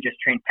really just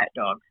train pet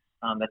dogs.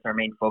 That's our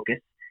main focus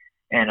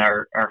and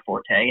our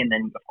forte. And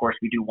then, of course,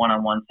 we do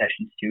one-on-one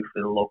sessions too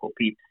for the local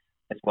peeps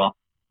as well.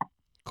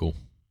 Cool.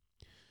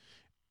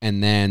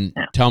 And then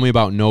tell me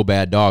about No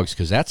Bad Dogs,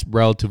 because that's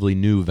relatively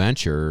new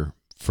venture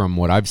from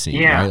what I've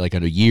seen, right? Like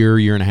a year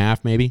and a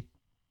half, maybe?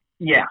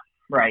 Yeah,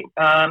 right.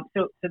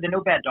 So the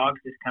No Bad Dogs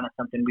is kind of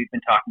something we've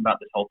been talking about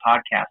this whole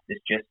podcast.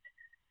 It's just,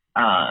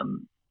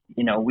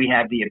 we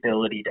have the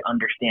ability to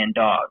understand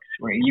dogs,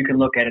 where you can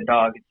look at a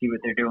dog and see what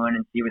they're doing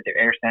and see what they're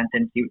air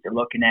sensing, see what they're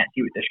looking at,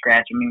 see what they're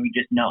scratching. I mean, we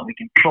just know. We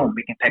can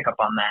pick up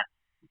on that.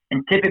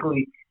 And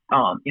typically,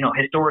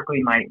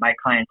 historically, my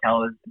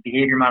clientele is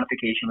behavior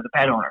modification with a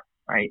pet owner,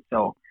 right?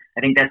 So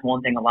I think that's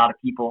one thing a lot of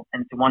people,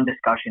 and it's one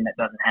discussion that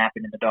doesn't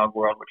happen in the dog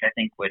world, which I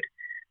think would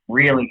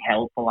really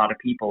help a lot of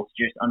people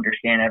to just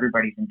understand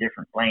everybody's in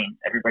different lanes.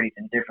 Everybody's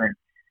in different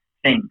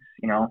things,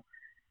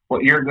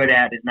 What you're good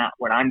at is not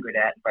what I'm good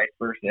at, and vice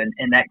versa.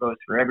 And that goes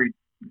for every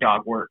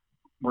dog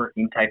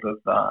working type of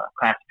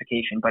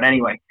classification. But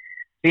anyway,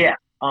 so yeah,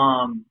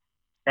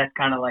 that's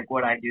kind of like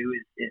what I do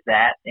is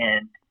that.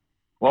 And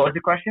what was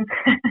the question?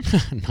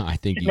 No, I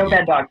think No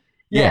Bad Dogs.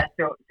 Yeah.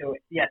 So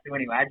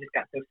anyway, I just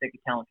got so sick of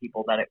telling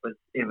people that it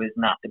was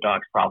not the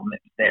dog's problem, it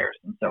was theirs.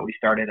 And so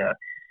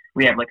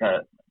we have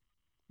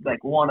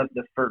one of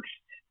the first,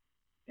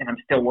 and I'm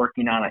still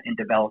working on it and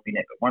developing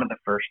it, but one of the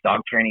first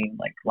dog training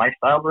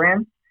lifestyle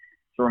brands.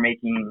 So we're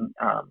making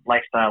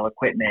lifestyle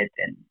equipment,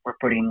 and we're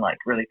putting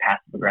really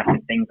passive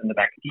aggressive things in the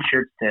back of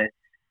t-shirts to,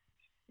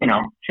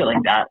 shit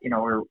like that.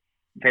 We're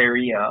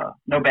very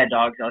No Bad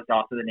Dogs is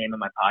also the name of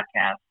my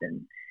podcast,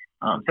 and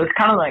so it's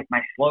kind of like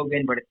my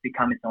slogan, but it's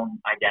become its own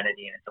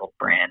identity and its own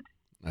brand.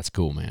 That's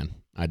cool, man.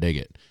 I dig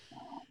it.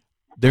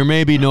 There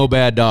may be no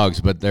bad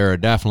dogs, but there are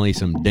definitely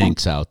some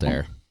dinks out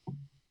there.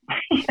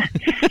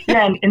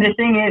 Yeah, and the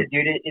thing is,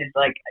 dude, it is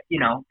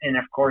and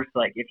of course,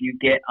 if you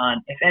get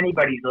on, if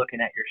anybody's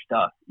looking at your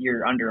stuff,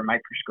 you're under a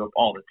microscope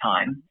all the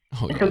time.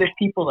 Oh, and yeah. so there's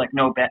people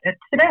no bad.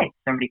 Today,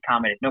 somebody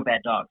commented, "No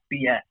bad dogs,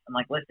 BS." I'm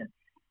like, listen,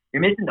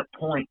 you're missing the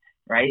point,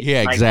 right?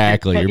 Yeah,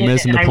 exactly. You're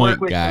missing the point,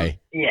 guy.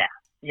 Yeah,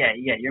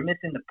 you're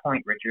missing the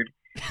point, Richard.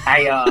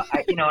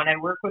 And I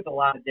work with a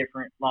lot of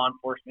different law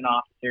enforcement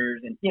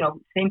officers, and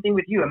same thing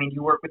with you. I mean,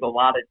 you work with a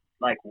lot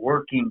of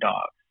working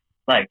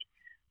dogs,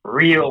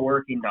 real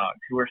working dogs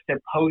who are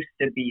supposed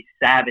to be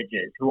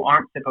savages, who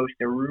aren't supposed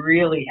to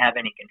really have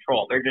any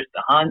control. They're just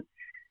to hunt,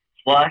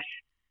 flush,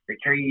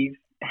 retrieve,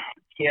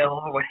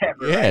 kill,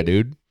 whatever. Yeah, right?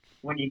 dude.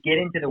 When you get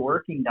into the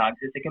working dogs,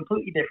 it's a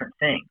completely different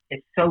thing.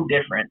 It's so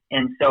different.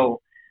 And so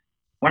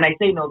when I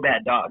say no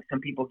bad dogs, some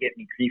people get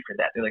me grief for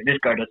that. They're like, this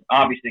guy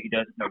obviously he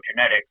doesn't know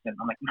genetics. And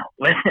I'm like, no,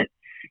 listen,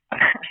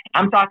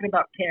 I'm talking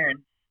about Karen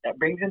that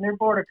brings in their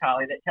border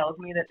collie that tells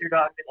me that their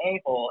dog's an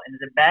a-hole and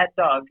is a bad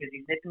dog because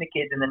he's nipping the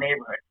kids in the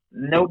neighborhood.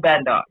 No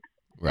bad dogs.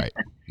 Right.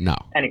 No.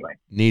 Anyway.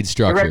 Needs It's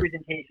structure. a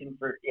representation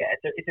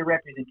it's a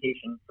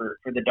representation for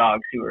the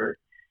dogs who are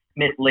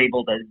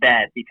mislabeled as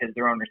bad because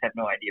their owners have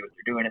no idea what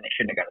they're doing and they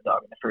shouldn't have got a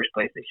dog in the first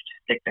place. They should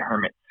just stick to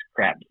hermits,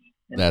 crabs.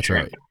 And That's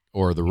shrimp. right.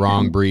 Or the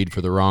wrong breed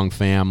for the wrong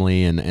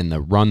family,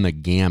 and run the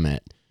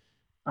gamut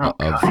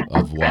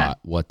of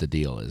what the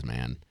deal is,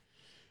 man.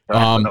 So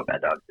that's what no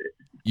bad dogs is.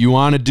 You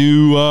want to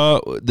do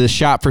the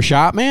shot for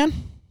shot, man?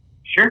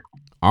 Sure.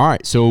 All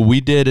right. So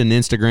we did an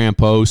Instagram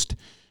post.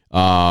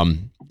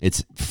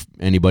 It's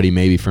anybody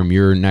maybe from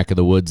your neck of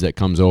the woods that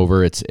comes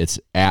over. It's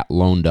at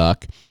Lone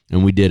Duck,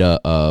 and we did a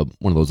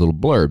one of those little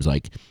blurbs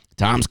like,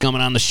 "Tom's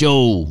coming on the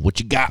show. What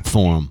you got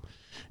for him?"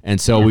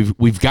 And so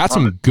we've got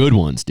some good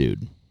ones,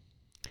 dude.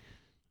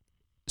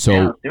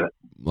 So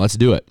let's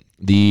do it.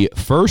 The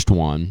first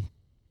one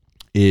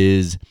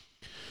is,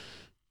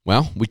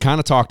 well, we kind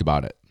of talked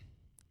about it,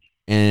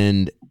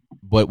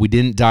 but we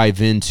didn't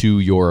dive into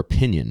your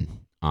opinion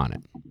on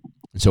it.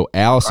 So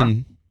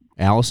Allison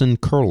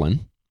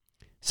Curlin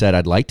said,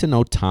 "I'd like to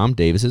know Tom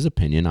Davis's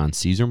opinion on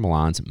Cesar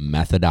Millan's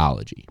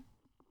methodology."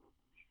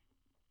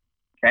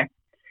 Okay.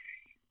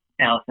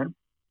 Allison,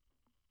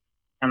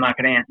 I'm not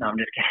going to answer. No, I'm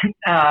just kidding.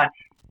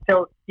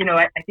 So,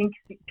 I think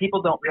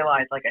people don't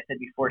realize, like I said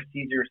before,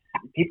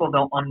 people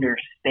don't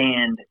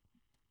understand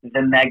the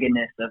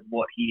meganess of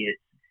what he is.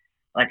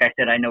 Like I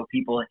said, I know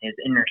people in his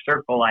inner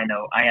circle. I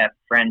have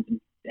friends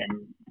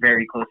and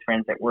very close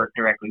friends that work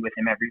directly with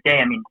him every day.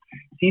 I mean,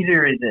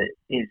 Cesar is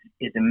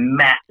a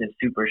massive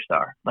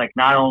superstar. Like,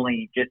 not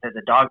only just as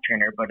a dog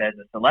trainer, but as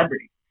a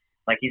celebrity.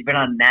 Like, he's been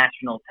on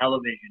national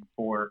television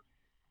for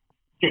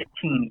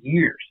 15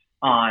 years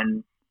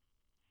on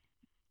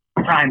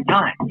prime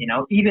time,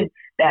 even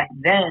back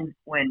then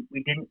when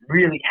we didn't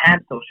really have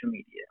social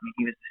media. I mean,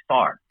 he was a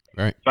star.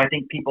 Right. So I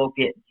think people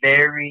get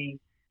very,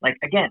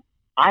 again,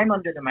 I'm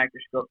under the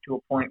microscope to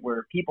a point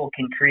where people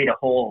can create a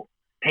whole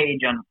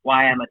page on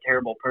why I'm a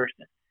terrible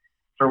person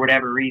for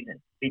whatever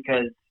reason,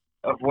 because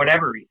of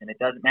whatever reason. It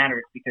doesn't matter.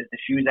 It's because the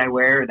shoes I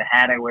wear or the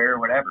hat I wear or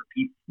whatever.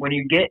 When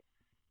you get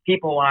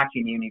people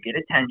watching you and you get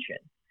attention,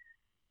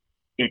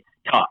 it's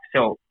tough.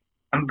 So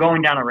I'm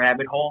going down a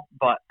rabbit hole,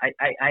 but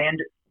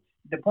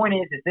the point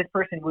is this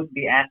person wouldn't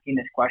be asking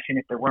this question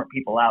if there weren't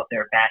people out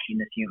there bashing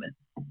this human,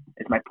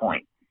 is my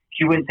point.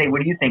 She wouldn't say,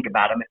 what do you think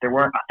about him, if there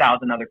weren't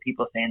 1,000 other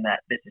people saying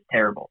that this is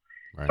terrible.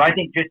 Right. So I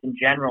think just in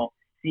general,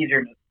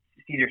 Caesar's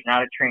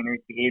not a trainer,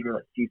 he's a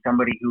behavioralist. He's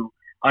somebody who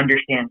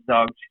understands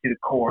dogs to the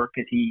core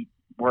because he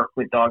worked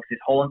with dogs his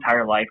whole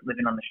entire life,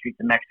 living on the streets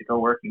of Mexico,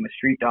 working with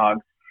street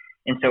dogs.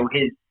 And so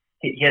he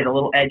has a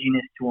little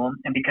edginess to him.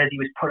 And because he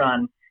was put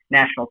on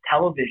national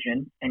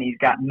television and he's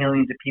got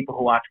millions of people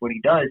who watch what he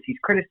does, he's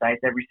criticized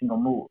every single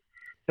move.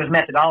 So his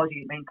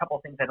methodology, a couple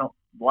of things I don't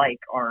like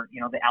are,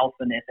 the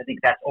alphaness. I think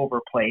that's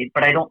overplayed.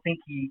 But I don't think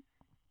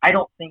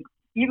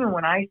even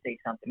when I say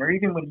something or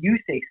even when you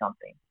say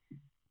something,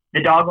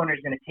 the dog owner is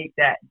going to take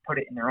that and put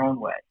it in their own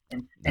way.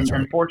 And right.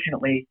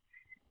 Unfortunately,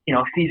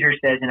 Caesar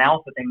says an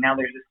alpha thing. Now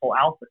there's this whole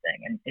alpha thing,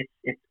 and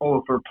it's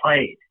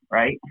overplayed,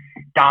 right?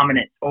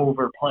 Dominance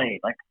overplayed.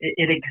 Like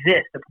it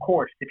exists, of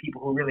course, to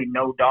people who really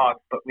know dogs,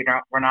 but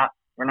we're not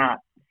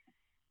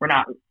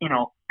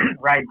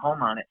riding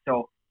home on it.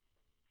 So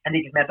I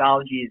think his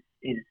methodology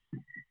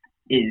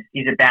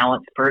is a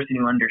balanced person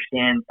who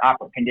understands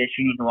operant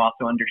conditioning, who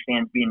also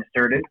understands being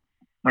assertive.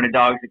 When a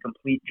dog's a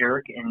complete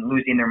jerk and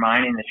losing their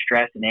mind and is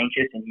stressed and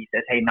anxious, and he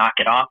says, hey, knock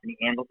it off, and he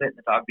handles it, and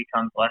the dog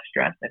becomes less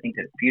stressed, I think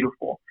that's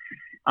beautiful.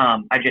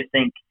 I just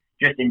think,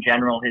 just in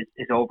general,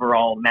 his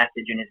overall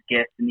message and his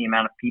gift and the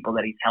amount of people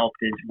that he's helped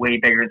is way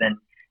bigger than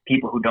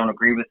people who don't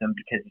agree with him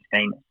because he's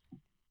famous.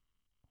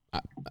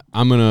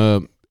 I'm going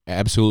to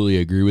absolutely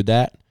agree with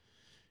that.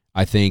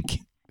 I think,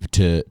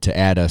 to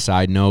add a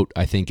side note,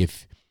 I think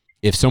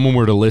if someone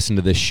were to listen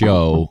to this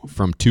show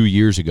from 2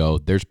 years ago,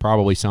 there's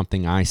probably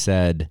something I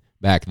said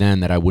back then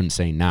that I wouldn't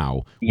say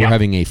now. Yep. We're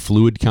having a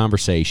fluid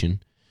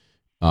conversation,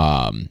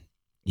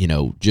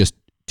 just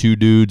two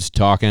dudes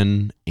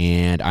talking,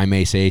 and I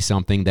may say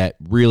something that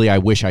really I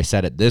wish I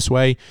said it this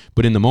way,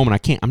 but in the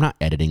moment I'm not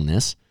editing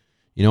this,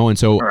 and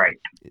so right.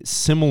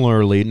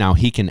 Similarly, now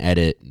he can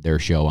edit their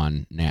show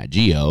on Nat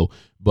Geo,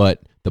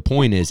 but the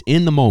point is,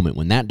 in the moment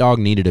when that dog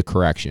needed a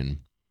correction,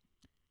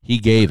 he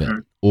gave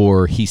it,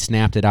 or he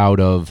snapped it out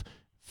of,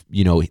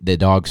 the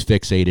dog's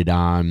fixated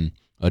on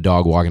a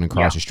dog walking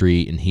across the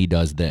street and he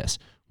does this.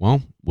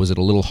 Well, was it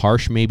a little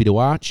harsh maybe to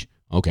watch?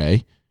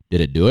 Okay. Did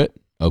it do it?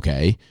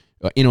 Okay.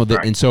 Right.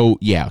 And so,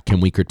 can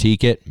we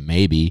critique it?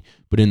 Maybe.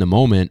 But in the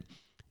moment,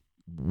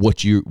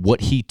 what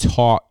he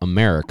taught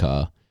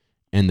America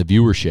and the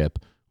viewership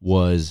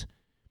was,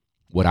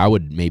 what I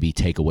would maybe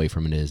take away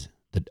from it is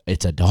that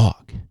it's a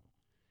dog.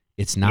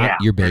 It's not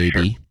your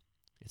baby. Sure.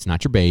 It's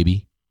not your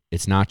baby.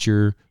 It's not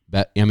your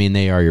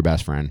they are your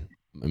best friend.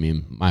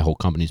 My whole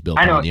company's built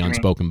on the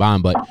unspoken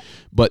bond,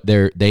 but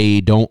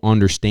they don't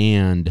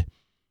understand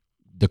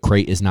the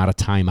crate is not a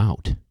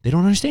timeout. They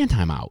don't understand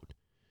timeout.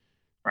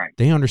 Right.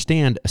 They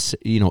understand,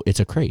 it's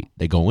a crate.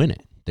 They go in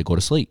it. They go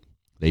to sleep.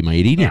 They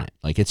might eat in it.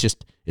 Like, it's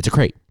a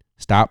crate.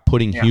 Stop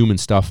putting human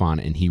stuff on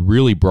it. And he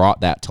really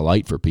brought that to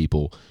light for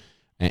people,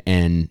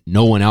 and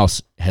no one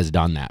else has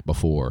done that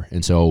before.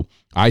 And so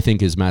I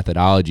think his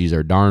methodologies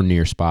are darn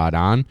near spot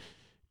on.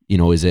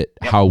 Is it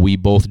how we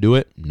both do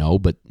it? No,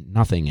 but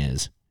nothing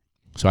is.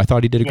 So I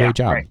thought he did a great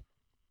job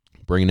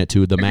bringing it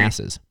to the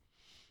masses.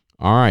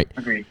 All right.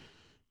 Agreed.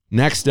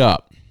 Next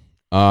up,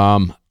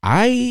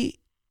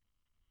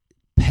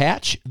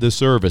 Patch the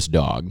service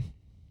dog.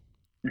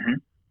 Mm-hmm.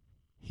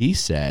 He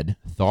said,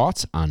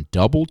 thoughts on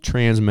double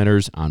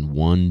transmitters on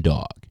one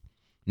dog.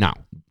 Now,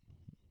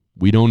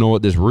 we don't know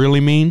what this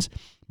really means,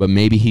 but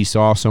maybe he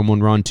saw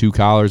someone run 2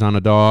 collars on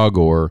a dog,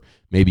 or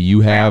maybe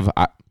you have.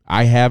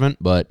 I haven't,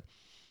 but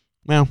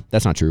well,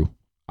 that's not true.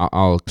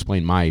 I'll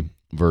explain my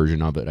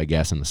version of it, I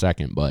guess, in a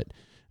second. But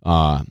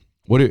I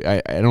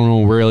don't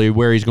know really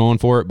where he's going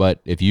for it,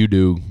 but if you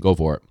do, go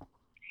for it.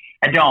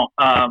 I don't.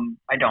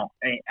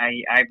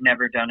 I've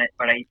never done it,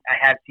 but I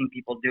have seen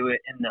people do it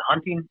in the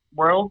hunting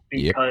world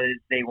because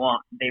they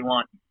want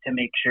to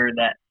make sure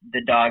that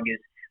the dog is,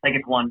 like,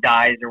 if one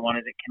dies or one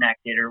isn't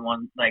connected, or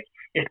one, like,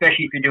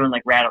 especially if you're doing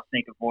like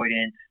rattlesnake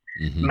avoidance,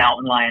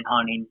 mountain lion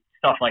hunting,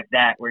 stuff like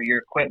that, where your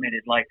equipment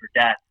is life or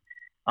death.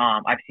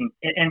 I've seen,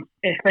 and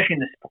especially in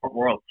the sport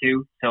world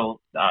too. So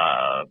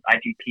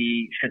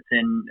IGP,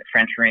 Schutzen,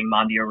 French ring,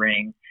 Mondio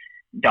ring,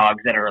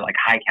 dogs that are like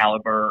high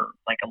caliber,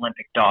 like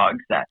Olympic dogs.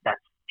 That's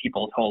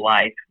people's whole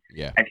life.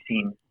 Yeah, I've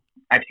seen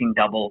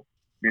double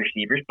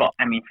receivers, but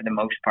for the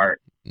most part,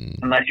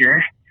 unless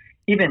you're,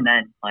 even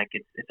then, like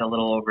it's a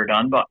little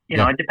overdone. But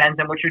it depends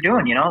on what you're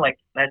doing. Like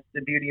that's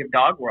the beauty of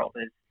dog world,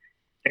 is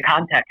the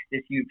context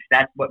is huge.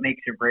 That's what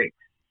makes or breaks.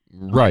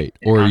 Right.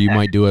 Or context. You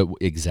might do it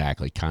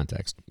exactly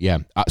context. Yeah.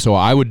 So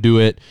I would do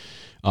it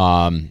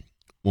when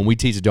we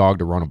teach a dog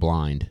to run a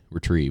blind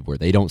retrieve where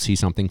they don't see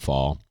something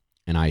fall,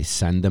 and I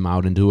send them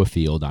out into a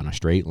field on a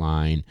straight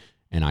line,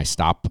 and I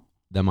stop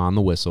them on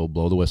the whistle,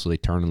 blow the whistle, they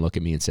turn and look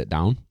at me and sit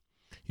down.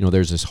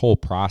 There's this whole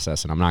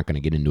process, and I'm not going to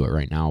get into it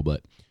right now,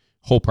 but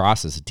whole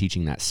process of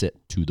teaching that sit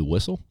to the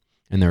whistle.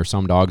 And there are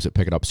some dogs that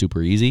pick it up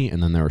super easy,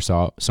 and then there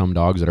are some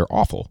dogs that are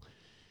awful.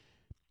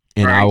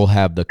 And I will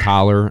have the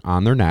collar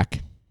on their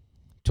neck,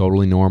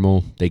 totally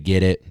normal. They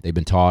get it. They've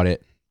been taught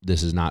it.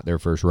 This is not their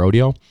first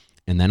rodeo.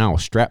 And then I'll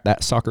strap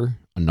that sucker,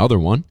 another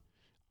one,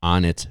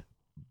 on its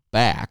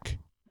back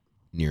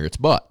near its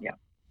butt. Yeah.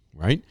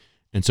 Right?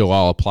 And so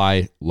I'll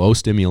apply low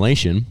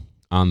stimulation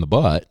on the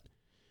butt,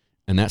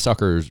 and that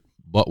sucker's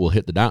butt will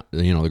hit the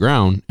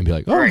ground and be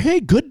like, oh, hey,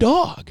 good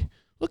dog.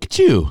 Look at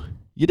you.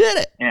 You did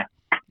it. Yeah.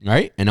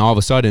 Right? And all of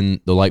a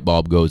sudden, the light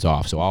bulb goes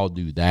off. So I'll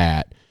do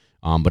that.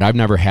 But I've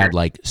never had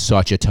like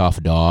such a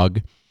tough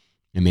dog,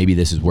 and maybe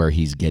this is where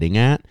he's getting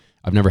at.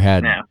 I've never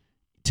had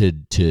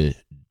to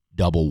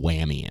double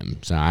whammy him.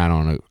 So I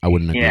don't know. I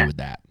wouldn't agree with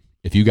that.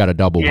 If you got a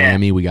double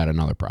whammy, we got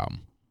another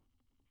problem.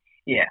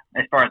 Yeah,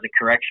 as far as the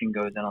correction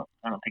goes, I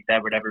don't think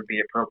that would ever be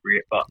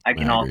appropriate. But I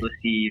can also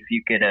see if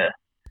you get a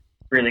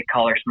really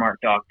collar smart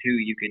dog too,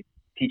 you could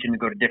teach him to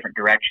go to different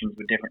directions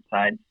with different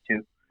sides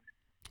too.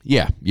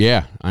 Yeah,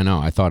 I know.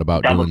 I thought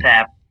about double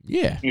tap.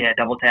 Yeah,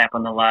 double tap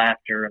on the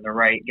left or the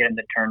right, get him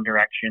to turn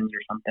directions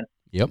or something.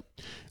 Yep.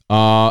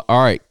 All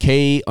right,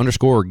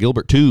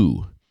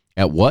 K_Gilbert2.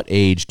 At what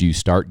age do you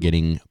start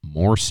getting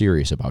more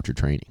serious about your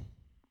training?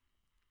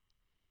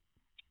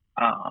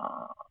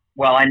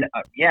 Well, I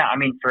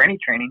mean, for any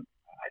training.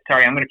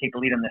 Sorry, I'm going to take the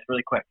lead on this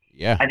really quick.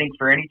 Yeah. I think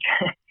for any.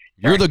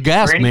 You're the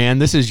guest, man.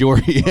 This is your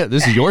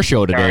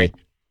show today.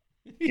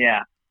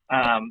 Yeah.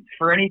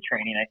 For any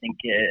training, I think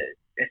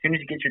as soon as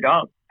you get your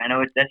dog, I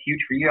know that's huge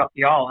for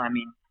y'all. I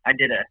mean, I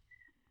did a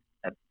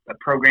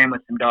program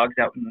with some dogs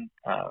out in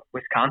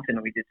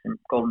Wisconsin. We did some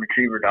golden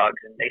retriever dogs,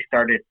 and they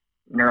started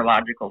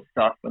neurological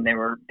stuff when they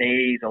were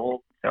days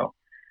old. So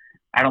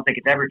I don't think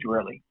it's ever too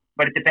early.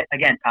 But it depends,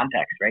 again,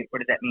 context, right? What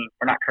does that mean?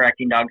 We're not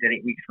correcting dogs at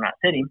 8 weeks. We're not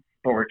sitting,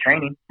 but we're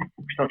training.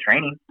 We're still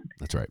training.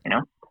 That's right. You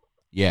know?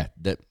 Yeah.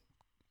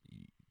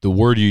 The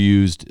word you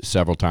used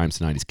several times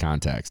tonight is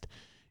context.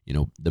 You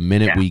know, the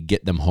minute we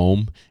get them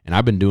home, and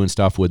I've been doing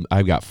stuff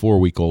I've got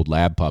 4-week-old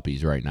lab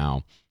puppies right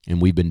now,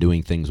 and we've been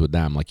doing things with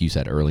them, like you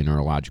said, early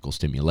neurological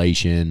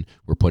stimulation.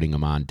 We're putting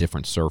them on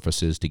different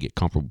surfaces to get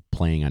comfortable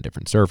playing on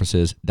different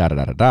surfaces,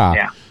 da-da-da-da-da.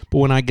 Yeah. But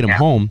when I get them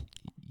home,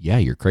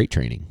 you're crate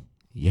training.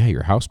 Yeah,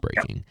 you're house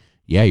breaking. Yep.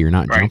 Yeah, you're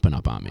not jumping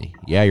up on me.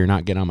 Yeah, you're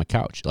not getting on my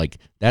couch. Like,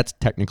 that's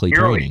technically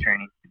you're training. Always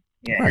training.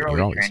 Yeah,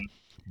 you're always training.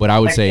 But I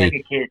would say, like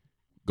a kid.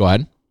 Go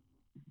ahead.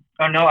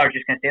 Oh, no, I was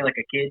just going to say, like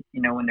a kid,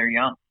 you know, when they're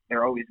young,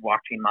 they're always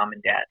watching mom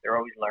and dad. They're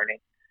always learning.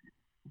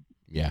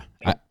 Yeah.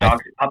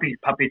 Dogs, puppies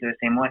are the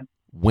same way.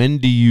 When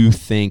do you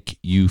think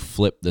you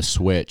flip the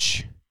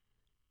switch?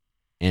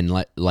 And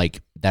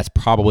that's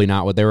probably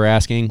not what they were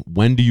asking.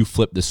 When do you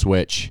flip the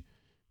switch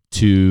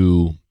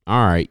to,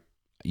 all right,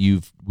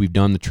 we've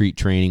done the treat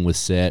training with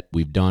sit.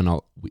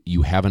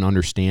 You have an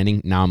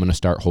understanding. Now I'm going to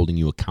start holding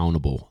you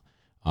accountable.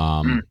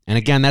 And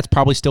again, that's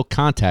probably still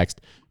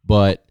context,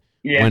 but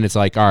when it's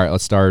like, all right,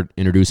 let's start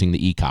introducing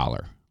the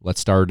e-collar.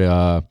 Let's start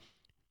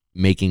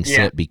making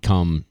sit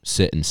become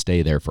sit and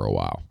stay there for a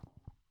while.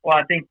 Well,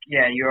 I think,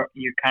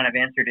 you kind of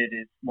answered it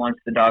is once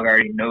the dog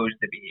already knows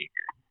the behavior.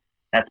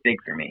 That's big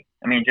for me.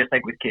 I mean, just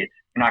like with kids,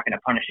 you're not going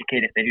to punish a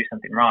kid if they do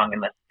something wrong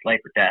unless it's life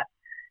or death.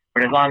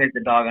 But as long as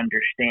the dog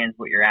understands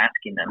what you're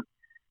asking them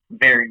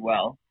very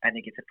well, I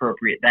think it's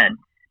appropriate then.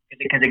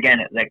 Because again,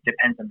 it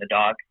depends on the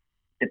dog.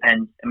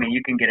 Depends. I mean,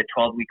 you can get a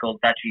 12-week-old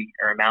Dutchie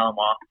or a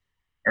Malinois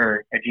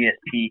or a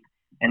GSP,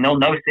 and they'll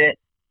know sit,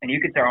 and you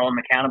can start holding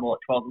them accountable at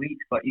 12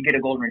 weeks. But you get a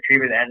golden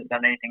retriever that hasn't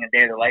done anything a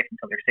day of their life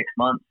until they're 6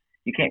 months.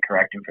 You can't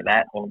correct them for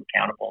that, hold them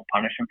accountable, and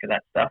punish them for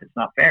that stuff. It's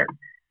not fair.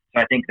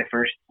 So I think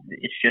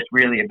it's just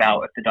really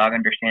about if the dog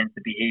understands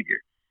the behavior.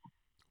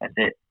 That's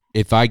it.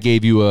 If I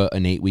gave you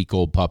an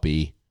 8-week-old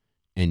puppy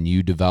and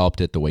you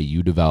developed it the way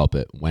you develop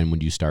it, when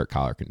would you start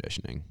collar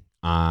conditioning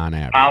on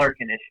average? Collar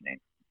conditioning.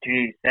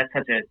 Geez, that's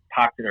such a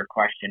popular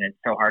question. It's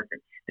so hard.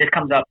 This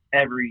comes up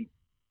every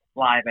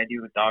live I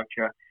do with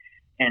Dogtra.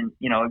 And,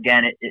 you know,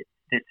 again,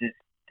 this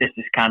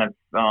is kind of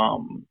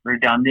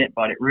redundant,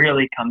 but it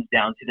really comes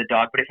down to the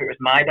dog. But if it was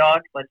my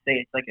dog, let's say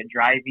it's like a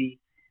drivey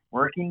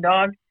working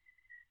dog,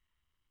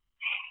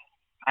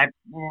 I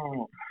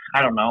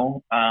don't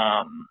know.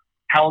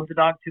 How old's the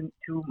dog?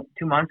 Two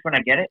months when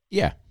I get it?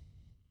 Yeah.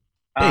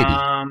 Baby.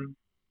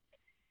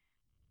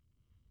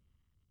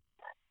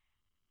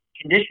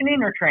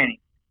 Conditioning or training?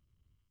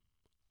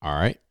 All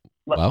right.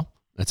 Well,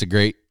 that's a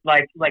great.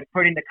 Like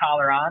putting the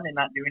collar on and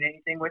not doing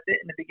anything with it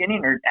in the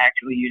beginning, or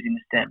actually using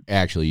the stem?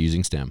 Actually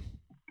using stem.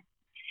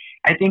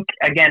 I think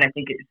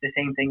it's the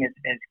same thing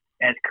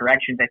as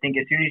corrections. I think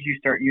as soon as you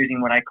start using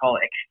what I call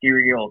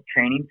exterior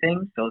training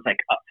things, so it's like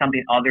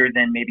something other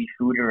than maybe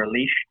food or a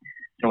leash,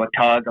 so a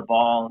tug, a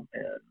ball,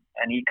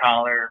 an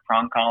e-collar,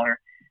 prong collar,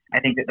 I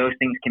think that those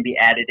things can be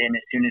added in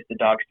as soon as the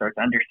dog starts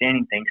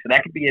understanding things. So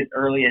that could be as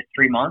early as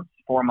 3 months,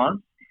 4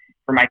 months.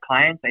 For my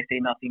clients, I say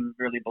nothing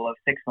really below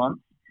 6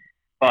 months.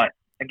 But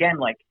again,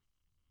 like,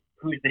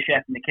 who's the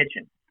chef in the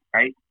kitchen,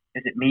 right?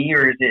 Is it me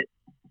or is it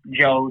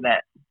Joe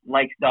that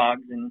likes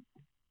dogs and,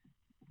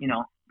 you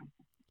know,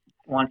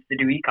 wants to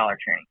do e-collar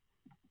training?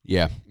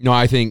 Yeah. No,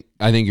 I think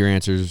your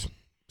answer's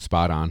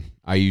spot on.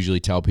 I usually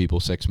tell people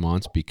 6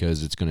 months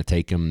because it's going to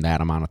take them that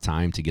amount of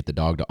time to get the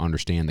dog to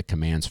understand the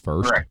commands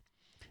first. Right.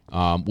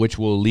 which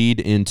will lead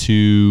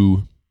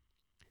into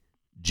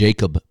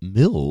Jacob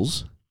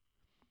Mills.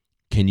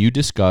 Can you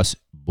discuss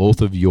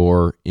both of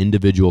your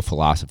individual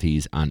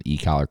philosophies on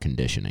e-collar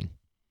conditioning?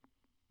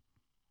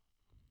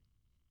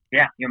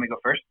 Yeah, you want me to go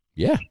first?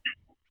 Yeah.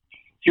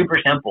 Super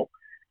simple.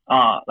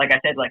 Like I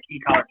said, like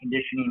e-collar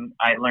conditioning,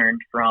 I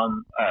learned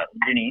from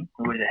Janine,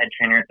 who was a head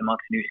trainer at the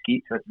Monks New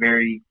Skeet, so it's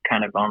very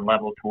kind of on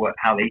level to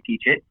how they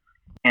teach it.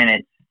 And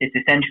it's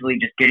essentially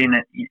just getting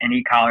an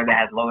e-collar that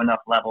has low enough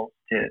levels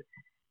so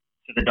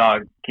the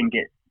dog can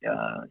get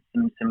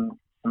some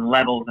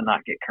levels and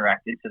not get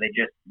corrected. So they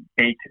just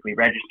basically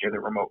register the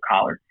remote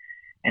collar,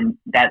 and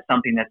that's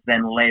something that's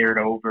then layered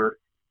over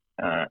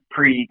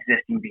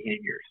pre-existing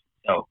behaviors.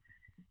 So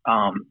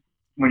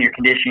when you're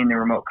conditioning the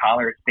remote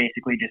collar, it's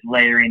basically just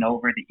layering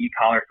over the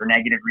e-collar for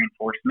negative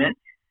reinforcement.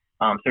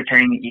 So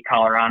turning the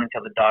e-collar on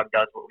until the dog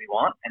does what we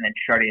want, and then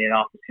shutting it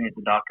off as soon as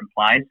the dog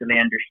complies. So they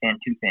understand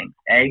two things: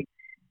 A,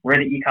 where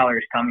the e-collar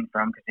is coming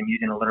from, because I'm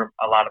using a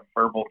lot of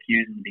verbal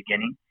cues in the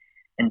beginning,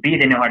 and B,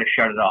 they know how to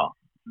shut it off.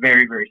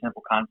 Very, very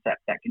simple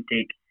concept that can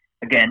take,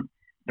 again,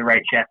 the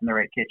right chef in the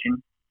right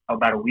kitchen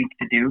about a week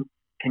to do,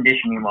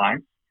 conditioning-wise.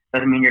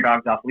 Doesn't mean your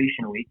dog's off leash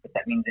in a week, but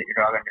that means that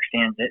your dog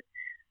understands it.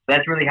 So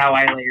that's really how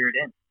I layer it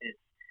in.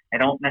 I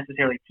don't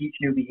necessarily teach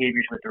new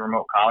behaviors with the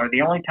remote collar.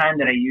 The only time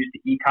that I use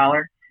the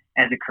e-collar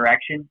as a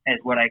correction is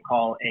what I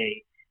call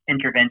a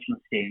intervention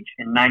stage.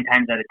 And 9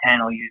 times out of 10,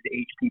 I'll use the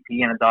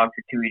HPP on a dog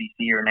for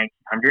 280C or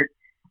 1900,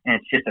 and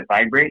it's just a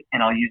vibrate,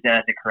 and I'll use that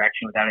as a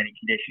correction without any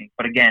conditioning.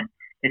 But again,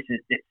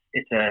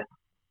 it's a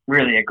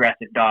really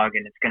aggressive dog,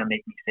 and it's going to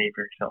make me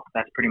safer. So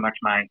that's pretty much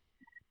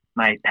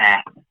my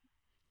path.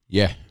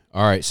 Yeah.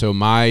 All right. So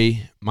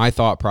my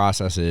thought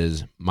process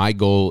is, my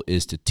goal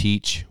is to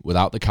teach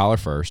without the collar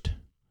first.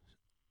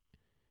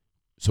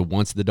 So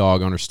once the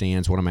dog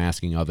understands what I'm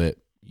asking of it,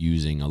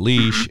 using a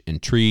leash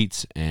and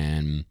treats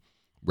and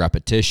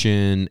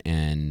repetition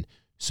and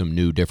some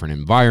new different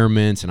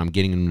environments, and I'm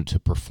getting them to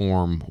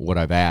perform what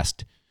I've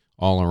asked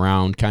all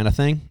around kind of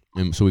thing.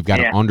 And so we've got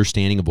an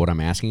understanding of what I'm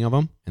asking of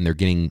them, and they're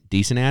getting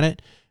decent at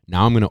it.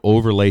 Now I'm going to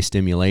overlay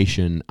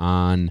stimulation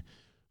on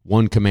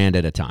one command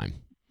at a time.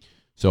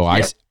 So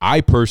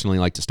I personally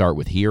like to start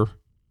with here,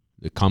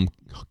 the come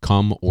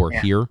or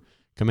here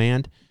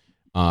command.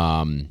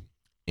 And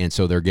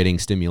so they're getting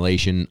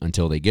stimulation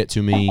until they get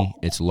to me.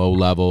 It's low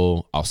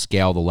level. I'll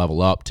scale the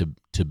level up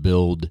to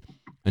build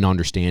an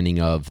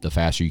understanding of the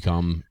faster you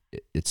come,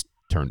 it's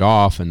turned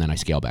off, and then I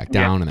scale back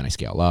down, and then I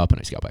scale up, and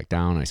I scale back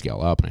down, and I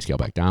scale up, and I scale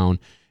back down.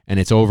 And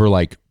it's over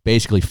like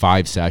basically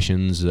 5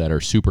 sessions that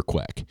are super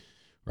quick,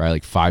 right?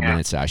 Like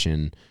 5-minute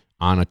session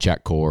on a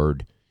check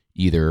cord,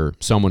 either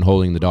someone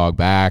holding the dog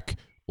back,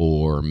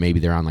 or maybe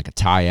they're on like a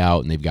tie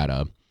out and they've got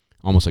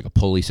almost like a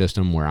pulley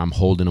system where I'm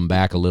holding them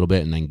back a little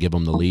bit and then give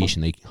them the leash,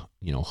 and they,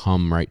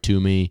 hum right to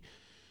me.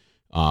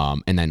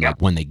 And then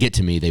like when they get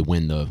to me, they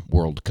win the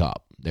World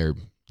Cup.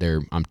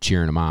 I'm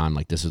cheering them on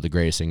like this is the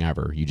greatest thing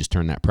ever. You just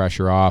turn that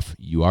pressure off.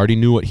 You already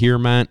knew what here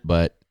meant,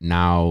 but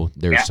now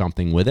there's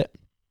something with it.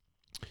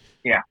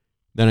 Yeah.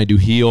 Then I do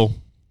heel,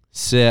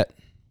 sit,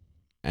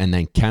 and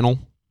then kennel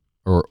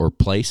or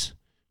place,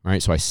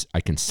 right? So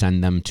I can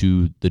send them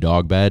to the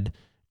dog bed,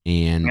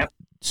 and as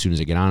soon as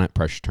I get on it,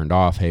 pressure turned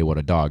off. Hey, what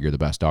a dog. You're the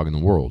best dog in the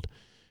world.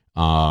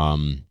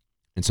 And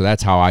so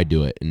that's how I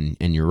do it.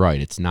 And you're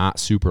right. It's not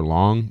super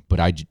long, but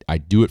I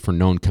do it for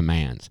known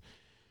commands.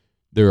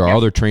 There are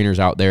other trainers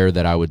out there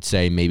that I would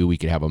say maybe we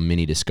could have a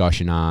mini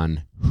discussion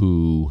on,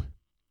 who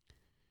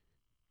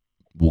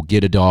will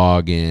get a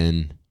dog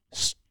in,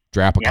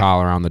 strap a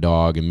collar on the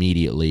dog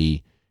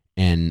immediately,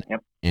 and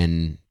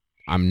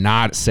I'm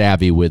not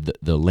savvy with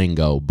the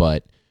lingo,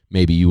 but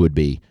maybe you would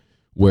be,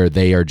 where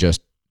they are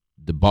just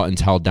the buttons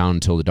held down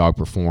until the dog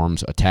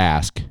performs a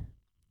task.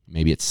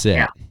 Maybe it's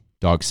sit.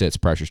 Dog sits,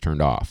 pressure's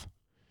turned off.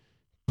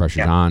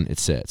 Pressure's on, it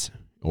sits.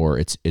 Or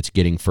it's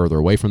getting further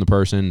away from the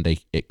person,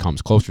 it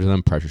comes closer to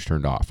them, pressure's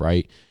turned off,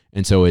 right?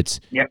 And so it's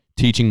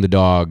teaching the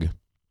dog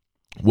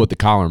what the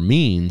collar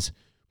means,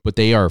 but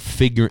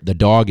the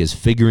dog is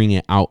figuring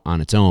it out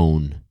on its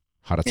own,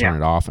 how to turn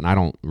it off, and I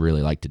don't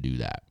really like to do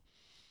that.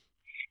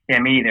 Yeah,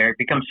 me either. It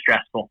becomes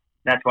stressful.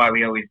 That's why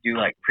we always do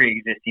like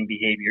pre-existing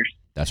behaviors.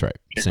 That's right.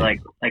 Just like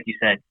you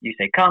said, you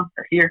say come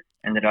or here,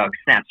 and the dog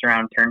snaps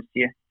around, turns to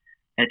you.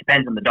 And it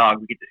depends on the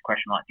dog. We get this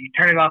question a lot. Do you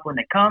turn it off when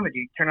they come, or do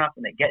you turn it off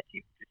when they get to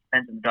you? It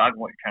depends on the dog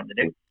and what you're trying to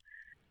do.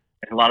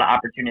 There's a lot of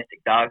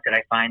opportunistic dogs that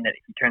I find that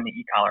if you turn the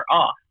e-collar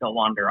off, they'll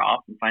wander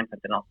off and find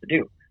something else to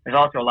do. There's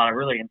also a lot of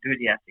really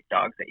enthusiastic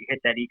dogs that you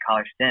hit that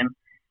e-collar stim,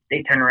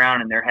 they turn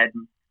around and they're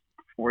heading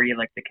for you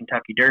like the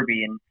Kentucky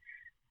Derby, and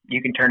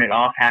you can turn it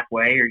off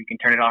halfway or you can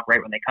turn it off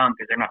right when they come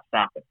because they're not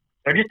stopping.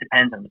 So it just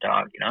depends on the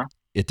dog,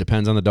 It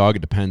depends on the dog.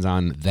 It depends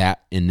on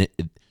that. And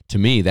to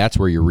me, that's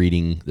where you're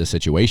reading the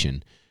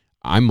situation.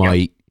 I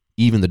might,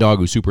 even the dog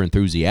who's super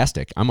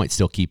enthusiastic, I might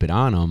still keep it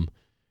on them.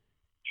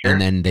 Sure.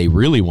 And then they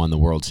really won the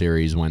World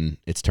Series when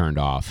it's turned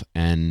off.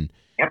 And,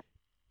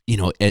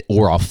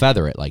 or I'll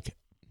feather it, like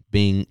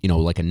being,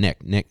 like a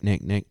nick,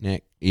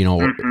 you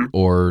know,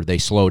 or they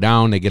slow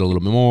down, they get a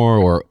little bit more,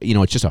 or, you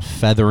know, it's just a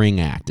feathering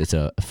act. It's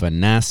a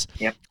finesse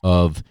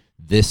of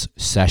this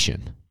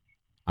session.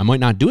 I might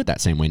not do it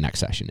that same way next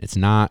session. It's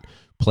not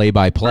play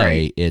by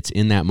play. Right. It's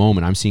in that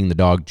moment. I'm seeing the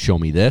dog show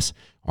me this.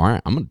 All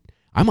right,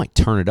 I might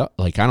turn it up.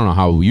 Like, I don't know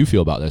how you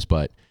feel about this,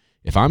 but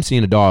if I'm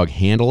seeing a dog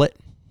handle it,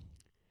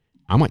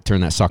 I might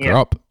turn that sucker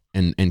up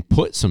and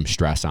put some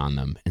stress on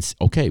them and say,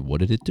 okay,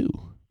 what did it do?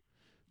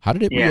 How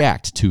did it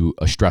react to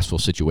a stressful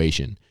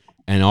situation?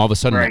 And all of a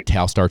sudden, that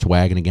tail starts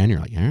wagging again.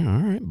 You're like, yeah,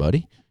 all right,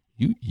 buddy,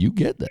 you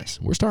get this.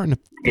 We're starting to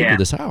figure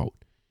this out.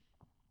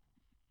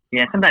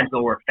 Yeah, sometimes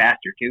they'll work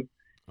faster too.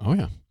 Oh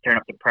yeah, turn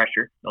up the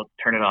pressure. They'll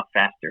turn it off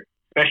faster,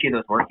 especially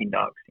those working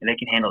dogs, and they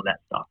can handle that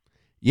stuff.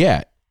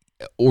 Yeah,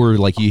 or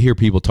like you hear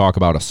people talk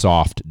about a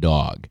soft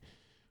dog,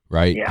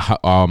 right? Yeah.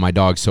 Oh, my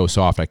dog's so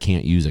soft I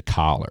can't use a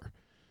collar.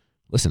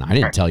 Listen, I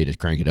didn't tell you to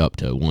crank it up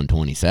to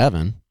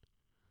 127,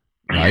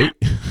 right?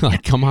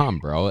 Like, come on,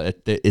 bro.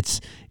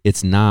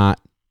 It's not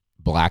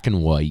black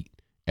and white.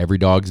 Every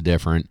dog's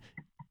different.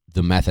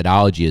 The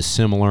methodology is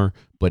similar,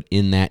 but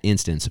in that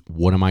instance,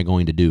 what am I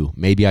going to do?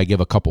 Maybe I give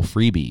a couple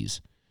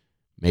freebies.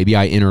 Maybe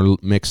I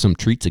intermix some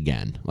treats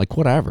again. Like,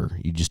 whatever.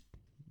 You just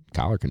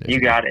collar condition. You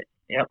got it.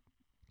 Yep.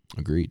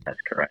 Agreed. That's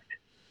correct.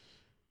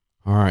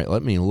 All right,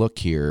 let me look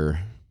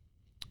here.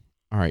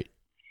 All right.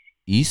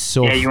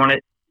 Yeah, you want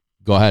to...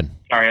 Go ahead.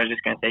 Sorry, I was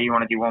just going to say, you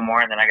want to do one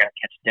more, and then I got to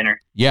catch dinner.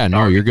 Yeah,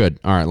 no, you're good.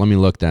 All right, let me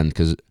look then,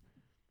 because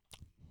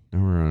there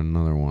were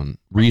another one.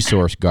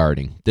 Resource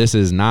guarding. This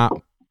is not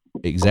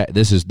exact.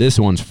 This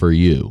one's for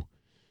you.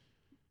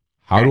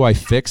 How do I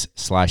fix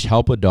 /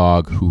 help a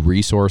dog who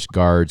resource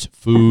guards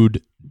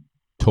food,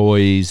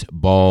 toys,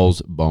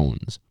 balls,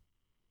 bones?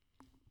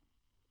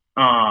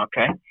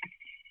 Okay.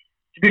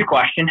 It's a good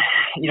question.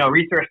 You know,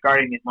 resource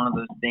guarding is one of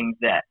those things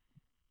that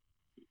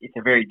it's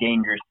a very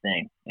dangerous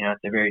thing. You know,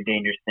 it's a very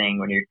dangerous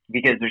thing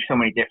because there's so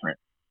many different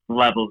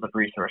levels of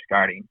resource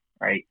guarding,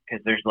 right?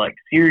 Because there's like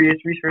serious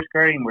resource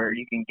guarding where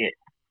you can get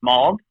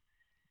mauled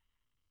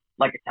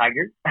like a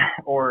tiger,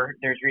 or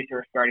there's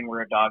resource guarding where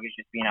a dog is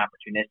just being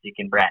opportunistic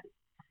and bratty.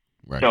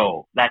 Right.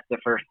 So that's the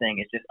first thing,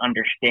 is just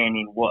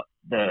understanding what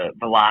the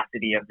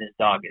velocity of this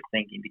dog is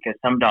thinking. Because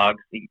some dogs,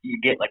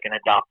 you get like an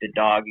adopted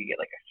dog, you get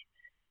like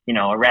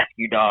a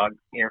rescue dog,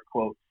 air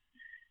quotes,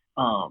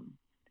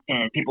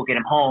 and people get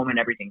them home and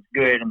everything's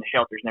good, and the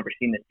shelter's never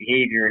seen this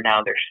behavior, and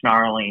now they're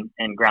snarling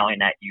and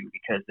growling at you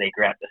because they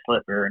grabbed the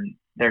slipper, and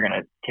they're going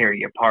to tear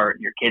you apart,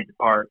 your kids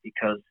apart,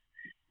 because,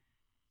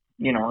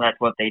 you know, that's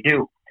what they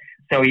do.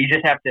 So you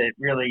just have to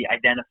really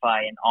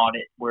identify and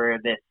audit where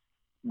this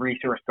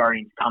resource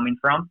guarding is coming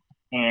from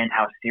and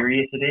how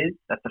serious it is.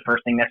 That's the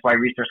first thing. That's why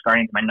resource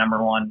guarding is my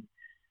number one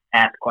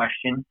asked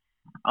question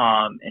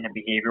in a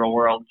behavioral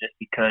world, just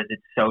because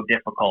it's so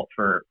difficult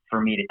for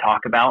me to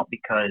talk about,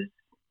 because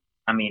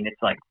I mean,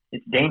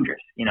 it's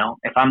dangerous, you know.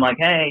 If I'm like,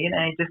 hey, you know,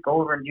 just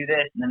go over and do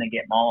this, and then they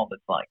get mauled,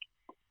 it's like.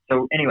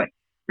 So anyway,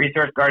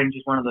 resource guarding is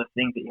just one of those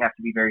things that you have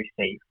to be very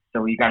safe.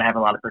 So you got to have a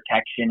lot of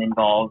protection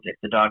involved if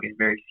the dog is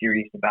very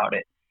serious about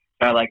it.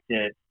 So I like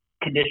to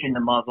condition the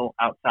muzzle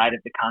outside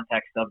of the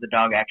context of the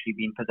dog actually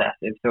being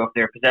possessive. So if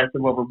they're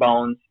possessive over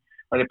bones,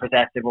 or they're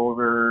possessive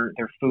over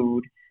their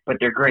food, but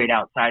they're great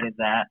outside of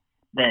that,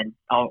 then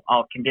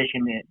I'll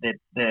condition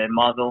the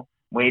muzzle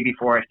way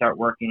before I start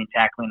working and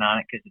tackling on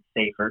it, because it's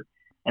safer.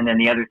 And then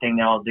the other thing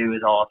that I'll do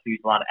is I'll also use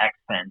a lot of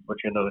X-Pens, which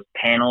are those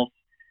panels.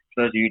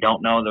 For those of you who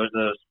don't know,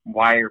 those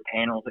wire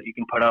panels that you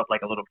can put up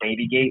like a little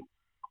baby gate.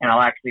 And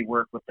I'll actually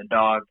work with the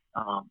dog,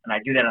 and I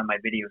do that on my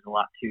videos a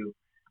lot too.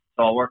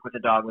 So I'll work with the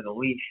dog with a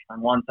leash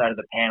on one side of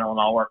the panel, and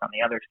I'll work on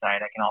the other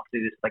side. I can also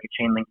do this like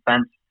a chain link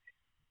fence,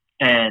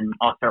 and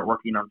I'll start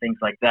working on things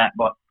like that.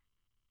 But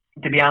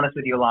to be honest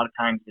with you, a lot of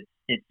times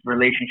it's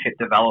relationship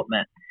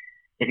development.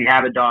 If you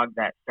have a dog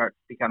that starts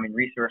becoming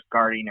resource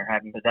guarding or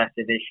having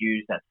possessive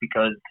issues, that's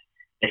because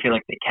they feel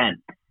like they can.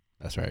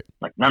 That's right.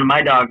 Like, none of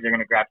my dogs are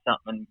going to grab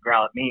something and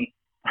growl at me.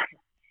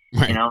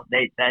 Right. You know,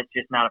 that's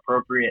just not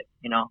appropriate.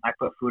 You know, I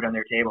put food on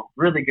their table,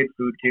 really good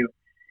food too,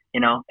 you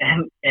know,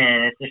 and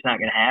it's just not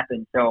going to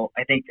happen. So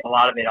I think a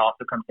lot of it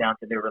also comes down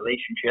to their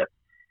relationship,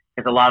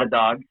 because a lot of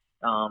dogs,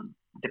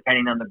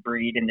 depending on the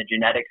breed and the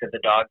genetics of the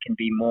dog, can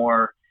be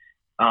more,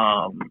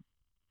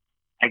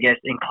 I guess,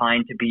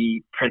 inclined to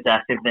be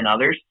possessive than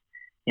others.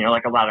 You know,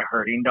 like a lot of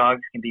herding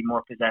dogs can be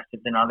more possessive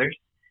than others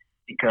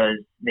because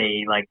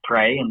they like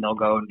prey, and they'll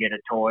go and get a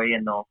toy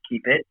and they'll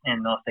keep it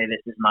and they'll say, this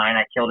is mine,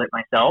 I killed it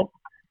myself.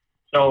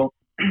 So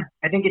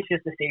I think it's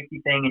just a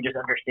safety thing, and just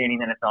understanding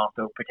that it's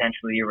also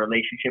potentially a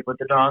relationship with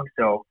the dog.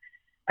 So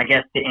I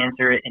guess to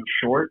answer it in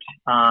short,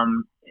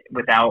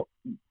 without,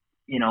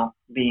 you know,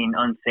 being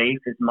unsafe,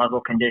 is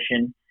muzzle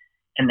condition,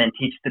 and then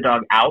teach the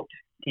dog out,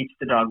 teach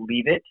the dog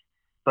leave it.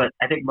 But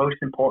I think most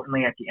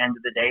importantly, at the end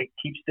of the day,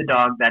 teach the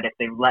dog that if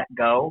they let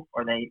go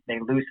or they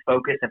lose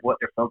focus of what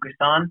they're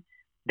focused on,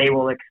 they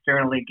will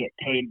externally get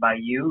paid by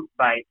you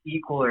by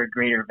equal or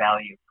greater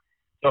value.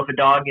 So if a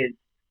dog is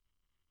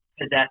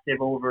possessive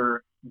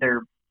over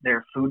their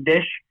food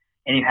dish,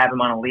 and you have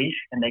them on a leash,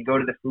 and they go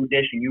to the food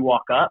dish and you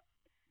walk up,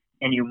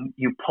 and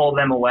you pull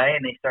them away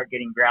and they start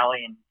getting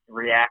growly and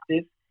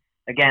reactive,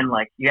 again,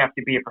 like, you have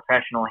to be a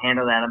professional,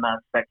 handle that. I'm not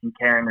expecting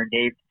Karen or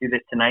Dave to do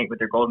this tonight with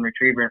their golden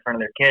retriever in front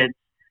of their kids,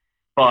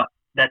 but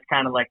that's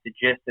kind of like the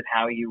gist of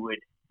how you would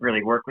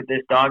really work with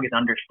this dog, is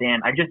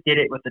understand. I just did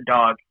it with a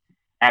dog,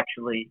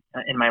 actually,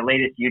 in my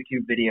latest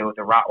YouTube video with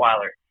a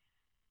Rottweiler.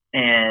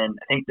 And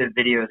I think the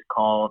video is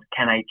called,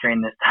 Can I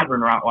Train This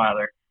Stubborn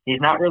Rottweiler? He's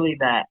not really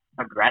that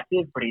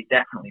aggressive, but he's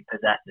definitely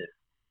possessive,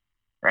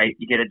 right?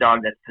 You get a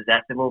dog that's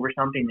possessive over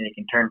something, and it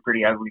can turn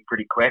pretty ugly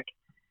pretty quick.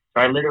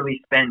 So I literally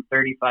spend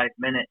 35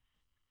 minutes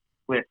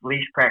with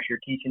leash pressure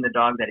teaching the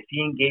dog that if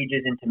he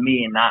engages into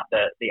me and not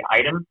the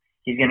item,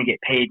 he's going to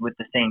get paid with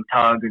the same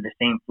tug or the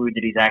same food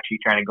that he's actually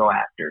trying to go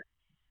after.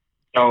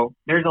 So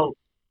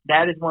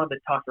that is one of the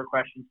tougher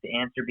questions to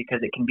answer, because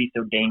it can be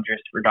so dangerous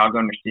for dog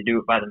owners to do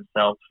it by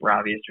themselves for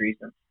obvious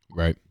reasons.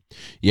 Right.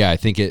 Yeah, I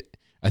think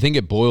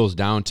it boils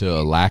down to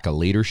a lack of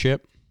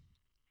leadership.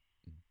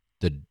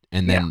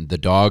 Then the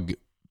dog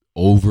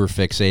over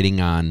fixating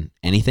on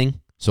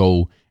anything.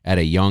 So at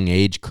a young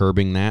age,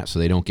 curbing that so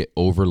they don't get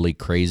overly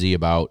crazy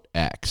about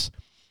X.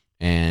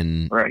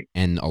 And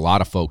a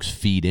lot of folks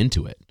feed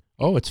into it.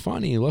 Oh, it's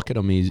funny. Look at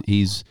him.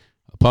 He's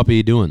a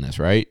puppy doing this,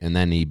 right? And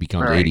then he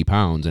becomes 80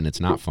 pounds, and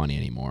it's not funny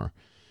anymore.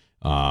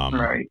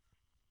 Right.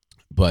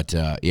 But,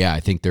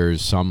 I think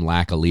there's some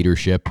lack of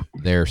leadership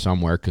there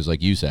somewhere, because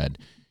like you said,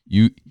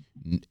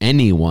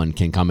 anyone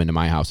can come into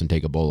my house and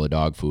take a bowl of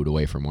dog food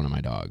away from one of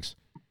my dogs.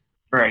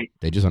 Right.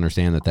 They just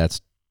understand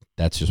that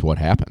that's just what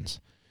happens.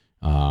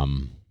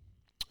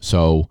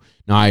 So,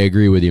 no, I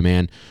agree with you,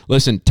 man.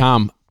 Listen,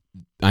 Tom,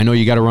 I know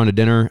you got to run to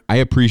dinner. I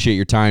appreciate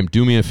your time.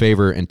 Do me a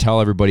favor and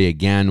tell everybody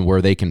again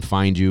where they can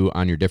find you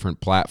on your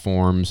different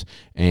platforms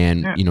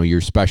and,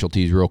 your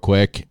specialties real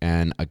quick.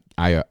 And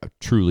I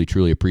truly,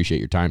 truly appreciate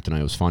your time tonight.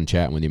 It was fun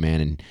chatting with you,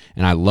 man.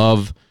 And I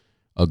love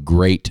a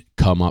great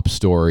come-up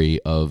story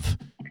of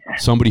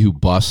somebody who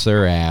busts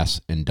their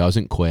ass and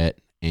doesn't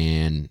quit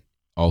and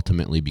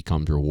ultimately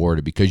becomes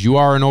rewarded, because you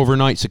are an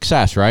overnight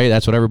success, right?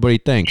 That's what everybody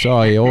thinks.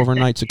 Oh, yeah,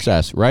 overnight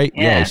success, right?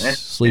 Yeah,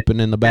 sleeping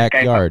in the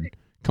backyard.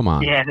 Come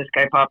on. Yeah, this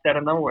guy popped out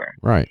of nowhere.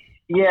 Right.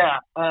 Yeah,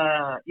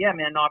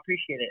 man, no, I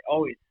appreciate it.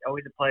 Always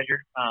a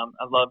pleasure.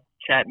 I love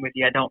chatting with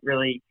you. I don't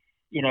really,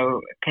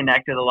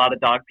 connect with a lot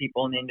of dog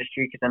people in the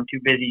industry because I'm too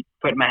busy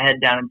putting my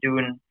head down and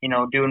doing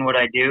what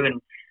I do.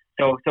 And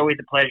so it's always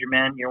a pleasure,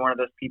 man. You're one of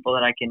those people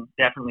that I can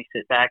definitely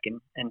sit back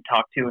and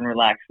talk to and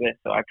relax with.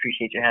 So I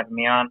appreciate you having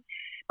me on.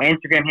 My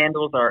Instagram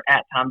handles are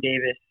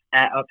 @TomDavis,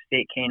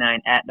 @UpstateK9,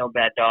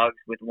 @NoBadDogs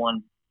with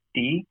 1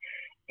 D.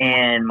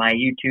 And my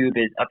YouTube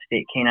is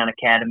Upstate Canine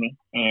Academy.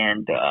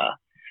 And,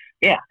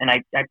 and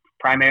I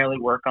primarily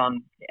work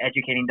on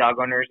educating dog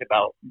owners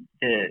about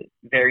the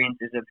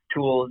variances of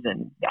tools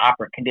and the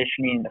operant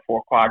conditioning and the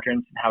 4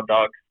 quadrants and how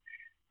dogs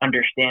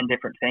understand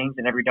different things.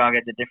 And every dog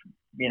has a different,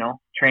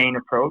 training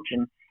approach.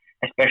 And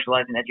I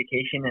specialize in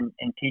education and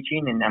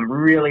teaching. And I'm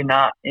really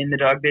not in the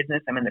dog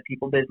business. I'm in the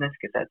people business,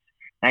 because that's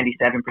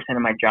 97%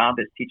 of my job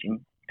is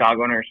teaching dog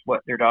owners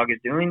what their dog is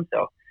doing.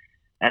 So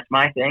that's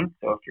my thing.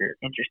 So if you're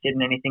interested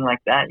in anything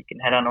like that, you can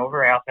head on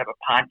over. I also have a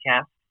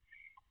podcast.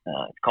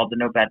 It's called the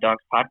No Bad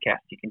Dogs Podcast.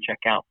 You can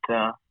check out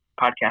the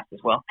podcast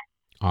as well.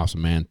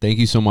 Awesome, man. Thank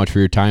you so much for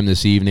your time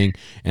this evening.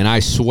 And I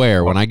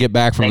swear, when I get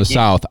back from the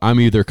South, I'm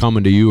either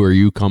coming to you or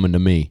you coming to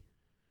me.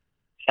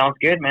 Sounds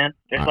good, man.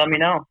 Just let me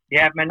know. You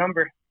have my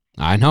number.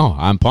 I know.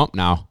 I'm pumped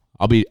now.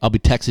 I'll be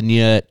texting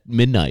you at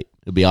midnight.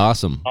 It'll be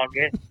awesome. All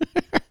good.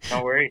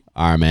 No worries.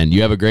 All right, man.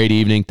 You have a great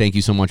evening. Thank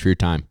you so much for your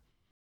time.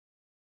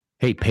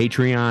 Hey,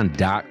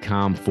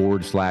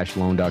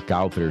 patreon.com/Lone Duck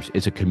Outfitters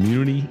is a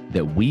community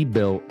that we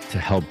built to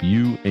help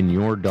you and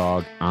your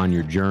dog on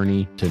your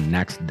journey to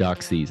next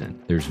duck season.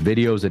 There's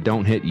videos that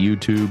don't hit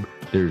YouTube.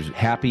 There's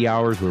happy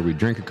hours where we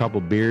drink a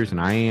couple beers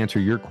and I answer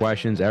your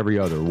questions every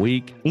other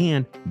week.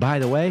 And by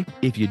the way,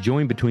 if you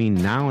join between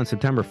now and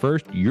September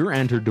 1st, you're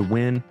entered to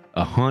win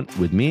a hunt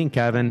with me and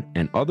Kevin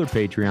and other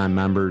Patreon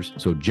members.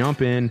 So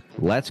jump in,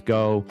 let's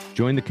go,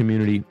 join the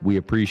community. We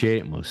appreciate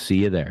it, and we'll see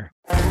you there.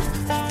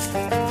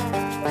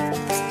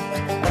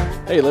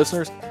 Hey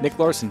listeners, Nick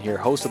Larson here,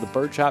 host of the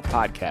Birdshot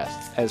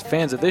Podcast. As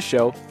fans of this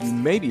show, you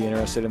may be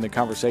interested in the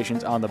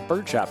conversations on the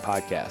Birdshot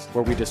Podcast,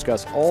 where we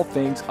discuss all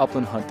things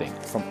upland hunting,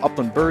 from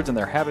upland birds and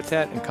their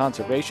habitat and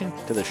conservation,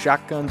 to the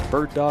shotguns,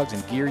 bird dogs,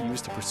 and gear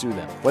used to pursue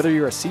them. Whether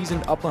you're a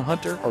seasoned upland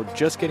hunter or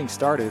just getting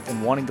started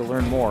and wanting to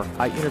learn more,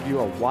 I interview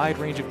a wide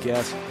range of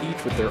guests,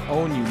 each with their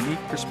own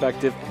unique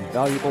perspective and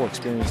valuable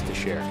experience to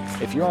share.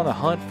 If you're on the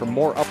hunt for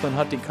more upland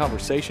hunting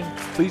conversation,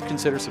 please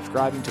consider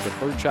subscribing to the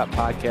Birdshot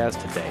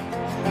Podcast today.